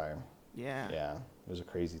at that time. Yeah. Yeah, it was a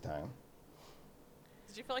crazy time.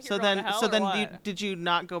 Did you feel like you So were going then, to hell so or then, what? did you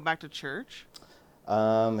not go back to church?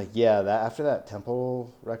 Yeah, that after that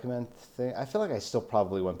temple recommend thing, I feel like I still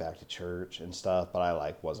probably went back to church and stuff, but I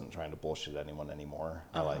like wasn't trying to bullshit anyone anymore.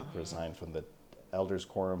 I like resigned from the elders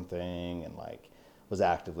quorum thing and like was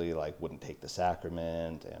actively like wouldn't take the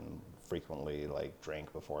sacrament and frequently like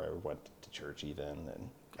drank before I went to church even and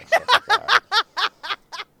stuff like that.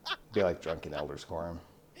 Be like drunk in elders quorum.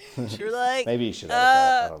 You're like, Maybe you should edit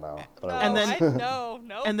that. I don't know. But no, I And was. then- no.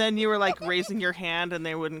 And then you were like raising your hand, and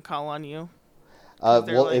they wouldn't call on you. they're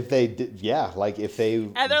Well, like- if they did, yeah, like if they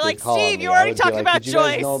And they're did like, call on "Steve, me, you I already would be talked like, about Did you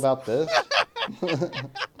guys Joyce." know about this?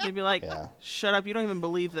 They'd be like, Yeah. "Shut up! You don't even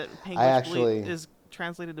believe that I English actually- is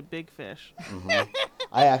translated to big fish."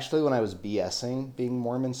 I actually, when I was BSing being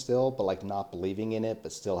Mormon still, but like not believing in it,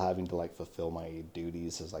 but still having to like fulfill my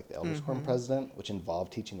duties as like the Elders Quorum president, which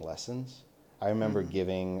involved teaching lessons. I remember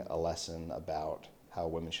giving a lesson about how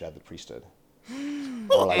women should have the priesthood.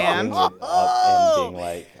 Or like And? bringing it up and being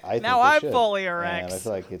like, I think Now they I'm should. fully And I erect.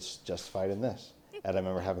 feel like it's justified in this. And I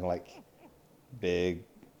remember having like big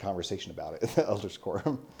conversation about it at the Elders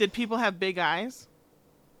Quorum. Did people have big eyes?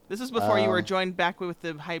 This is before you were joined back with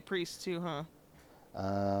the high priest too, huh?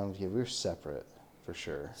 Yeah, we were separate for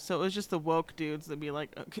sure. So it was just the woke dudes that'd be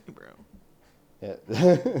like, okay, bro. Yeah.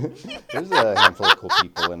 There's a handful of cool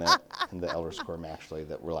people in the Elders Quorum actually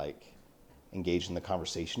that were like engaged in the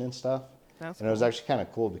conversation and stuff. That's And it was cool. actually kind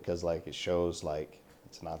of cool because like it shows like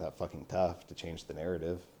it's not that fucking tough to change the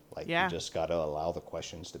narrative. Like Yeah. you just got to allow the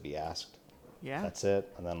questions to be asked. Yeah. That's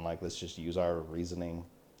it. And then like let's just use our reasoning,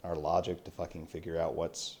 our logic to fucking figure out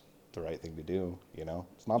what's the right thing to do, you know?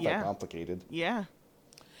 It's not Yeah. that complicated. Yeah.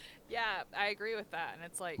 Yeah, I agree with that, and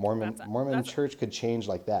it's like Mormon that's- church could change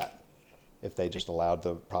like that if they just allowed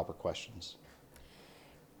the proper questions.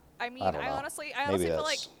 I mean, I don't I know. honestly Maybe feel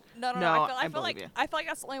like that's- no. No, I I feel believe like you. I feel like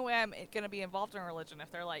that's the only way I'm gonna be involved in religion.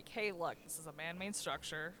 If they're like, hey, look, this is a man-made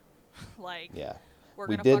structure, like Yeah. we're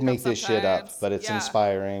We gonna did fuck make up this shit up, sometimes. but it's Yeah.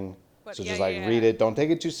 inspiring. But So yeah, just yeah, like yeah. read it. Don't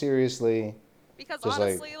take it too seriously. Because Just, like-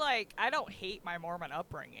 honestly, like, I don't hate my Mormon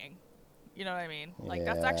upbringing. You know what I mean? Like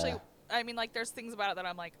that's Yeah. actually, I mean, like there's things about it that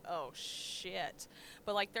I'm like, oh shit.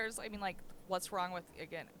 But like there's, I mean, like what's wrong with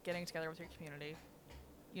again getting together with your community?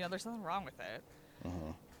 You know, there's nothing wrong with it.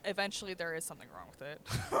 Mm-hmm. Eventually, there is something wrong with it.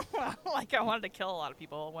 Like I wanted to kill a lot of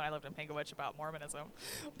people when I lived in Panguitch about Mormonism,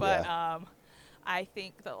 but I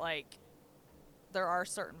think that like there are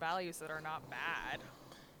certain values that are not bad.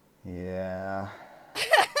 Yeah.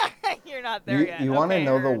 You're not there yet. You want to Okay,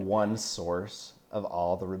 know the heard. one source of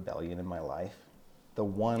all the rebellion in my life? The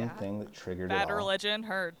one Yeah. thing that triggered Bad it all? religion,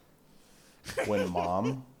 heard. When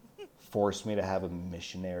Mom forced me to have a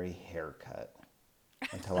missionary haircut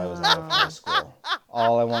until I was out of high school.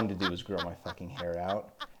 All I wanted to do was grow my fucking hair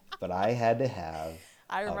out, but I had to have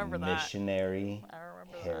I remember a that. missionary I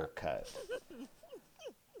remember that. haircut.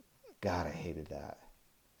 God, I hated that.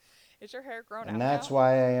 Is your hair grown out And that's now?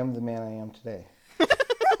 why I am the man I am today.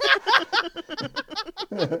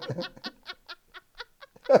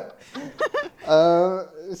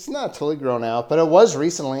 It's not totally grown out, but it was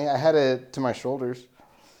recently. I had it to my shoulders.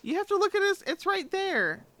 You have to look at this. It's right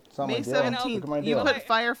there. It's on my May deal. 17th. Look at my You deal. put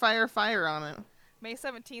fire, fire, fire on it. May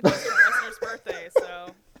 17th is your listener's birthday, so.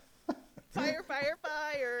 Fire, fire,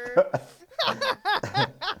 fire.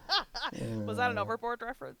 Was that an overboard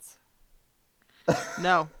reference?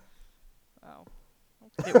 No. Oh.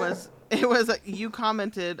 It was you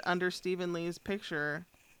commented under Stephen Lee's picture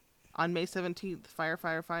on May 17th, fire,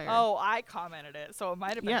 fire, fire. Oh, I commented it, so it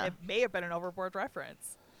might have been. Yeah. It may have been an overboard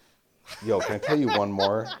reference. Yo, can I tell you one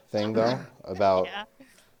more thing, though, about Yeah.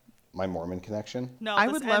 my Mormon connection? No, I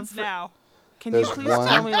this would love ends for- now. Can There's you please one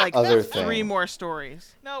tell me like other 3 thing. more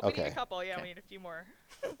stories? No, we need Okay. a couple. Yeah, we need a few more.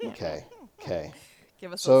 Okay, okay.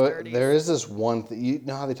 Give us So those 30s. there is this one thing. You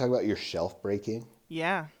know how they talk about your shelf breaking?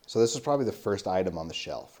 Yeah. So this is probably the first item on the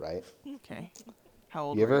shelf, right? Okay. How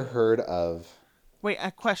old You were ever heard of Wait,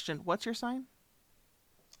 a question. What's your sign?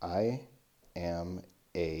 I am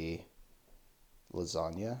a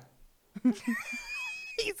lasagna?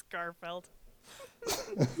 He's Garfield.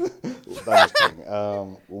 I'm just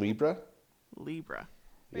kidding. Libra? Libra.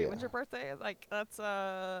 Wait, Yeah. when's your birthday? Like that's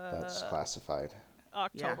That's classified.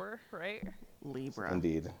 October, right? Libra.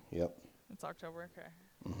 Indeed. Yep. It's October.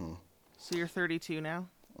 Okay. So you're 32 now?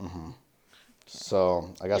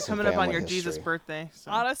 So I got You're some coming up on family your history. Jesus birthday.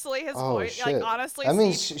 So. Honestly, his Oh voice, shit! like honestly, I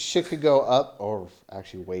mean, Steve- shit could go up or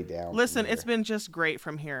actually way down. from Listen, here. it's been just great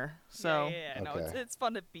from here. So yeah, no, Okay. it's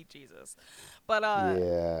fun to beat Jesus, but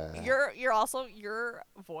yeah. you're also your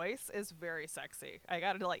voice is very sexy. I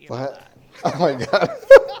gotta let you know What? that. Oh my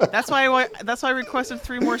god. that's why I requested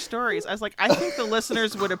 3 more stories. I was like, I think the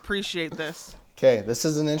listeners would appreciate this. Okay, this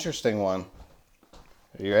is an interesting one.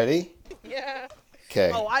 Are you ready? Yeah. Okay.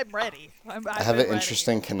 Oh, I'm ready. I have an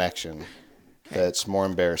interesting connection that's more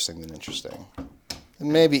embarrassing than interesting.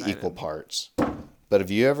 And maybe equal parts. But have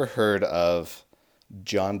you ever heard of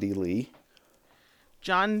John D. Lee?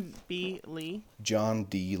 John B. Lee. John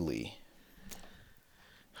D. Lee.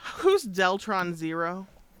 Who's Deltron Zero?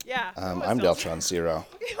 Yeah. who is I'm Del- Deltron Zero.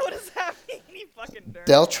 What does that mean? You fucking nerd.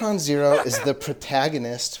 Deltron Zero is the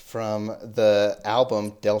protagonist from the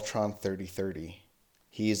album Deltron 3030.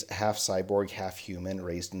 He's half cyborg, half human,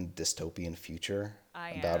 raised in a dystopian future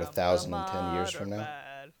I about am 1,010 years the from now. mother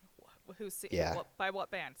bed. Who's Yeah. by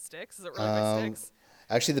what band? Styx? Is it really by Styx?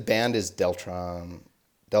 Actually, the band is Deltron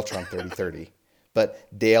 3030,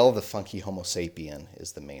 But Dale, the funky Homo sapien,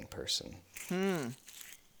 is the main person.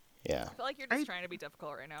 Yeah. I feel like you're just trying to be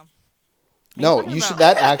difficult right now. No, you should.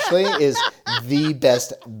 That actually is the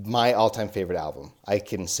best, my all-time favorite album. I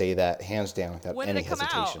can say that hands down without When did any it come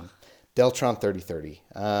hesitation. out? Deltron 3030.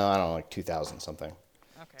 I don't know, like 2000 something.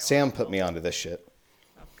 Okay. Sam put me onto this shit.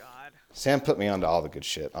 Oh God. Sam put me onto all the good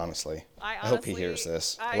shit, honestly. I hope he honestly- hears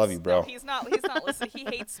this. I love you, no, bro. he's not listening. He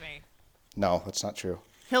hates me. No, that's not true.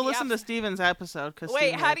 He'll Yeah. listen to Steven's episode because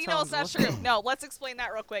Wait, how do you know it's not true? No, let's explain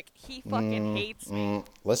that real quick. He fucking hates me.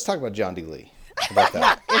 Let's talk about John D. Lee. How about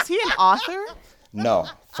that? Is he an author? No,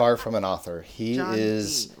 far from an author. He John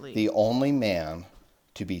is D. Lee. the only man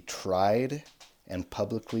to be tried and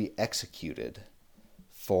publicly executed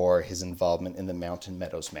for his involvement in the Mountain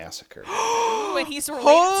Meadows Massacre. Ooh, and he's related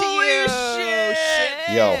Holy to you.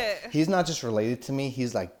 shit. Yo, he's not just related to me,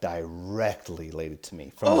 he's like directly related to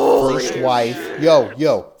me. From the first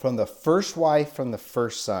wife. From the first wife, from the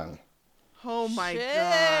first son. Oh my Shit.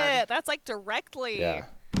 god. That's like directly. Yeah,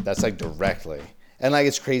 that's like directly. And like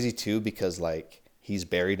it's crazy too because like he's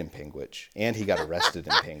buried in Pingwich and he got arrested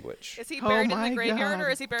in Pingwich. Is he Oh buried in my the graveyard God. or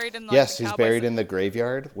is he buried in like, Yes, the he's cowboys? buried in the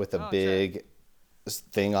graveyard with a Oh, big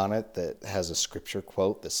thing on it that has a scripture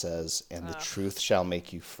quote that says, "And the truth shall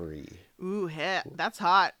make you free." Ooh, hit. That's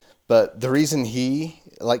hot. But the reason he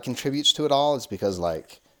like contributes to it all is because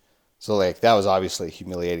like, so like that was obviously a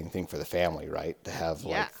humiliating thing for the family, right? To have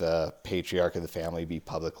Yeah. like the patriarch of the family be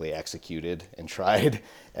publicly executed and tried,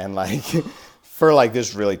 and like for like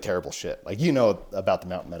this really terrible shit. Like you know about the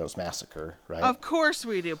Mountain Meadows Massacre, right? Of course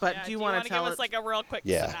we do, but Yeah, do you want wanna to tell give us? us like a real quick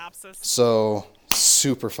Yeah. synopsis? So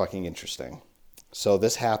super fucking interesting. So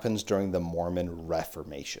this happens during the Mormon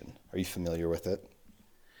Reformation. Are you familiar with it?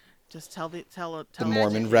 Just tell The me.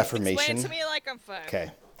 Mormon Reformation. Explain to me like I'm five.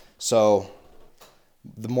 Okay. So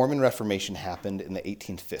the Mormon Reformation happened in the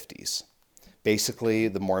 1850s. Basically,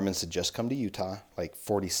 the Mormons had just come to Utah, like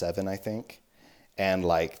 47, I think. And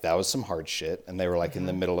like that was some hard shit. And they were like in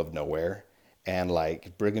the middle of nowhere. And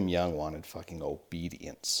like Brigham Young wanted fucking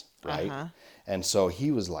obedience, right? Uh-huh. And so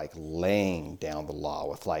he was like laying down the law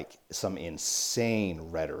with like some insane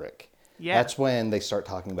rhetoric. Yeah. That's when they start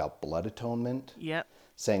talking about blood atonement, Yep.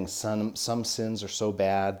 saying some sins are so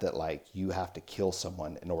bad that like you have to kill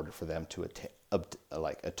someone in order for them to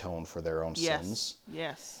atone for their own Yes. sins.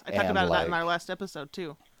 Yes. I talked And, about that in like- our last episode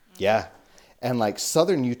too. Yeah. And like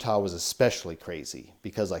southern Utah was especially crazy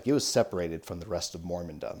because like it was separated from the rest of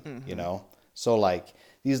Mormondom, you know? So like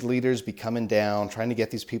these leaders be coming down, trying to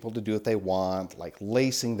get these people to do what they want, like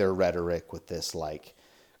lacing their rhetoric with this like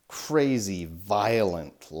crazy,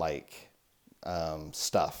 violent like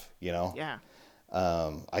stuff, you know? Yeah.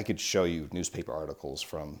 I could show you newspaper articles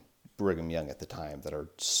from Brigham Young at the time that are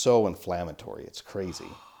so inflammatory. It's crazy.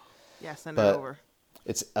 Yeah. Send But it over.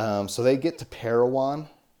 It's so they get to Parowan.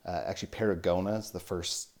 Actually, Paragona is the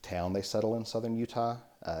first town they settle in southern Utah.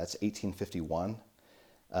 It's 1851.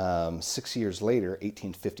 6 years later,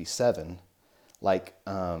 1857,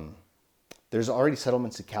 there's already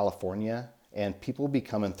settlements in California, and people be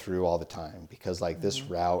coming through all the time because like this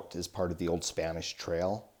route is part of the old Spanish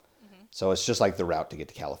Trail. So it's just like the route to get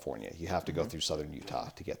to California. You have to go through southern Utah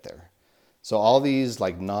to get there. So all these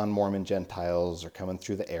like non-Mormon Gentiles are coming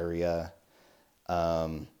through the area.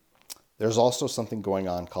 There's also something going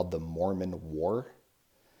on called the Mormon War.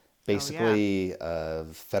 Basically,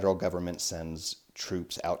 federal government sends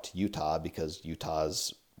troops out to Utah because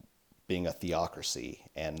Utah's being a theocracy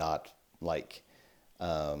and not like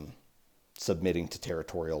submitting to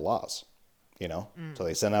territorial laws, you know? So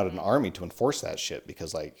they send out an army to enforce that shit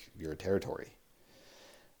because like you're a territory.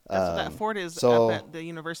 That's what that fort is so- up at the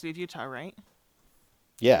University of Utah, right?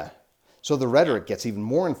 Yeah. So the rhetoric gets even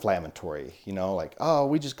more inflammatory, you know, like, oh,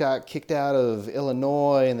 we just got kicked out of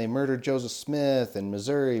Illinois and they murdered Joseph Smith in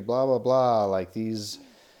Missouri, blah, blah, blah. Like these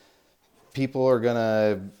people are going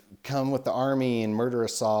to come with the army and murder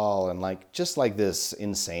us all. And like, just like this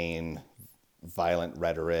insane, violent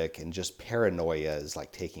rhetoric and just paranoia is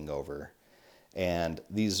like taking over. And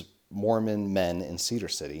these Mormon men in Cedar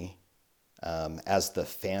City, as the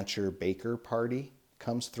Fancher Baker Party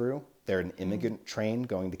comes through, they're an immigrant train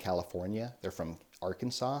going to California. They're from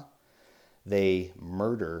Arkansas. They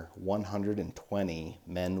murder 120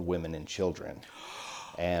 men, women, and children.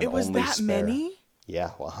 And It was only that spare- many? Yeah,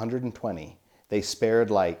 120. They spared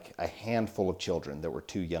like a handful of children that were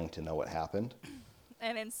too young to know what happened.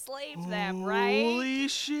 And enslaved them, right? Holy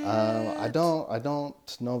shit. I don't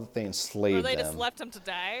know that they Or enslaved they them. just left them to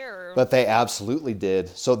die, or But they absolutely did.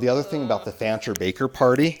 So the other thing about the Fancher Baker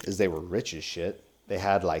Party is they were rich as shit. They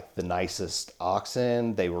had like the nicest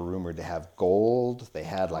oxen. They were rumored to have gold. They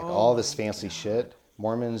had like all this fancy shit.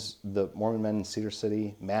 the Mormon men in Cedar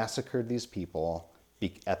City massacred these people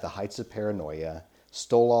at the heights of paranoia,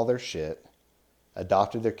 stole all their shit,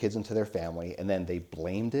 adopted their kids into their family, and then they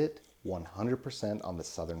blamed it 100% on the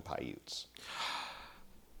Southern Paiutes.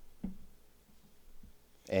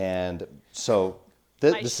 And so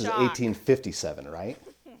this is shock. 1857, right?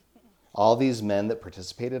 All these men that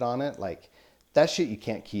participated on it, like, that shit you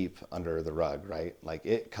can't keep under the rug, right? Like,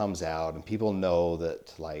 it comes out and people know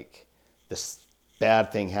that, like, this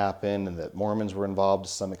bad thing happened and that Mormons were involved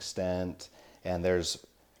to some extent. And there's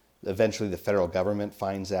eventually the federal government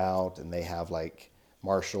finds out and they have, like,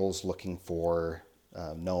 marshals looking for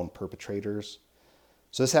known perpetrators.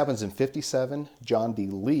 So this happens in 57. John D.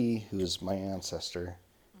 Lee, who is my ancestor,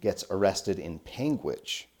 gets arrested in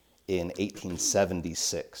Panguitch in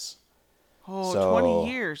 1876. Oh, So- 20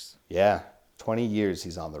 years. Yeah, 20 years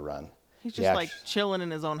he's on the run. He's He just act- like chilling in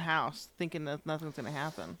his own house, thinking that nothing's gonna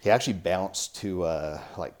happen. He actually bounced to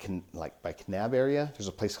like by Kanab area. There's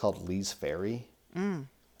a place called Lee's Ferry.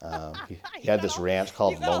 He had this ranch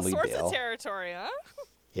called He's got all Lonely sorts Dale. of territory, huh?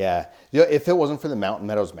 Yeah, you know, if it wasn't for the Mountain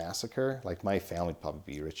Meadows massacre, like my family would probably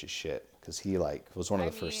be rich as shit because he like was one of I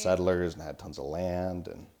the first mean- settlers and had tons of land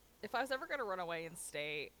and If I was ever gonna run away and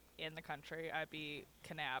stay in the country, I'd be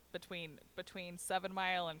Kanab, between 7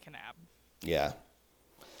 Mile and Kanab. yeah.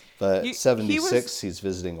 But He 76, was- he's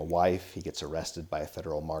visiting a wife. He gets arrested by a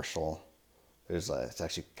federal marshal. It's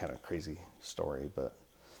actually kind of a crazy story, but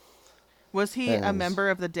Was he a And- member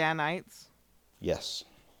of the Danites? yes.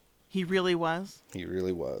 He really was. He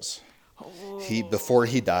really was. He before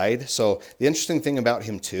he died. So the interesting thing about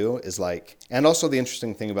him too is like, and also the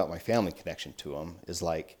interesting thing about my family connection to him is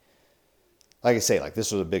like I say, like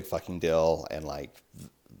this was a big fucking deal, and like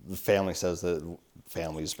the family says that the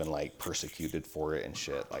family's been like persecuted for it and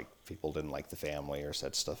shit. Like people didn't like the family or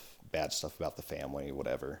said bad stuff about the family,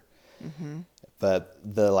 whatever. But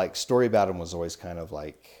the like story about him was always kind of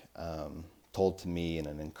like told to me in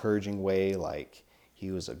an encouraging way, like. He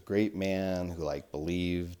was a great man who like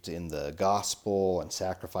believed in the gospel and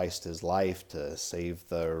sacrificed his life to save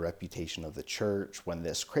the reputation of the church when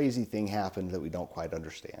this crazy thing happened that we don't quite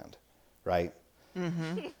understand, right?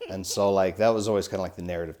 And so like that was always kind of like the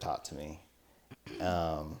narrative taught to me.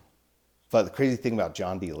 But the crazy thing about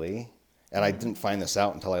John D. Lee, and I didn't find this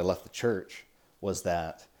out until I left the church, was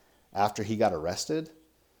that after he got arrested,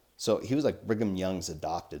 so he was like Brigham Young's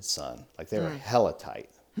adopted son. Like they were hella tight.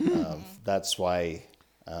 That's why.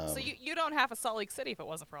 So you don't have a Salt Lake City if it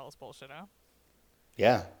wasn't for all this bullshit, huh?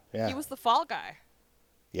 Yeah. He was the fall guy.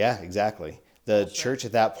 Yeah, exactly. The church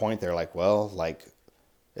at that point, they're like, well, like,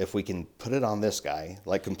 if we can put it on this guy,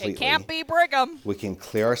 like completely, It can't be Brigham. we can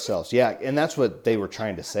clear ourselves. Yeah, and that's what they were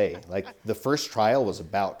trying to say. Like, the first trial was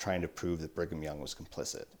about trying to prove that Brigham Young was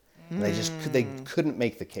complicit. And they couldn't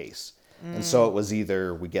make the case. And so it was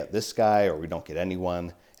either we get this guy or we don't get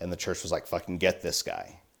anyone. And the church was like, fucking get this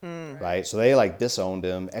guy. Right? So they like disowned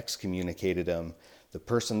him, excommunicated him. The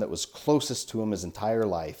person that was closest to him his entire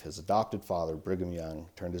life, his adopted father, Brigham Young,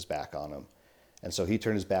 turned his back on him. And so he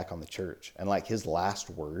turned his back on the church. And like his last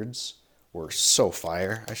words were so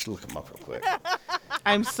fire. I should look them up real quick.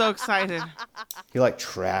 I'm so excited. He like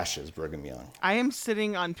trashes Brigham Young. I am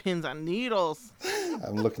sitting on pins on needles.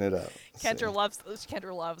 I'm looking it up. Let's see.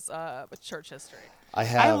 Kendra loves church history.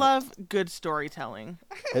 I love good storytelling.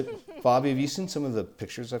 Bobby, have you seen some of the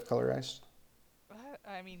pictures I've colorized?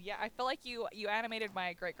 I mean, yeah, I feel like you animated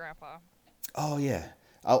my great grandpa. Oh, yeah.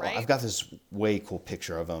 Right? I've got this way cool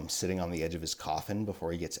picture of him sitting on the edge of his coffin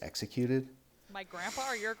before he gets executed. My grandpa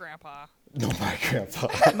or your grandpa? No, my grandpa.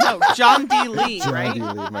 No, John D. Lee, right?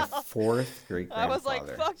 John D. Lee, my fourth great grandfather. I was like,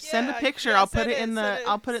 fuck yeah. Send a picture. yeah, I'll put send it in the. send it.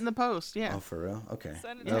 I'll put it in the post. Yeah, Oh, for real? Okay.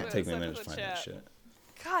 Send it It'll to take me a send it minute to to the find that chat. shit.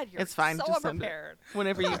 God, you're it's fine. so Just send it unprepared.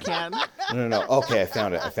 whenever you can. No. Okay, I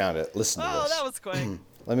found it. Listen to Oh, this. that was quick.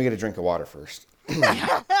 Let me get a drink of water first.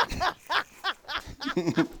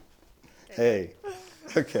 Hey.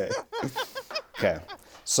 Okay. Okay.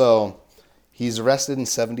 So he's arrested in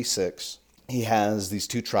 76. He has these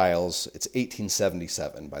two trials. It's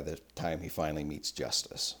 1877 by the time he finally meets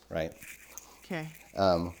justice, right? Okay.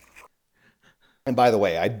 And by the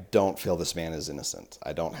way, I don't feel this man is innocent.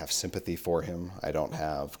 I don't have sympathy for him. I don't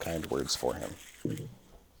have kind words for him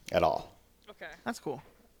at all. Okay. That's cool.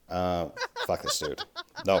 Fuck this dude.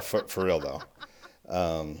 No, for real though.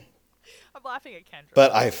 I'm laughing at Kendra.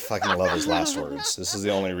 But I fucking love his last words. This is the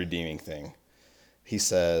only redeeming thing. He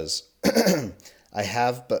says, I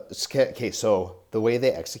have, but, okay, so the way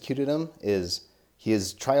they executed him is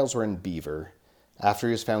his trials were in Beaver. After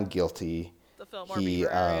he was found guilty, The Fillmore Beaver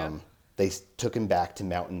area. they took him back to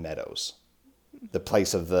Mountain Meadows, the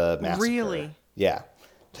place of the massacre. Really? Yeah.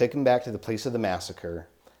 take him back to the place of the massacre.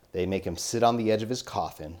 They make him sit on the edge of his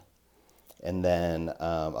coffin, and then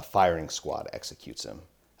a firing squad executes him.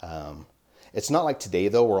 It's not like today,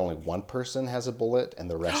 though, where only one person has a bullet and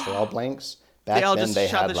the rest are all blanks. Back They all then, just they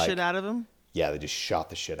shot had the like, shit out of him. yeah, they just shot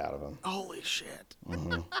the shit out of him. Holy shit!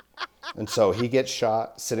 And so he gets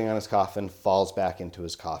shot, sitting on his coffin, falls back into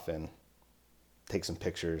his coffin, takes some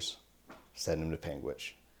pictures, send him to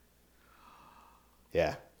Panguitch.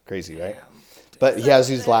 Yeah, crazy, right? But he has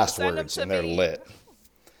these last Send 'em words, to and they're me. lit.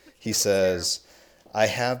 He says, I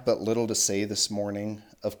have but little to say this morning.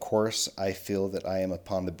 Of course, I feel that I am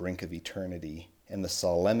upon the brink of eternity, and the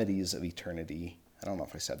solemnities of eternity, I don't know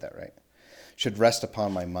if I said that right, should rest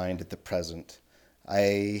upon my mind at the present.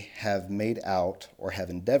 I have made out, or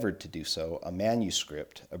have endeavored to do so, a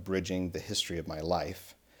manuscript abridging the history of my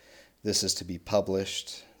life. This is to be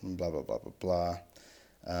published, blah, blah, blah, blah, blah.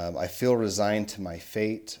 I feel resigned to my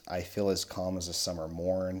fate. I feel as calm as a summer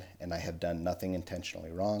morn, and I have done nothing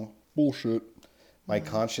intentionally wrong. Bullshit. My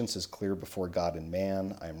conscience is clear before God and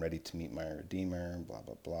man. I am ready to meet my Redeemer, blah,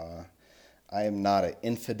 blah, blah. I am not an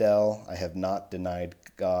infidel. I have not denied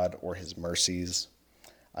God or his mercies.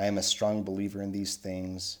 I am a strong believer in these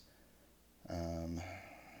things. Let's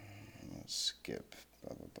skip,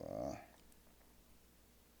 blah, blah, blah.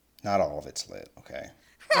 Not all of it's lit, okay.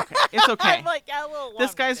 Okay, it's okay. I'm like, yeah, a little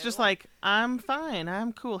This guy's long-winded. just like, I'm fine,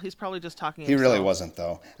 I'm cool. He's probably just talking. He really himself. wasn't,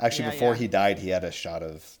 though. Actually, Yeah, before yeah. he died, he had a shot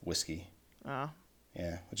of whiskey. Oh.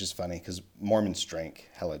 Yeah, which is funny, because Mormons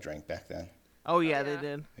hella drank back then. Oh yeah, they yeah.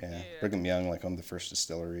 did. Yeah. Yeah. Brigham Young, like, owned the first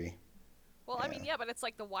distillery. Well, I mean, yeah, but it's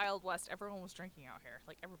like the Wild West. Everyone was drinking out here.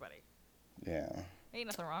 Like, everybody. Yeah. Ain't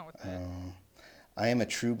nothing wrong with that. I am a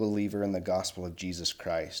true believer in the gospel of Jesus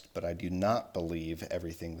Christ, but I do not believe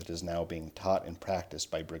everything that is now being taught and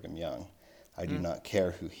practiced by Brigham Young. I do not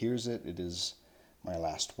care who hears it. It is my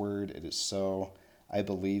last word. It is so. I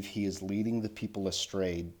believe he is leading the people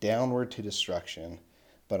astray, downward to destruction,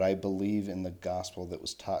 but I believe in the gospel that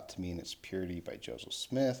was taught to me in its purity by Joseph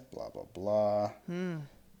Smith, blah, blah, blah. Damn,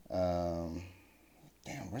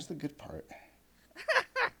 where's the good part?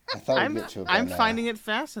 I thought we'd get to it by I'm now. finding it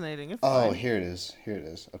fascinating. It's Oh, fine. here it is. Here it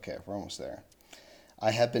is. Okay, we're almost there.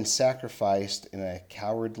 I have been sacrificed in a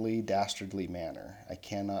cowardly, dastardly manner. I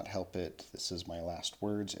cannot help it. This is my last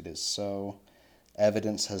words. It is so.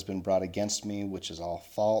 Evidence has been brought against me, which is all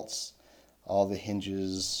false. All the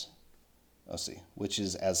hinges, which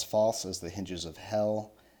is as false as the hinges of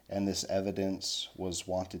hell. And this evidence was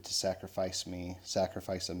wanted to sacrifice me,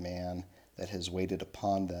 sacrifice a man that has waited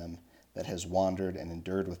upon them, that has wandered and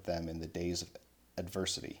endured with them in the days of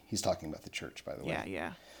adversity. He's talking about the church, by the way. Yeah,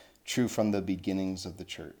 yeah. True from the beginnings of the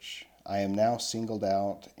church. I am now singled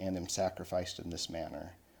out and am sacrificed in this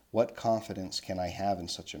manner. What confidence can I have in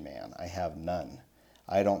such a man? I have none.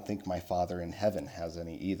 I don't think my Father in heaven has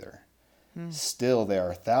any either. Still, there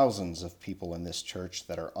are thousands of people in this church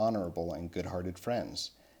that are honorable and good-hearted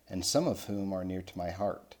friends, and some of whom are near to my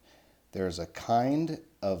heart. There is a kind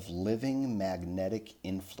of living magnetic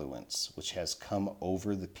influence which has come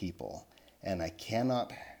over the people, and I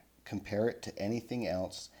cannot compare it to anything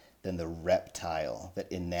else than the reptile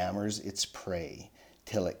that enamors its prey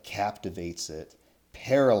till it captivates it,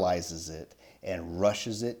 paralyzes it, and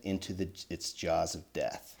rushes it into its jaws of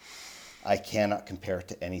death. I cannot compare it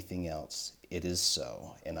to anything else. It is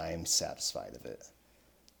so, and I am satisfied of it.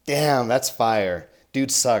 Damn, that's fire.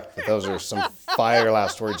 Dude sucked, but those are some fire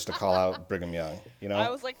last words to call out Brigham Young, you know?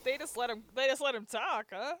 I was like, they just let him talk,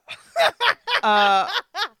 huh?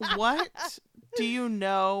 What do you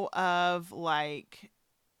know of like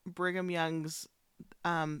Brigham Young's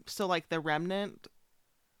so like the remnant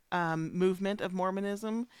movement of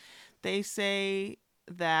Mormonism? They say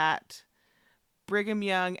that Brigham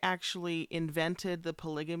Young actually invented the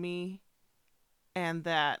polygamy, and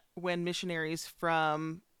that when missionaries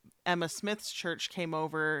from Emma Smith's church came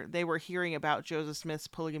over, they were hearing about Joseph Smith's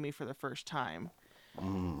polygamy for the first time.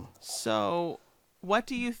 So what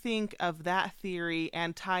do you think of that theory,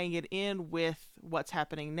 and tying it in with what's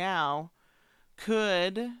happening now?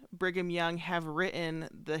 Could Brigham Young have written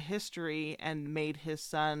the history and made his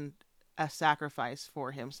son a sacrifice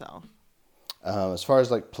for himself? As far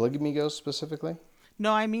as like polygamy goes specifically?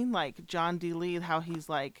 No, I mean like John D. Lee, how he's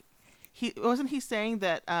like, he wasn't he saying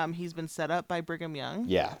that he's been set up by Brigham Young?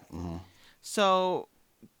 Yeah. Mm-hmm. So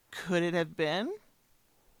could it have been?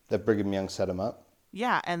 That Brigham Young set him up?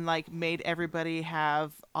 Yeah, and like made everybody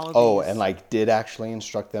have all of Oh, these, and like did actually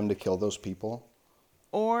instruct them to kill those people?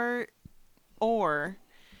 or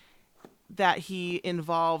that he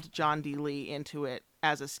involved John D. Lee into it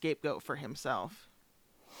as a scapegoat for himself.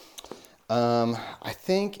 I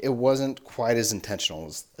think it wasn't quite as intentional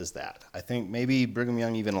as that. I think maybe Brigham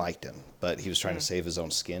Young even liked him, but he was trying to save his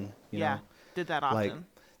own skin. You Yeah, know? did that often. Like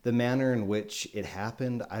the manner in which it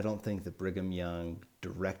happened, I don't think that Brigham Young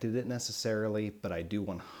directed it necessarily, but I do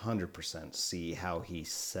 100% see how he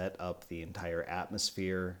set up the entire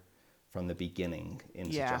atmosphere from the beginning in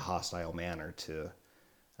such Yeah. a hostile manner to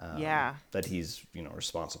Yeah. that he's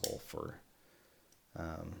responsible for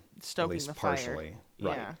at Stoking least the fire. partially.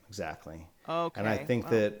 Right, Yeah. exactly. Okay. And I think wow.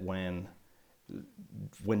 that when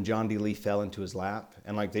John D. Lee fell into his lap,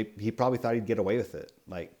 and like he probably thought he'd get away with it.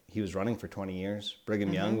 Like he was running for 20 years.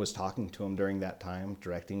 Brigham Young was talking to him during that time,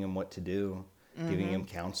 directing him what to do, giving him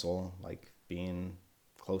counsel, like being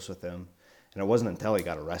close with him. And it wasn't until he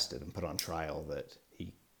got arrested and put on trial that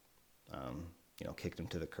he, kicked him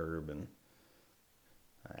to the curb and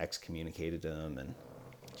excommunicated him and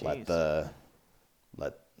Jeez.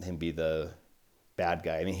 let him be the bad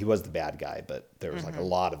guy. I mean, he was the bad guy, but there was like a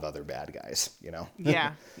lot of other bad guys,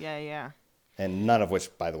 Yeah, yeah. And none of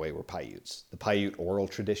which, by the way, were Paiutes. The Paiute oral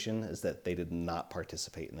tradition is that they did not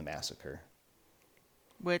participate in the massacre.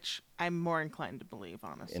 Which I'm more inclined to believe,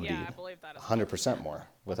 honestly. Indeed. Yeah, I believe that as well. 100% more.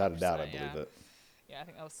 Without a doubt, I 100%, believe yeah. it. Yeah, I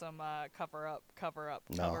think that was some cover up.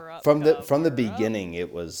 No. From the cover up. beginning,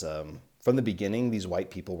 it was from the beginning. These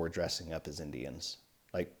white people were dressing up as Indians,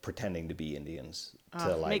 like pretending to be Indians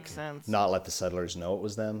to like makes sense. not let the settlers know it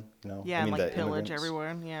was them. Yeah, I mean, and like the pillage immigrants.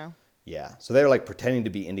 everywhere. Yeah. Yeah, so they were like pretending to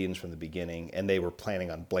be Indians from the beginning, and they were planning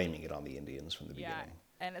on blaming it on the Indians from the Yeah, beginning.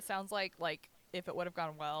 and it sounds like if it would have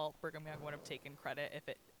gone well, Brigham Young would have taken credit. If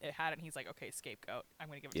it hadn't, he's like, okay, scapegoat. I'm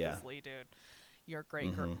gonna give it Yeah. to this Lee dude. Your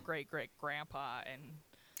great grandpa and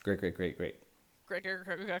Great. great great.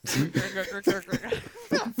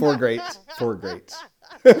 Four greats.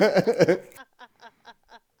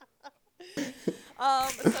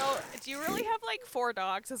 So do you really have like 4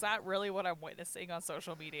 dogs? Is that really what I'm witnessing on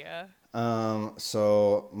social media?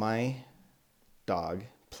 So my dog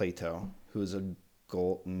Plato, who's a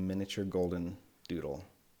miniature golden doodle,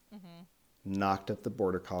 knocked up the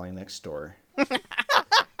border collie next door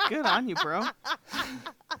Good on you, bro.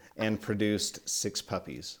 and produced 6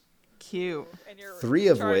 puppies. Cute. And you're 3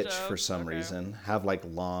 in of charge which, for some okay. reason, have like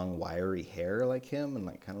long, wiry hair like him and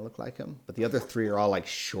like kind of look like him. But the other 3 are all like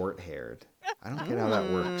short-haired. I don't get how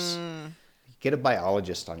that works. Get a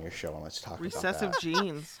biologist on your show and let's talk Recessive about that.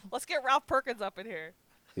 genes. Let's get Ralph Perkins up in here.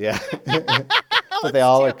 Yeah. But they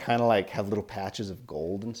all are kind of like have little patches of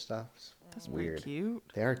gold and stuff. That's weird. Cute.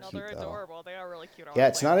 They are No, cute they're though. adorable. They are really cute. Yeah,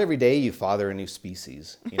 it's not every day you father a new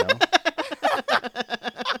species,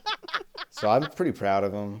 So I'm pretty proud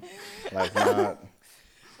of them. Like not.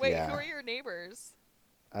 Wait, yeah. who are your neighbors?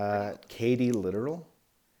 Katie Literal.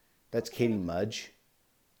 That's Katie Mudge.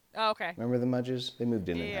 Oh, okay. Remember the Mudges? They moved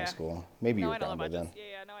in high Yeah. school. Maybe you No, were I know gone the by Mudges. then.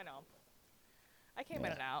 Yeah, no, I know 'em. I came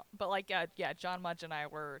in and out, but like, yeah, John Mudge and I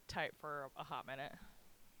were tight for a hot minute.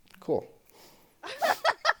 Cool.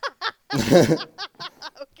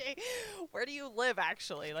 Okay, where do you live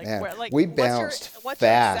actually? Like, Man, where? Like, we what's your- bounced what's your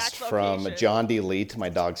fast exact from location? John D. Lee to my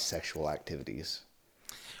dog's sexual activities.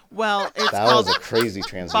 Well, it's That called was a crazy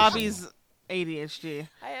transition. Bobby's ADHD.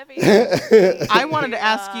 I have ADHD. I wanted to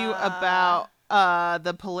ask you about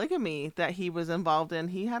the polygamy that he was involved in.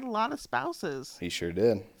 He had a lot of spouses, He sure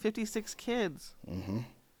did. 56 kids. Mm-hmm.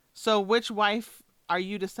 So which wife are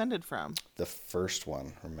you descended from? The first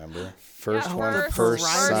one, remember? First Yeah, one, first first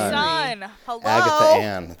son. son. Hello. Agatha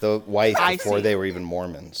Ann, the wife I before see. they were even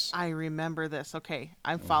Mormons. I remember this. Okay,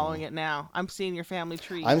 I'm following it now. I'm seeing your family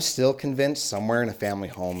tree. I'm still convinced somewhere in a family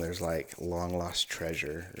home there's like long lost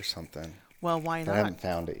treasure or something. Well, why But I not? haven't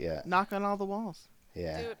found it yet. Knock on all the walls.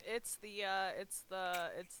 Yeah. Dude, it's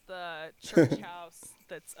the church house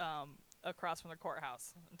that's across from the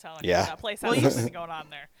courthouse. I'm telling Yeah. you, that place Well, has you something going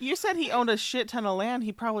on there. You said he owned a shit ton of land.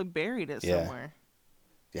 He probably buried it Yeah. somewhere.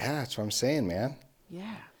 Yeah, that's what I'm saying, man.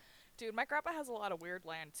 Yeah. Dude, my grandpa has a lot of weird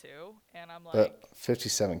land too, and I'm like, But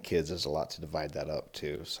 57 kids is a lot to divide that up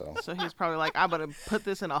too. So So he's probably like, I'm gonna put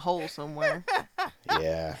this in a hole somewhere.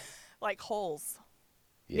 yeah, like holes.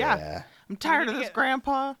 Yeah. yeah. I'm tired of need to this, get-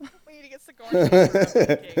 Grandpa. We need to get Sigourney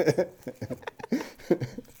cakes.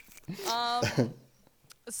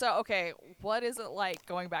 So okay, what is it like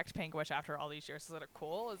going back to Panguitch after all these years? Is it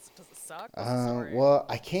cool? Does it suck? What's the story? Well,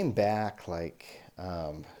 I came back like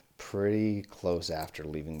pretty close after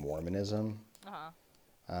leaving Mormonism.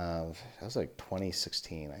 That was like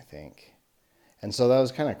 2016, I think. And so that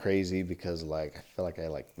was kind of crazy because like I feel like I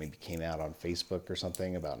like maybe came out on Facebook or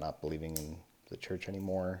something about not believing in the church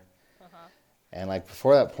anymore. And like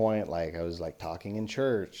before that point, like I was like talking in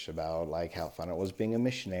church about like how fun it was being a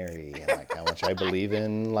missionary and like how much I believe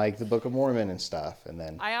in like the Book of Mormon and stuff. And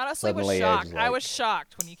then I honestly was suddenly shocked. just, I like- was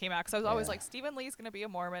shocked when you came out because I was always Yeah. like, Stephen Lee's gonna be a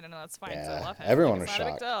Mormon, and that's fine. 'Cause I Yeah, love him. everyone like, it's was not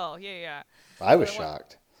a big deal. Yeah. I was But I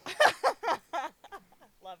shocked.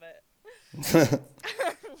 Love it.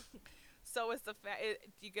 So is the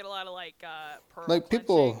do you get a lot of like pearl Like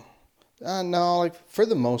people, clenching? no, like for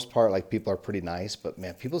the most part, like people are pretty nice, but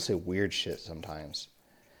man, people say weird shit sometimes.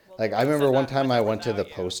 Well, Like the I one remember said one that time I went to the without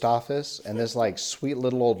you. post office and this like sweet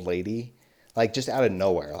little old lady, like just out of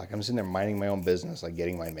nowhere, like I'm sitting there minding my own business, like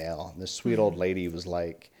getting my mail. And this sweet old lady was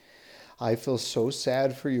like, I feel so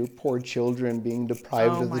sad for your poor children being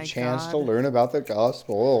deprived Oh of the my chance to God. learn about the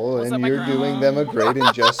gospel, Was that and my you're grandma? doing them a great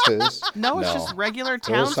injustice. No, it's just regular was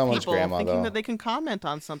someone's townspeople grandma, thinking though. that they can comment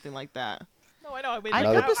on something like that. No, I know. I mean, I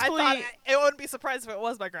like, I purposely- thought it wouldn't be surprised if it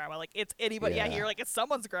was my grandma. Like it's anybody. Yeah, Yeah. you're like it's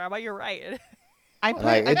someone's grandma. You're right. Like,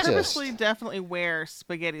 I it just- purposely definitely wear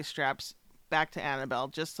spaghetti straps back to Annabelle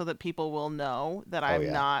just so that people will know that I'm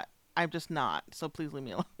yeah. not. I'm just not. So please leave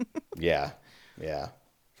me alone. Yeah,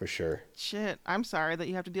 for sure. Shit, I'm sorry that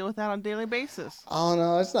you have to deal with that on a daily basis. Oh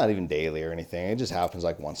no, it's not even daily or anything. It just happens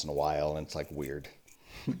like once in a while, and it's like weird,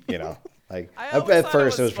 you know. Like I at always thought it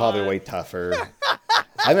first, it was was probably fun. way tougher.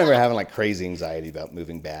 I remember having like crazy anxiety about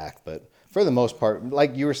moving back, but for the most part,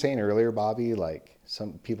 like you were saying earlier, Bobby, like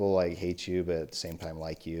some people like hate you, but at the same time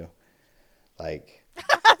like you. Like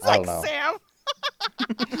I don't know. Sam.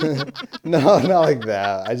 No, not like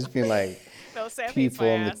that. I just mean like No, Sam hates people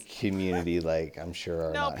my in the ass. community, like I'm sure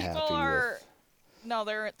are No, not people happy are. with. No,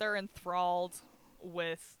 they're enthralled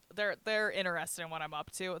with. They're interested in what I'm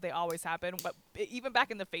up to. They always have been. But even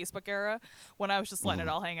back in the Facebook era, when I was just letting it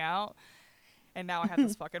all hang out, and now I have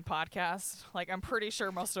this fucking podcast. Like I'm pretty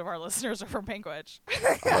sure most of our listeners are from Panguitch.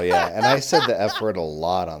 Oh yeah, and I said the F word a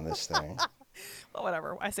lot on this thing. Well,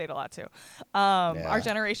 whatever. I say it a lot too. Yeah. Our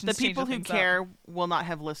generation. The people who care will not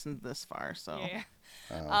have listened this far. So Yeah.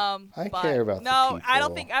 I But care about the no, I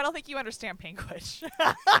don't people. think you understand Panguitch,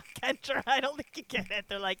 Kendra. I don't think you get it.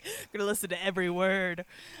 They're like gonna listen to every word.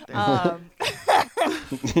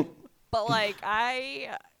 But like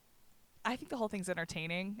I think the whole thing's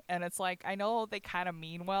entertaining, and it's like I know they kind of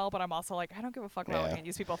mean well, but I'm also like I don't give a fuck about Yeah. what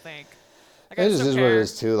these people think. Like, I It just just don't is what it care.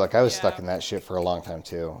 is too. Like I was stuck Yeah. in that shit for a long time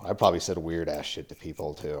too. I probably said weird ass shit to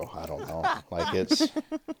people too. I don't know. Like it's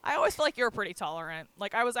I always feel like you were pretty tolerant.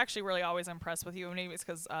 Like I was actually really always impressed with you, and maybe it's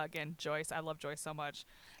because again Joyce. I love Joyce so much.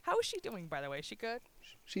 How is she doing, by the way? Is she good?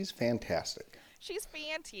 she's fantastic. She's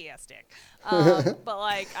fantastic. But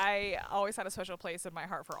like I always had a special place in my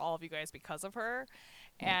heart for all of you guys because of her.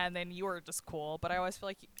 And then you were just cool. But I always feel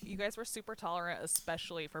like you guys were super tolerant,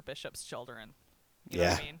 especially for Bishop's children. You know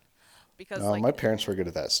what I Yeah. mean? Because No, like my parents were good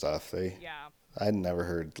at that stuff. yeah. I'd never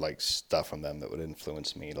heard like stuff from them that would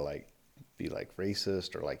influence me to like be like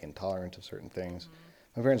racist or like intolerant of certain things.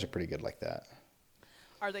 My parents are pretty good like that.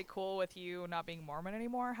 Are they cool with you not being Mormon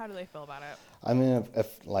anymore? How do they feel about it? I mean,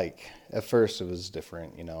 if like at first it was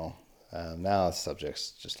different, you know. Now the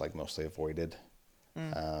subject's just like mostly avoided.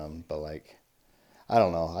 But like, I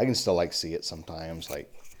don't know. I can still like see it sometimes.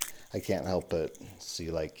 Like, I can't help but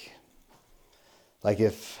see like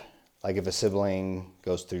if a sibling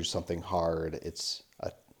goes through something hard, it's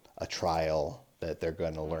a trial that they're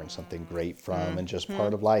going to learn something great from and just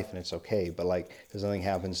part of life, and it's okay. But like, if something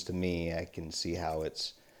happens to me, I can see how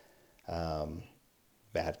it's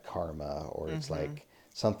bad karma, or it's like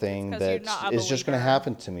something It's 'cause you're that not a is just going to believer.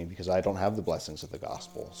 happen to me because I don't have the blessings of the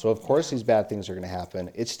gospel. So of course these bad things are going to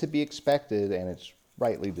happen. It's to be expected, and it's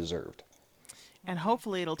rightly deserved. and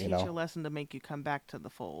hopefully it'll You teach know? you a lesson to make you come back to the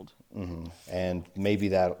fold. And maybe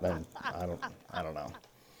that, and I don't know.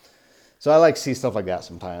 So I like see stuff like that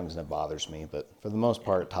sometimes, and it bothers me. But for the most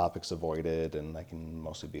part, topics avoided, and I can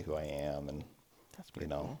mostly be who I am, and That's you pretty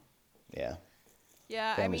know, cool. yeah.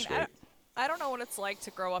 Yeah, Family's I mean, great. I don't know what it's like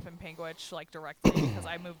to grow up in Panguitch like directly because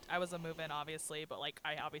I was a move-in obviously, but like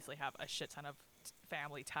I obviously have a shit ton of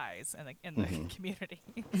family ties in the community.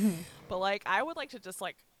 But like I would like to just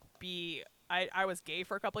like be I was gay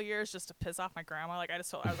for a couple of years just to piss off my grandma. Like I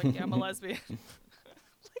was like yeah, I'm a lesbian.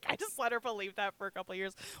 Like I just let her believe that for a couple of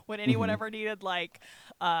years. When anyone ever needed like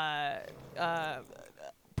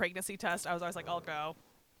pregnancy test, I was always like, I'll go.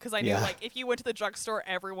 Because I knew, Yeah. like, if you went to the drugstore,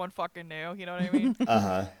 everyone fucking knew. You know what I mean?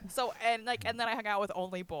 So, and then I hung out with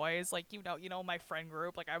only boys. Like, you know, my friend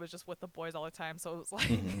group. Like, I was just with the boys all the time. So it was like,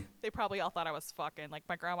 they probably all thought I was fucking. Like,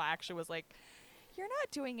 my grandma actually was like, you're not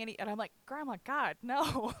doing any. And I'm like, Grandma, God,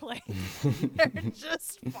 no. Like, they're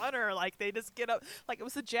just funner. Like, they just get up. Like, it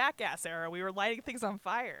was the Jackass era. We were lighting things on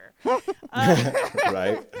fire.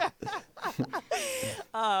 Right.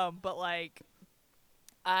 But like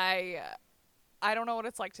I don't know what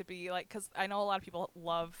it's like to be like, because I know a lot of people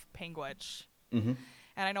love Panguitch. Mm-hmm.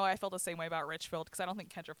 And I know I feel the same way about Richfield, because I don't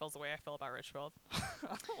think Kendra feels the way I feel about Richfield.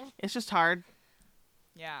 It's just hard.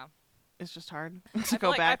 Yeah. It's just hard to feel go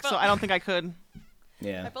like- back. So I don't think I could.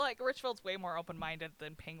 Yeah. I feel like Richfield's way more open-minded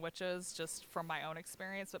than Panguitch is, just from my own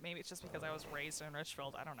experience, but maybe it's just because I was raised in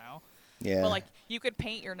Richfield. I don't know. Yeah. But, like, you could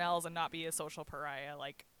paint your nails and not be a social pariah.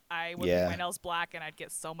 Like, I would Yeah. paint my nails black, and I'd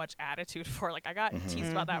get so much attitude for it. Like, I got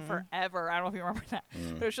teased about that Mhm. forever. I don't know if you remember that.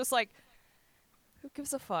 But it's just like, who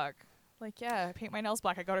gives a fuck? Like, yeah, I paint my nails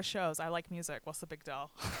black. I go to shows. I like music. What's the big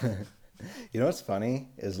deal? You know what's funny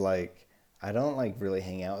is like I don't like really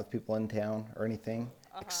hang out with people in town or anything,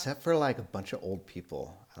 except for like a bunch of old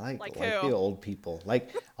people. I like Like the who? old people.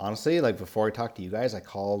 Like honestly, like before I talked to you guys, I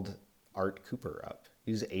called Art Cooper up.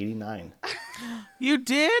 He's 89. You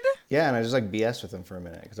did? Yeah, and I just like BS with him for a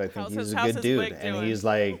minute because I think How's he's a his good dude, wig and doing? he's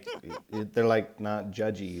like, they're like not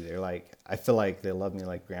judgy. They're like, I feel like they love me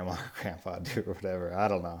like grandma or grandpa do or whatever. I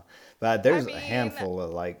don't know, but there's mean- a handful of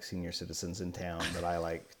like senior citizens in town that I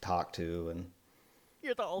like talk to, and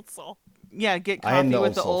You're the old soul. Yeah, get I am coffee the with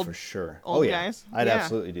old the soul old. for sure. old Oh yeah, guys. I'd Yeah.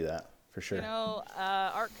 absolutely do that for sure. You know,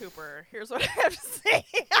 Art Cooper, here's what I have to say.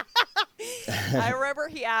 I remember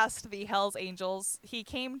he asked the Hells Angels, he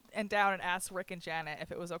came down and asked Rick and Janet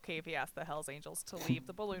if it was okay if he asked the Hells Angels to leave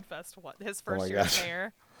the Balloon Fest his Oh my first year as gosh.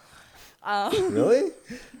 mayor. Really?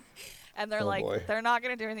 And they're Oh, like, boy. they're not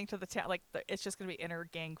going to do anything to the town. Like, it's just going to be inner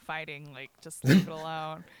gang fighting. Like, just leave it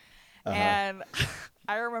alone. And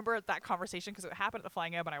I remember that conversation because it happened at the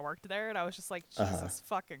Flying M when I worked there, and I was just like, Jesus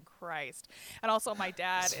fucking Christ. And also, my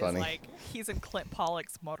dad That's is funny. like, he's in Clint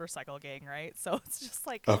Pollock's motorcycle gang, right? So it's just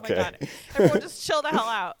like, Okay. oh my God, everyone just chill the hell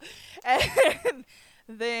out. And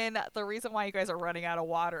then the reason why you guys are running out of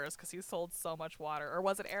water is because you sold so much water. Or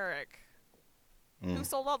was it Eric? Who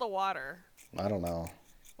sold all the water I don't know.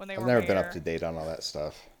 when they I've were never been mayor? up to date on all that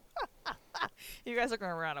stuff. You guys are going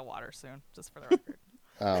to run out of water soon, just for the record.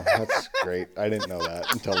 Oh, that's great. I didn't know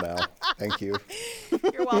that until now. Thank you.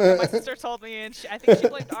 You're welcome. My sister told me, and I think she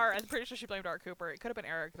blamed Art. I'm pretty sure she blamed Art Cooper. It could have been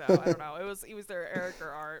Eric, though. I don't know. It was either Eric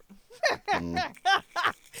or Art.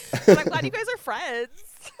 But I'm glad you guys are friends.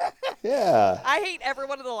 Yeah. I hate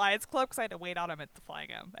everyone in the Lions Club because I had to wait on him at the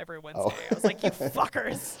Flying M every Wednesday. Oh. I was like, you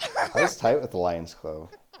fuckers. I was tight with the Lions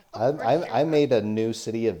Club. I made a new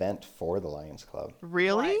city event for the Lions Club.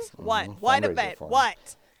 Really? What? Mhm. What Fundraiser event? for 'em.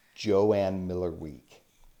 What? Joanne Miller Week.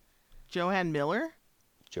 Joanne Miller?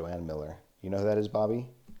 Joanne Miller. You know who that is, Bobby?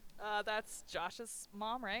 That's Josh's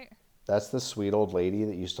mom, right? That's the sweet old lady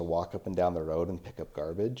that used to walk up and down the road and pick up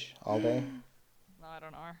garbage all day. No, I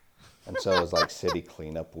don't know her. And so it was like city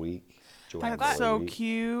cleanup week. Joanne That's Miller so Week.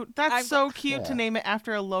 cute. That's I'm- so cute to Yeah. name it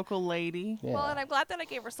after a local lady. Yeah. Well, and I'm glad that I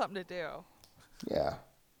gave her something to do. Yeah.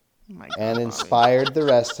 Oh my And God, inspired the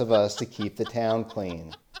rest of us to keep the town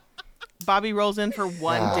clean. Bobby rolls in for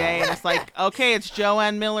one day and it's like, okay, it's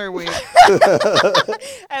Joanne Miller week.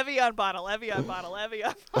 Evian bottle, Evian bottle,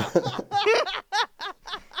 Evian bottle.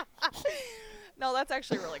 No, that's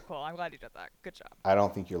actually really cool. I'm glad you did that. Good job. I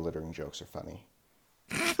don't think your littering jokes are funny.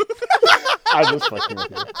 I'm just fucking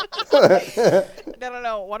with you.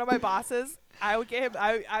 No. One of my bosses, I would get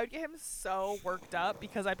him so worked up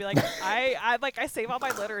because I'd be like, I save all my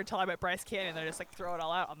litter until I'm at Bryce Canyon. I just like throw it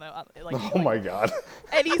all out on the like. Oh my god.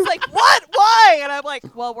 And he's like, what? Why? And I'm like,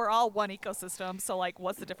 well, we're all one ecosystem. So like,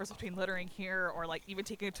 what's the difference between littering here or like even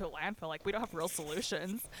taking it to a landfill? Like, we don't have real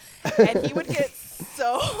solutions. And he would get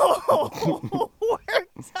so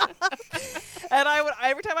worked up. And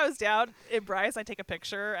every time I was down in Bryce, I'd take a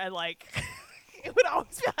picture and like, it would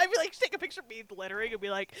always be, I'd be like, take a picture of me littering and be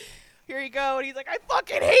like, here you go. And he's like, I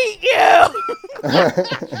fucking hate you.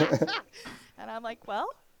 And I'm like, well,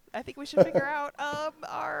 I think we should figure out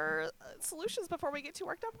our solutions before we get too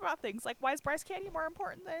worked up about things. Like, why is Bryce Canyon more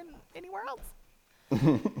important than anywhere else?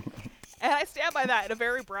 And I stand by that in a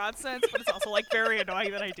very broad sense, but it's also like very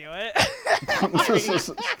annoying that I do it.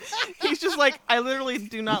 He's just like, I literally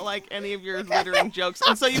do not like any of your littering jokes.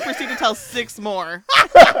 And so you proceed to tell 6 more.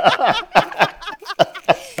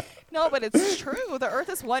 No, but it's true. The Earth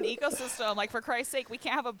is one ecosystem. Like, for Christ's sake, we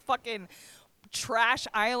can't have a fucking trash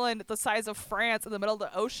island the size of France in the middle of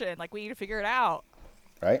the ocean. Like, we need to figure it out.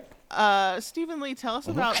 Right? Stephen Lee, tell us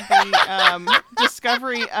about the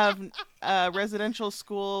discovery of residential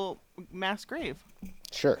school mass grave.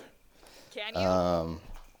 Sure. Can you?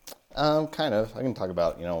 Kind of. I can talk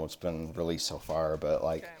about, what's been released so far, but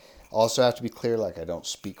like, Okay. also have to be clear, like, I don't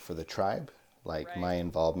speak for the tribe. Like, Right. my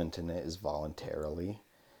involvement in it is voluntarily,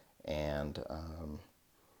 and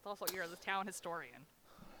Also, you're the town historian.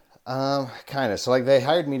 Kind of. So like they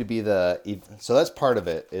hired me to be so that's part of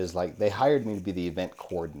it is like they hired me to be the event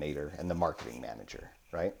coordinator and the marketing manager,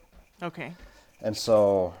 right? Okay. And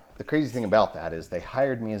so the crazy thing about that is they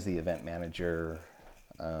hired me as the event manager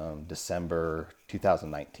December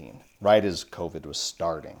 2019, right as COVID was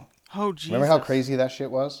starting. Oh, Jesus. Remember how crazy that shit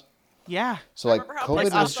was? Yeah. So like remember how COVID Like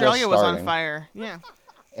was Australia just was starting, on fire. Yeah.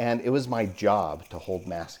 and it was my job to hold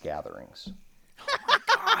mass gatherings.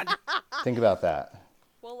 God. Think about that.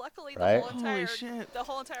 Well, luckily Right? Holy shit. the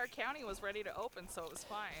whole entire county was ready to open, so it was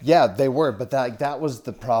fine. Yeah, they were, but that was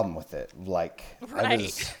the problem with it. Like,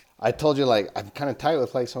 Right. I told you, like, I'm kind of tight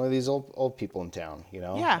with like some of these old people in town, you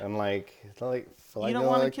know. Yeah. And like feel You don't they're,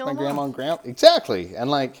 wanna like kill my them grandma off. and grandpa. Exactly, and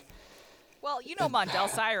like Well, you know Mondell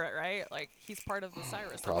Cyrus, right? Like he's part of the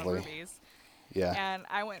Cyrus stuff on Probably. Rubies. yeah. And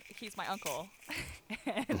I went. He's my uncle,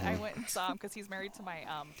 and I went and saw him because he's married to my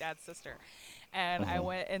dad's sister. And I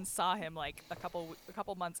went and saw him like a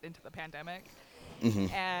couple months into the pandemic.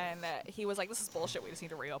 And he was like, "This is bullshit. We just need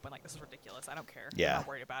to reopen. Like this is ridiculous. I don't care. Yeah. I'm not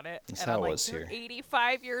worried about it." That's and how I'm it like, was "You're here.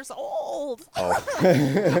 85 years old." Oh,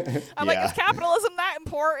 I'm like, Yeah. "Is capitalism that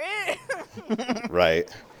important?" right.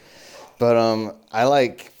 But I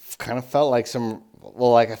like kind of felt like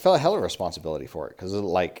I felt a hell of a responsibility for it because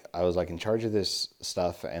like I was like in charge of this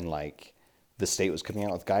stuff and like the state was coming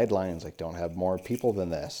out with guidelines like don't have more people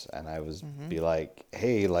than this, and I was be like,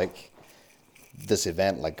 hey, like this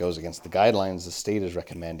event like goes against the guidelines the state is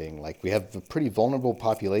recommending. Like we have a pretty vulnerable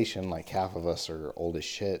population, like half of us are old as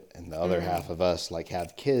shit and the other half of us like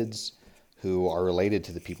have kids who are related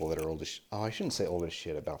to the people that are old as I shouldn't say old as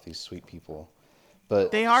shit about these sweet people, but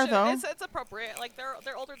They are, Should- though. It's appropriate. Like they're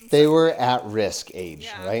older than they 70. were at risk age,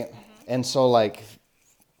 Yeah. right? And so like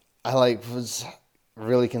I like was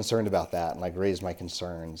really concerned about that and like raised my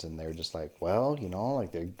concerns, and they're just like, well, you know,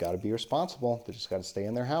 like they got to be responsible. They just got to stay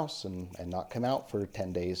in their house and not come out for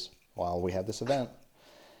 10 days while we have this event.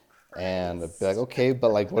 And I'd be like, okay,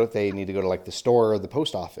 but like what if they need to go to like the store or the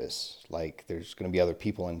post office? Like there's going to be other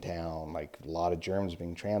people in town, like a lot of germs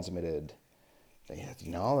being transmitted.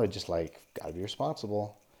 You know, they're just like, got to be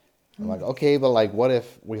responsible. I'm like, okay, but like, what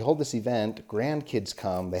if we hold this event, grandkids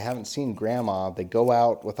come, they haven't seen grandma, they go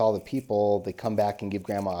out with all the people, they come back and give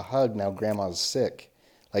grandma a hug, now grandma's sick.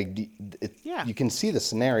 Like, Yeah. you can see the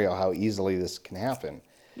scenario, how easily this can happen.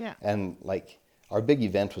 Yeah. And like, our big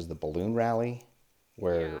event was the balloon rally,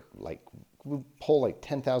 where Yeah. like, we pull like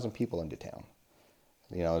 10,000 people into town.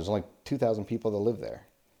 You know, there's only 2,000 people that live there.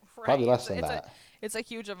 Probably Right. less than it's that. It's a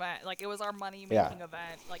huge event. Like it was our money making Yeah.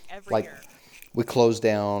 event. Like every Like, year. we closed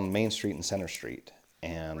down Main Street and Center Street,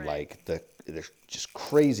 and Right. like there's just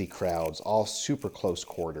crazy crowds, all super close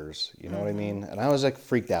quarters. You know what I mean? And I was like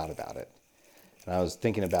freaked out about it, and I was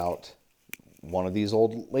thinking about one of these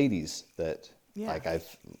old ladies that Yeah. like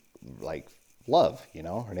I've like love. You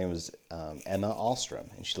know, her name was Emma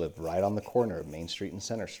Alstrom, and she lived right on the corner of Main Street and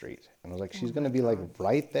Center Street. And I was like, she's gonna be like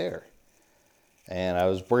right there, and I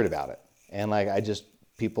was worried about it. And like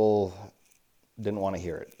people didn't want to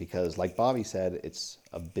hear it because, like Bobby said, it's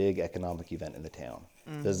a big economic event in the town.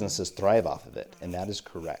 Businesses thrive off of it, and that is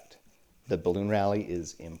correct. The balloon rally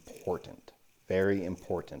is important, very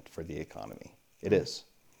important for the economy. It is.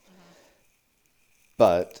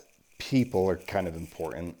 But people are kind of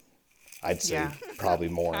important. I'd say Yeah. probably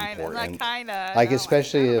more Kinda, important. not kinda. Like no,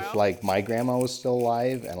 especially I don't if know. like my grandma was still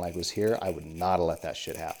alive and like was here, I would not have let that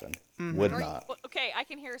shit happen. Would Are you- not. well, okay, I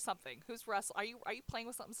can hear something. Who's Russell? Are you playing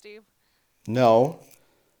with something, Steve? No,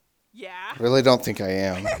 Yeah. really don't think I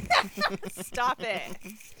am. Stop it.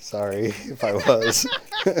 Sorry if I was.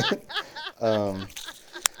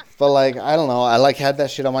 But like, I don't know. I like had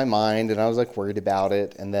that shit on my mind and I was like worried about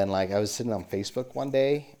it. And then like I was sitting on Facebook one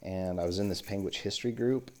day and I was in this Penguich history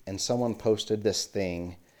group and someone posted this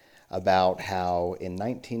thing about how in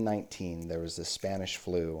 1919 there was the Spanish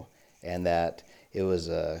flu and that it was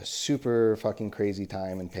a super fucking crazy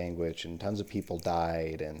time in Penguich and tons of people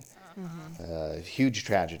died and huge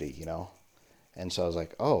tragedy, you know? And so I was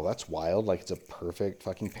like, oh, that's wild. Like it's a perfect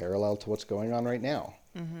fucking parallel to what's going on right now.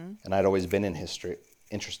 And I'd always been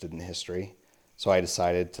interested in history. So I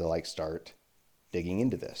decided to like start digging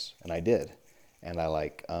into this, and I did. And I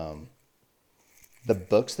like the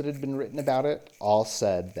books that had been written about it all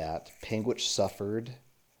said that Penguich suffered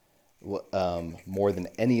more than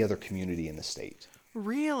any other community in the state.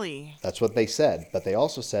 Really? That's what they said, but they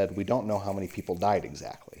also said we don't know how many people died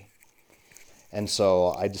exactly. And so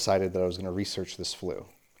I decided that I was going to research this flu,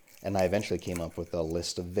 and I eventually came up with a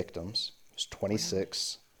list of victims. It was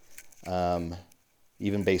 26.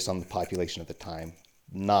 Even based on the population at the time,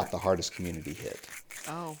 not the hardest community hit.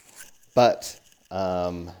 Oh. But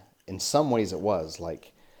in some ways it was.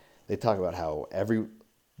 Like, they talk about how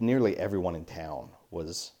nearly everyone in town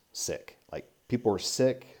was sick. Like people were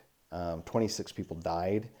sick. 26 people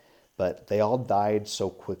died, but they all died so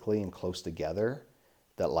quickly and close together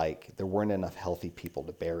that like there weren't enough healthy people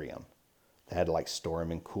to bury them. They had to like store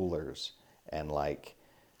them in coolers, and like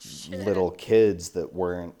little kids that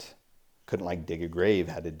couldn't like dig a grave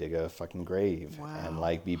had to dig a fucking grave and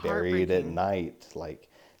like be buried at Heartbreaking. night. Like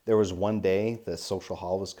there was one day the social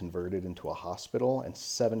hall was converted into a hospital and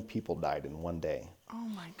 7 people died in one day. Oh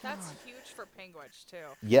my god. That's huge for Penguich too.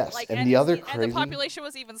 Yes, Like, and the other and crazy, the population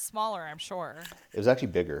was even smaller, I'm sure. it was actually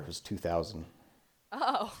bigger. It was 2,000.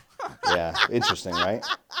 Oh. Yeah, interesting, right?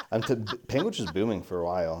 Penguich was booming for a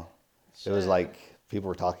while. It was like people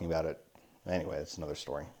were talking about it. Anyway, that's another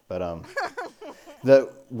story. But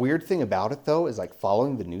the weird thing about it though is like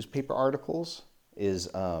following the newspaper articles is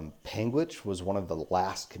Penguich was one of the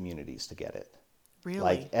last communities to get it. Really?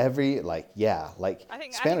 Like Spanish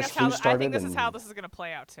flu I started. think this and, is how this is gonna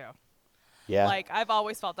play out too. yeah, Like I've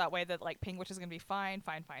always felt that way, that like Penguich is gonna be fine,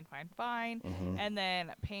 Mm-hmm. and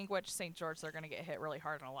then Penguich, St. George, they're gonna get hit really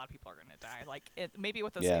hard, and a lot of people are gonna die. Like maybe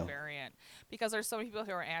with this Yeah. new variant, because there's so many people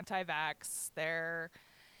who are anti-vax there,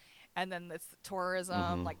 and then it's tourism.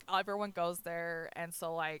 Mm-hmm. Like everyone goes there, and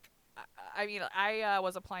so like. I mean, I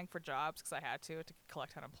was applying for jobs because I had to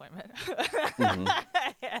collect unemployment, Mm-hmm.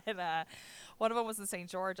 and one of them was in St.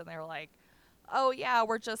 George, and they were like, "Oh yeah,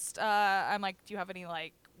 we're just." I'm like, "Do you have any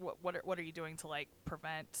like what are you doing to like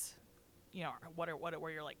prevent, you know, what are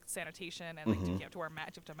your like sanitation and like do you have to wear do you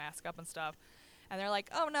have to mask up and stuff?" And they're like,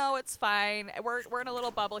 "Oh no, it's fine. We're in a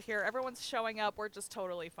little bubble here. Everyone's showing up. We're just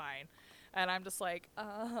totally fine." And I'm just like,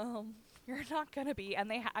 "You're not gonna be." And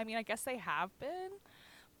I mean, I guess they have been.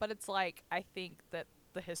 But it's like, I think that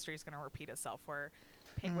the history is going to repeat itself where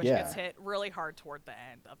Penguich Yeah. gets hit really hard toward the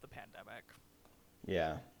end of the pandemic.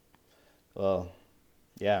 Yeah. Well,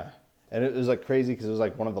 yeah. And it was like crazy because it was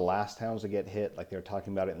like one of the last towns to get hit. Like they were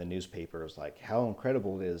talking about it in the newspaper. It was like how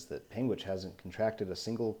incredible it is that Penguich hasn't contracted a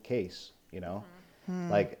single case, you know?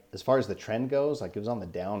 Like as far as the trend goes, like it was on the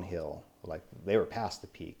downhill. Like they were past the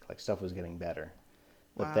peak. Like stuff was getting better.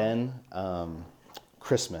 But Wow. then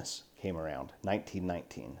Christmas came around,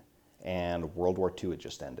 1919, and World War II had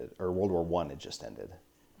just ended, or World War I had just ended.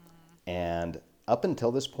 And up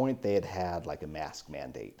until this point, they had had like a mask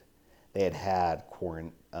mandate. They had had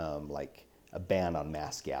like a ban on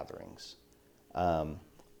mass gatherings.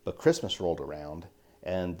 But Christmas rolled around,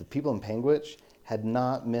 and the people in Penguich had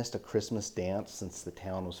not missed a Christmas dance since the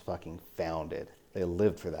town was fucking founded. They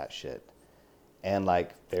lived for that shit. And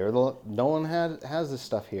like no one has this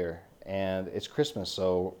stuff here, and it's Christmas,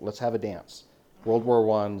 so let's have a dance. World War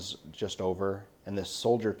I's just over, and this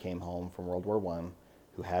soldier came home from World War I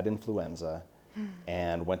who had influenza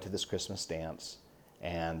and went to this Christmas dance.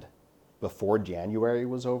 And before January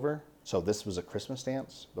was over, so this was a Christmas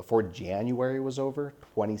dance, before January was over,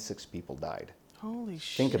 26 people died. Holy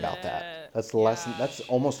shit. Think about that. Shit. That's less. Yeah. That's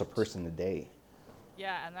almost a person a day.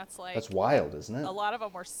 Yeah, and that's like... That's wild, isn't it? A lot of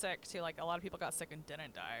them were sick, too. Like, a lot of people got sick and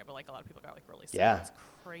didn't die, but, like, a lot of people got, like, really sick. Yeah. It's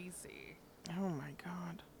crazy. Oh my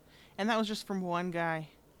god. And that was just from one guy.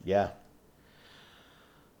 Yeah.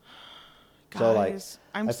 Guys, So like,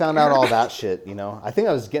 I'm I found out scared. all that shit. You know, I think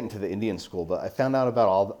I was getting to the Indian school, but I found out about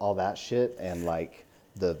all that shit, and like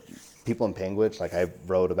the people in Penguich. Like I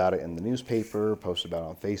wrote about it in the newspaper, posted about it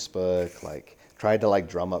on Facebook. Like tried to like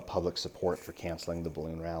drum up public support for canceling the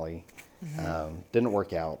balloon rally. Didn't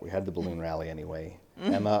work out. We had the balloon rally anyway.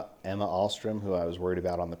 Emma Alstrom, who I was worried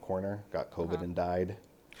about on the corner, got COVID and died.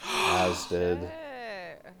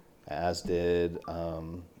 As did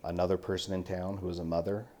another person in town who was a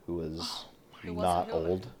mother who was Who was not it?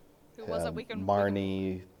 old. Who was it?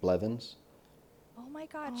 Marnie Blevins. Oh, my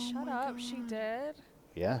God. Shut up. She did?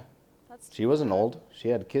 Yeah. That's She wasn't old. She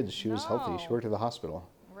had kids. She was healthy. She No. worked at the hospital.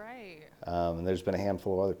 right. And there's been a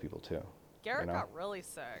handful of other people too. Garrett know? got really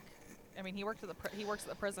sick. I mean, he works at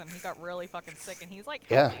the prison. He got really fucking sick, and he's like,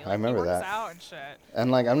 Yeah, healthy. I Like, remember he works that. out and shit.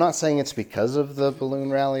 And like, I'm not saying it's because of the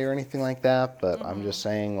balloon rally or anything like that, but I'm just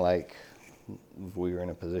saying like, we were in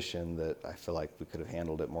a position that I feel like we could have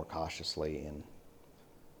handled it more cautiously, and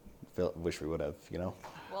wish we would have, you know.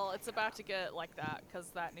 Well, it's about to get like that because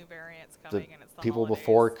that new variant's The coming, and it's the people holidays.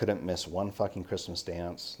 before couldn't miss one fucking Christmas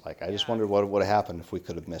dance. Like, I just Yeah. wondered what would have happened if we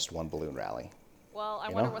could have missed one balloon rally. Well, I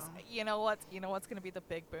you wonder know? what's going to be the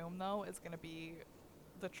big boom though is going to be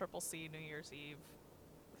the Triple C New Year's Eve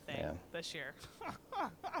thing Yeah. this year.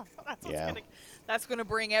 Yeah. That's going to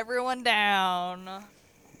bring everyone down.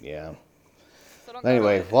 Yeah. So don't go to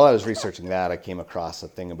Anyway, it. while I was researching that, I came across a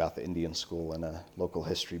thing about the Indian school in a local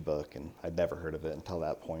history book, and I'd never heard of it until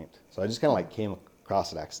that point. So I just kind of like came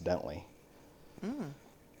across it accidentally.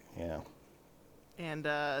 Yeah. And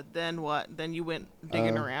then what? Then you went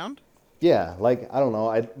digging around? Yeah, like, I don't know.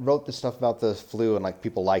 I wrote this stuff about the flu and like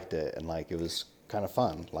people liked it and like it was kind of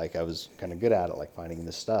fun. Like I was kind of good at it, like finding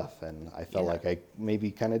this stuff. And I felt Yeah. like I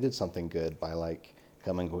maybe kind of did something good by like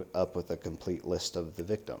coming up with a complete list of the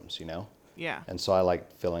victims, you know? Yeah. And so I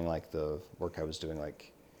liked feeling like the work I was doing,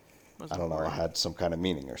 like, Was I don't know, important. had some kind of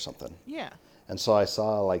meaning or something. Yeah. And so I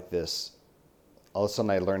saw like this, all of a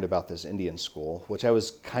sudden I learned about this Indian school, which I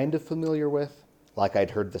was kind of familiar with. Like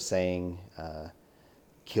I'd heard the saying,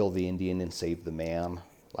 kill the Indian and save the man.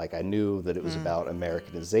 Like I knew that it was about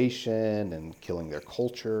Americanization and killing their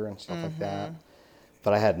culture and stuff like that.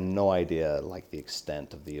 But I had no idea like the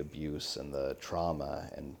extent of the abuse and the trauma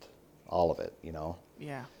and all of it, you know?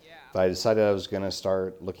 Yeah. But I decided I was going to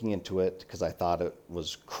start looking into it because I thought it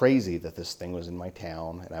was crazy that this thing was in my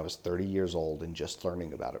town and I was 30 years old and just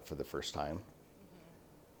learning about it for the first time.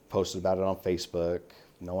 Posted about it on Facebook.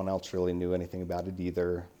 No one else really knew anything about it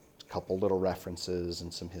either. A couple little references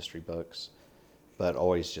and some history books, but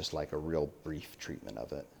always just like a real brief treatment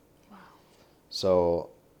of it. Wow. So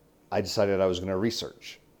I decided I was going to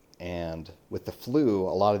research. And with the flu,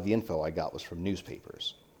 a lot of the info I got was from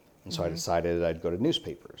newspapers. And so I decided I'd go to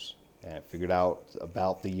newspapers. And I figured out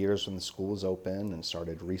about the years when the school was open and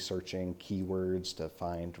started researching keywords to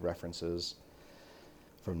find references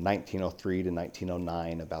from 1903 to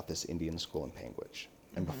 1909 about this Indian school in Panguitch.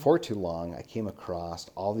 And before too long, I came across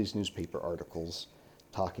all these newspaper articles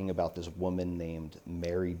talking about this woman named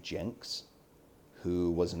Mary Jenks,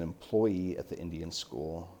 who was an employee at the Indian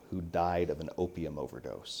school who died of an opium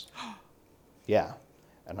overdose. Yeah.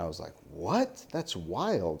 And I was like, what? That's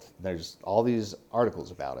wild. There's all these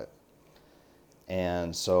articles about it.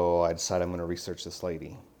 And so I decided I'm going to research this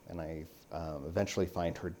lady. And I eventually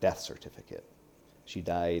find her death certificate. She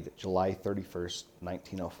died July 31st,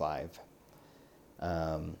 1905.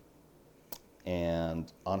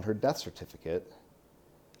 And on her death certificate,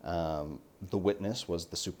 the witness was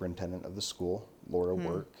the superintendent of the school, Laura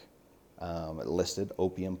Work. It listed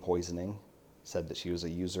opium poisoning, said that she was a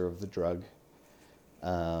user of the drug,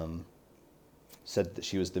 said that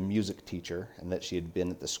she was the music teacher and that she had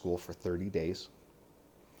been at the school for 30 days.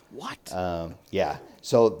 What? Yeah.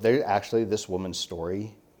 So there actually, this woman's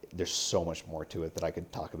story, there's so much more to it that I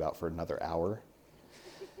could talk about for another hour.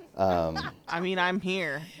 I mean, I'm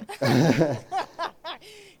here. The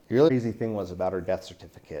really crazy thing was about her death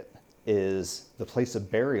certificate is the place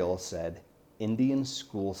of burial said Indian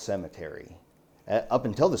School Cemetery. Up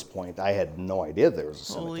until this point, I had no idea there was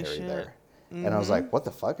a Holy cemetery shit. there. And I was like, what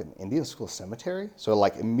the fuck, an Indian School Cemetery? So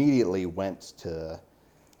like immediately went to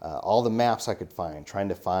all the maps I could find, trying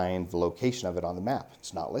to find the location of it on the map.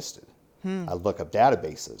 It's not listed. I look up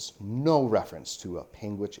databases, no reference to a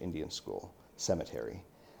Panguitch Indian School Cemetery.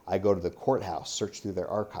 I go to the courthouse, search through their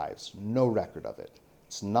archives, no record of it.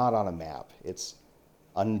 It's not on a map. It's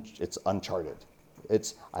uncharted.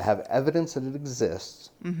 I have evidence that it exists,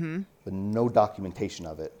 but no documentation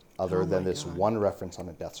of it other than this one reference on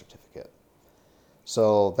a death certificate.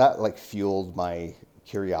 So that like fueled my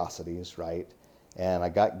curiosities, right? And I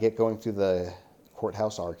get going through the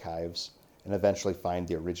courthouse archives and eventually find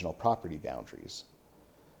the original property boundaries.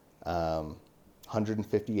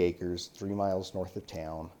 150 acres, 3 miles north of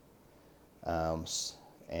town,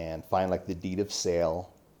 and find like the deed of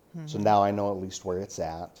sale. So now I know at least where it's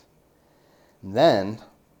at. And then,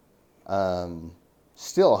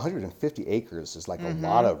 still 150 acres is like a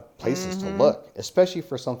lot of places to look, especially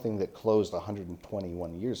for something that closed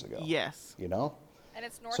 121 years ago. Yes. You know? And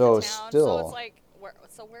it's north So of town, so still- it's like where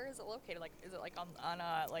is it located? Like, is it like on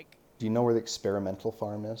like? Do you know where the experimental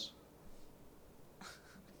farm is?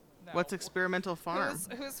 No. What's experimental farm?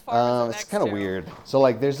 Whose farm is it It's next kind of to? weird. So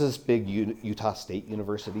like there's this big Utah State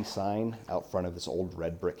University sign out front of this old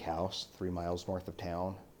red brick house 3 miles north of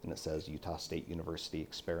town. And it says Utah State University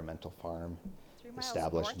Experimental Farm, 3 miles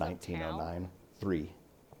established north of town? 1909. 3.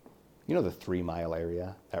 You know the 3 Mile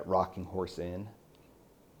area at Rocking Horse Inn,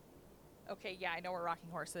 Okay, yeah, I know where Rocking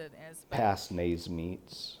Horse Inn is. But past Nays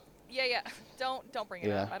Meats. yeah. Don't bring it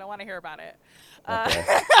Yeah. up. I don't want to hear about it.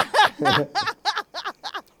 Okay.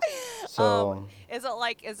 So Is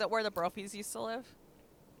it where the Brophies used to live?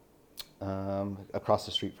 across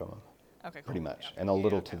the street from them, Okay, cool. pretty much, Yeah, and a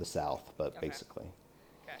little okay. to the south, but Okay. basically.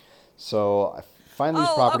 Okay. So I find these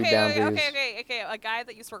property boundaries. Okay. A guy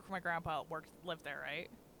that used to work for my grandpa lived there, right?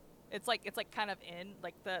 It's like kind of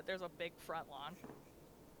there's a big front lawn.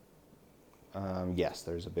 Yes,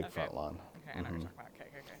 there's a big Okay. front lawn. Okay, I know what you're talking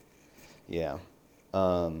about. Okay. Yeah.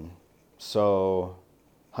 So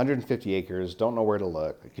 150 acres, don't know where to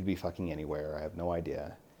look. It could be fucking anywhere. I have no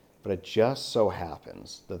idea. But it just so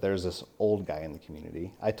happens that there's this old guy in the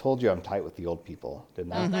community. I told you I'm tight with the old people,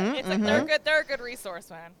 didn't I? They're good. They're a good resource,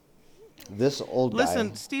 man. This old Listen,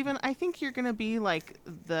 guy. Steven, I think you're gonna be like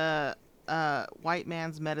the white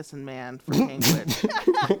man's medicine man for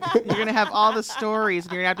Kingwood. You're gonna have all the stories,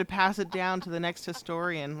 and you're gonna have to pass it down to the next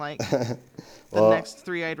historian, like the next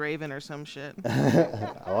three-eyed raven or some shit.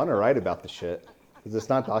 I want to write about the shit because it's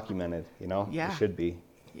not documented, you know? Yeah. It should be.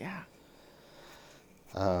 Yeah.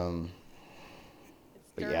 It's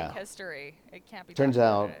But dirty yeah. history. It can't be. Turns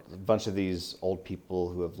out documented. a bunch of these old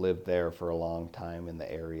people who have lived there for a long time in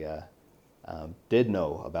the area did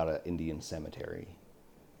know about an Indian cemetery.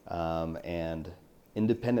 And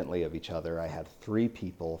independently of each other, I had 3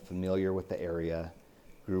 people familiar with the area,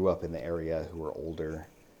 grew up in the area, who were older,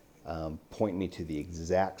 point me to the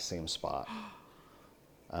exact same spot.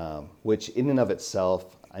 Which in and of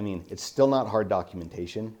itself, I mean, it's still not hard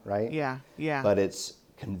documentation, right? Yeah. Yeah. But it's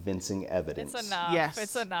convincing evidence. It's enough. Yes.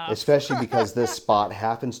 It's enough. Especially because this spot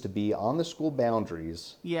happens to be on the school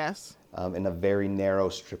boundaries Yes. in a very narrow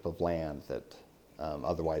strip of land that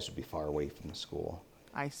otherwise would be far away from the school.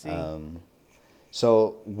 I see.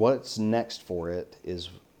 So what's next for it is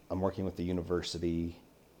I'm working with the university,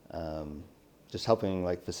 just helping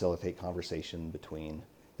like facilitate conversation between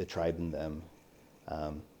the tribe and them.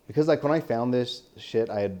 Because like when I found this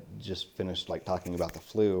shit, I had just finished like talking about the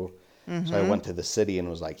flu. So I went to the city and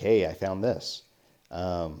was like, hey, I found this.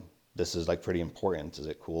 This is like pretty important. Is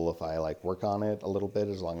it cool if I like work on it a little bit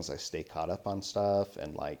as long as I stay caught up on stuff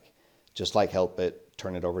and like just like help it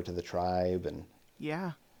turn it over to the tribe? And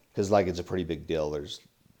Yeah. because like it's a pretty big deal. There's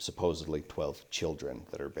supposedly 12 children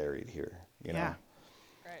that are buried here, you know? Yeah.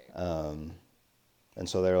 Right. And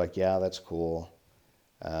so they're like, yeah, that's cool.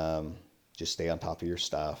 Just stay on top of your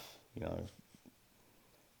stuff, you know?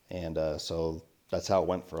 And so that's how it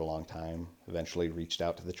went for a long time. Eventually reached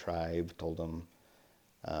out to the tribe, told them,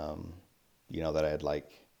 you know, that I had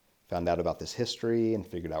like found out about this history and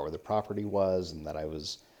figured out where the property was, and that I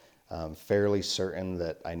was fairly certain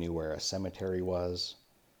that I knew where a cemetery was.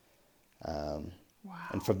 Wow.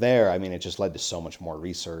 And from there, I mean, it just led to so much more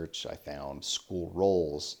research. I found school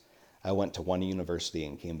rolls. I went to one university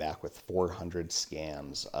and came back with 400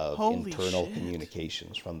 scans of Holy internal shit.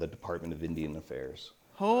 communications from the Department of Indian Affairs.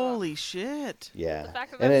 Holy shit. Yeah. The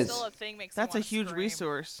fact that and that's it's, still a thing makes me That's a wanna huge scream.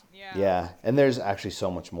 resource. Yeah. yeah. And there's actually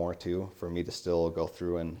so much more too for me to still go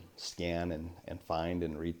through and scan and find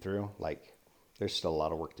and read through. Like, there's still a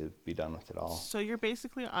lot of work to be done with it all. So you're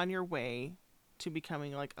basically on your way to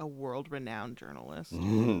becoming like a world-renowned journalist.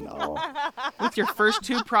 No. With your first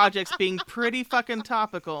 2 projects being pretty fucking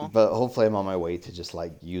topical. But hopefully I'm on my way to just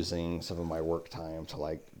like using some of my work time to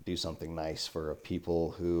like do something nice for people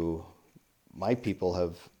who my people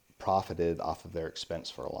have profited off of their expense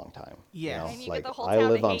for a long time. Yes. And you like get the whole I town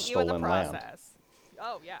live to on hate you in the stolen land. process.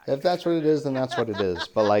 Oh yeah. If that's what it is, then that's what it is.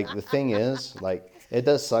 But like the thing is, like it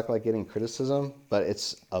does suck like getting criticism, but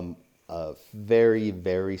it's a very,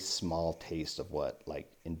 very small taste of what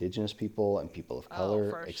like indigenous people and people of color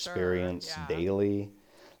for sure, experience yeah. daily.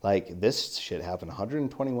 Like this shit happened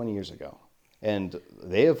 121 years ago. And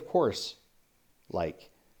they of course, like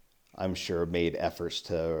I'm sure made efforts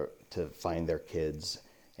to find their kids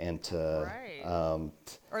and to Right.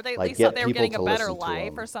 Or they, like, they get thought they were people getting a to better listen to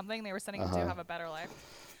life them. or something. They were sending them to have a better life.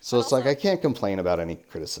 so But it's like also- I can't complain about any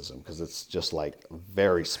criticism because it's just like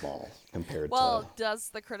very small compared Well, to does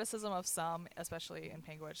the criticism of some, especially in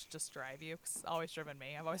Panguitch, just drive you? 'Cause it's always driven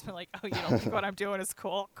me. I've always been like, oh, you don't think what I'm doing is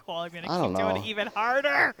cool? Cool, I'm going to I don't keep doing know. it even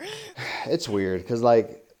harder. it's weird because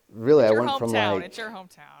like really It's I your went from hometown. like It's your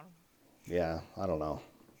hometown. yeah, I don't know.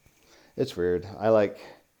 It's weird. I like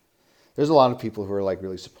there's a lot of people who are like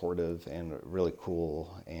really supportive and really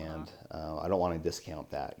cool, and I don't want to discount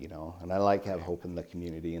that, you know. And I like have hope in the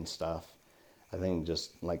community and stuff. I think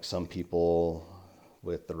just like some people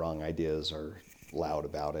with the wrong ideas are loud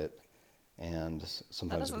about it, and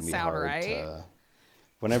sometimes it doesn't can be sound hard right. to.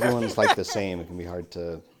 When everyone's like the same, it can be hard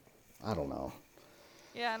to. I don't know.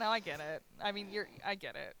 Yeah, no, I get it. I mean, I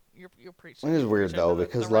get it. You're preaching. It is you're weird preaching though to the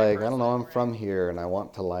because right like I don't know, I'm person, from right? here and I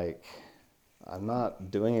want to like. I'm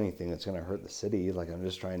not doing anything that's gonna hurt the city. Like I'm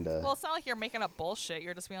just trying to. Well, it's not like you're making up bullshit.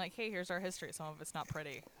 You're just being like, hey, here's our history. Some of it's not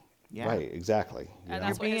pretty. Yeah. Right, exactly. You And know?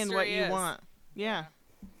 that's You're what being what history you is. want. Yeah.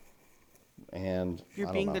 And You're I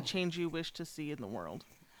don't being know. the change you wish to see in the world.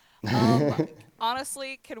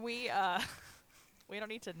 Honestly, can we? We don't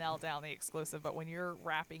need to nail down the exclusive, but when you're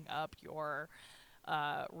wrapping up your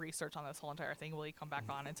research on this whole entire thing, will you come back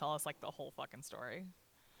on and tell us like the whole fucking story?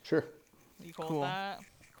 Sure. You cool, Cool. with that?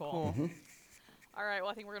 Cool. Cool. All right.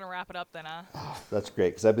 Well, I think we're gonna wrap it up then. That's great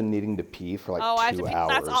because I've been needing to pee for like I have 2 to pee.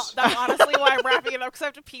 hours. That's honestly why I'm wrapping it up because I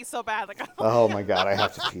have to pee so bad. Like, Oh my god, I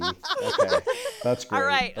have to pee. Okay, that's great. all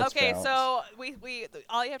right. That's Okay. balanced. So we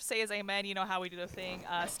all you have to say is amen. You know how we do the thing.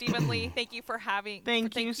 Stephen Lee, thank you for having.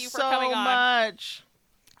 Thank you for so coming on. much.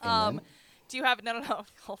 Amen. Do you have no? Hold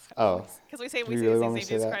on. Oh. Because we say Do you really want me name to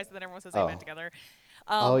say Jesus that? Christ and then everyone says Oh. amen together.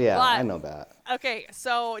 Oh yeah, but- I know that. Okay.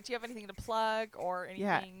 So do you have anything to plug or anything?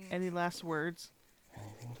 Yeah. Any last words?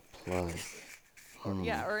 Plug.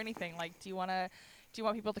 Yeah, or anything. Like, do you want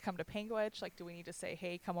people to come to Panguitch? Like, do we need to say,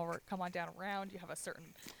 hey, come on down around? Do you have a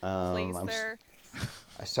certain place there?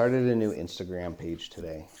 I started a new Instagram page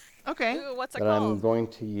today Okay. Ooh, what's it that I'm called? going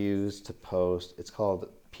to use to post. It's called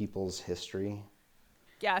People's History.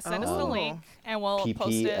 Yeah, send us the Oh. link and we'll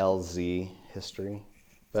post it. PPLZ History.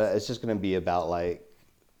 But it's just going to be about like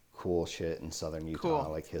cool shit in southern Utah,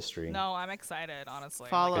 Cool. like history. No, I'm excited, honestly.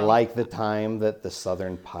 Follow. Like the time that the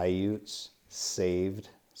Southern Paiutes saved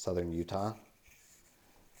southern Utah.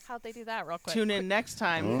 How'd they do that real quick? Tune in next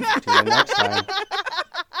time Tune in next time.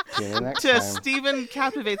 Tune in next to time. Stephen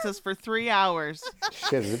Captivates Us for 3 hours.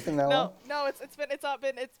 Shit, has it been that long? No, it's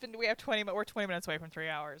been we have 20 we're 20 minutes away from 3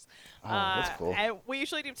 hours. Oh, that's cool. And we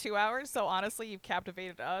usually do 2 hours, so honestly, you've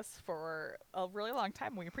captivated us for a really long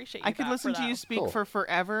time. We appreciate you. I could listen to you speak Cool. for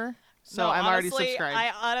forever, so No, I'm already honestly,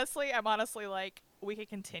 subscribed. I'm honestly like, we could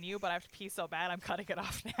continue, but I have to pee so bad, I'm cutting it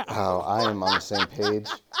off now. Oh, I am on the same page.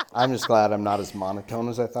 I'm just glad I'm not as monotone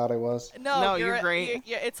as I thought I was. No, you're great.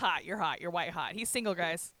 It's hot. You're hot. You're white hot. He's single,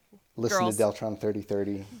 guys. Listen Girls. to Deltron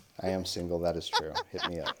 3030. I am single. That is true. Hit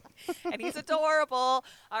me up. And he's adorable.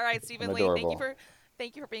 All right, Stephen I'm Lee, adorable.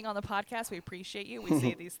 thank you for being on the podcast. We appreciate you. We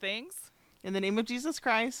say these things. In the name of Jesus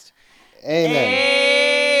Christ.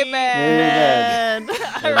 Amen. Amen. Amen.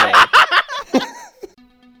 All right.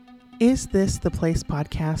 Is This the Place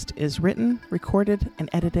podcast is written, recorded, and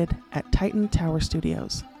edited at Titan Tower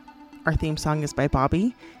Studios. Our theme song is by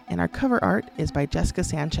Bobby, and our cover art is by Jessica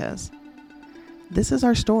Sanchez. This is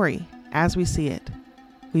our story, as we see it.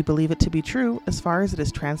 We believe it to be true as far as it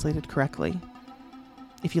is translated correctly.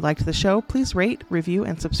 If you liked the show, please rate, review,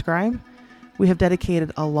 and subscribe. We have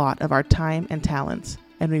dedicated a lot of our time and talents,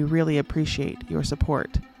 and we really appreciate your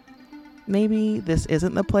support. Maybe this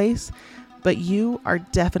isn't the place, but you are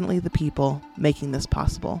definitely the people making this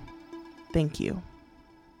possible. Thank you.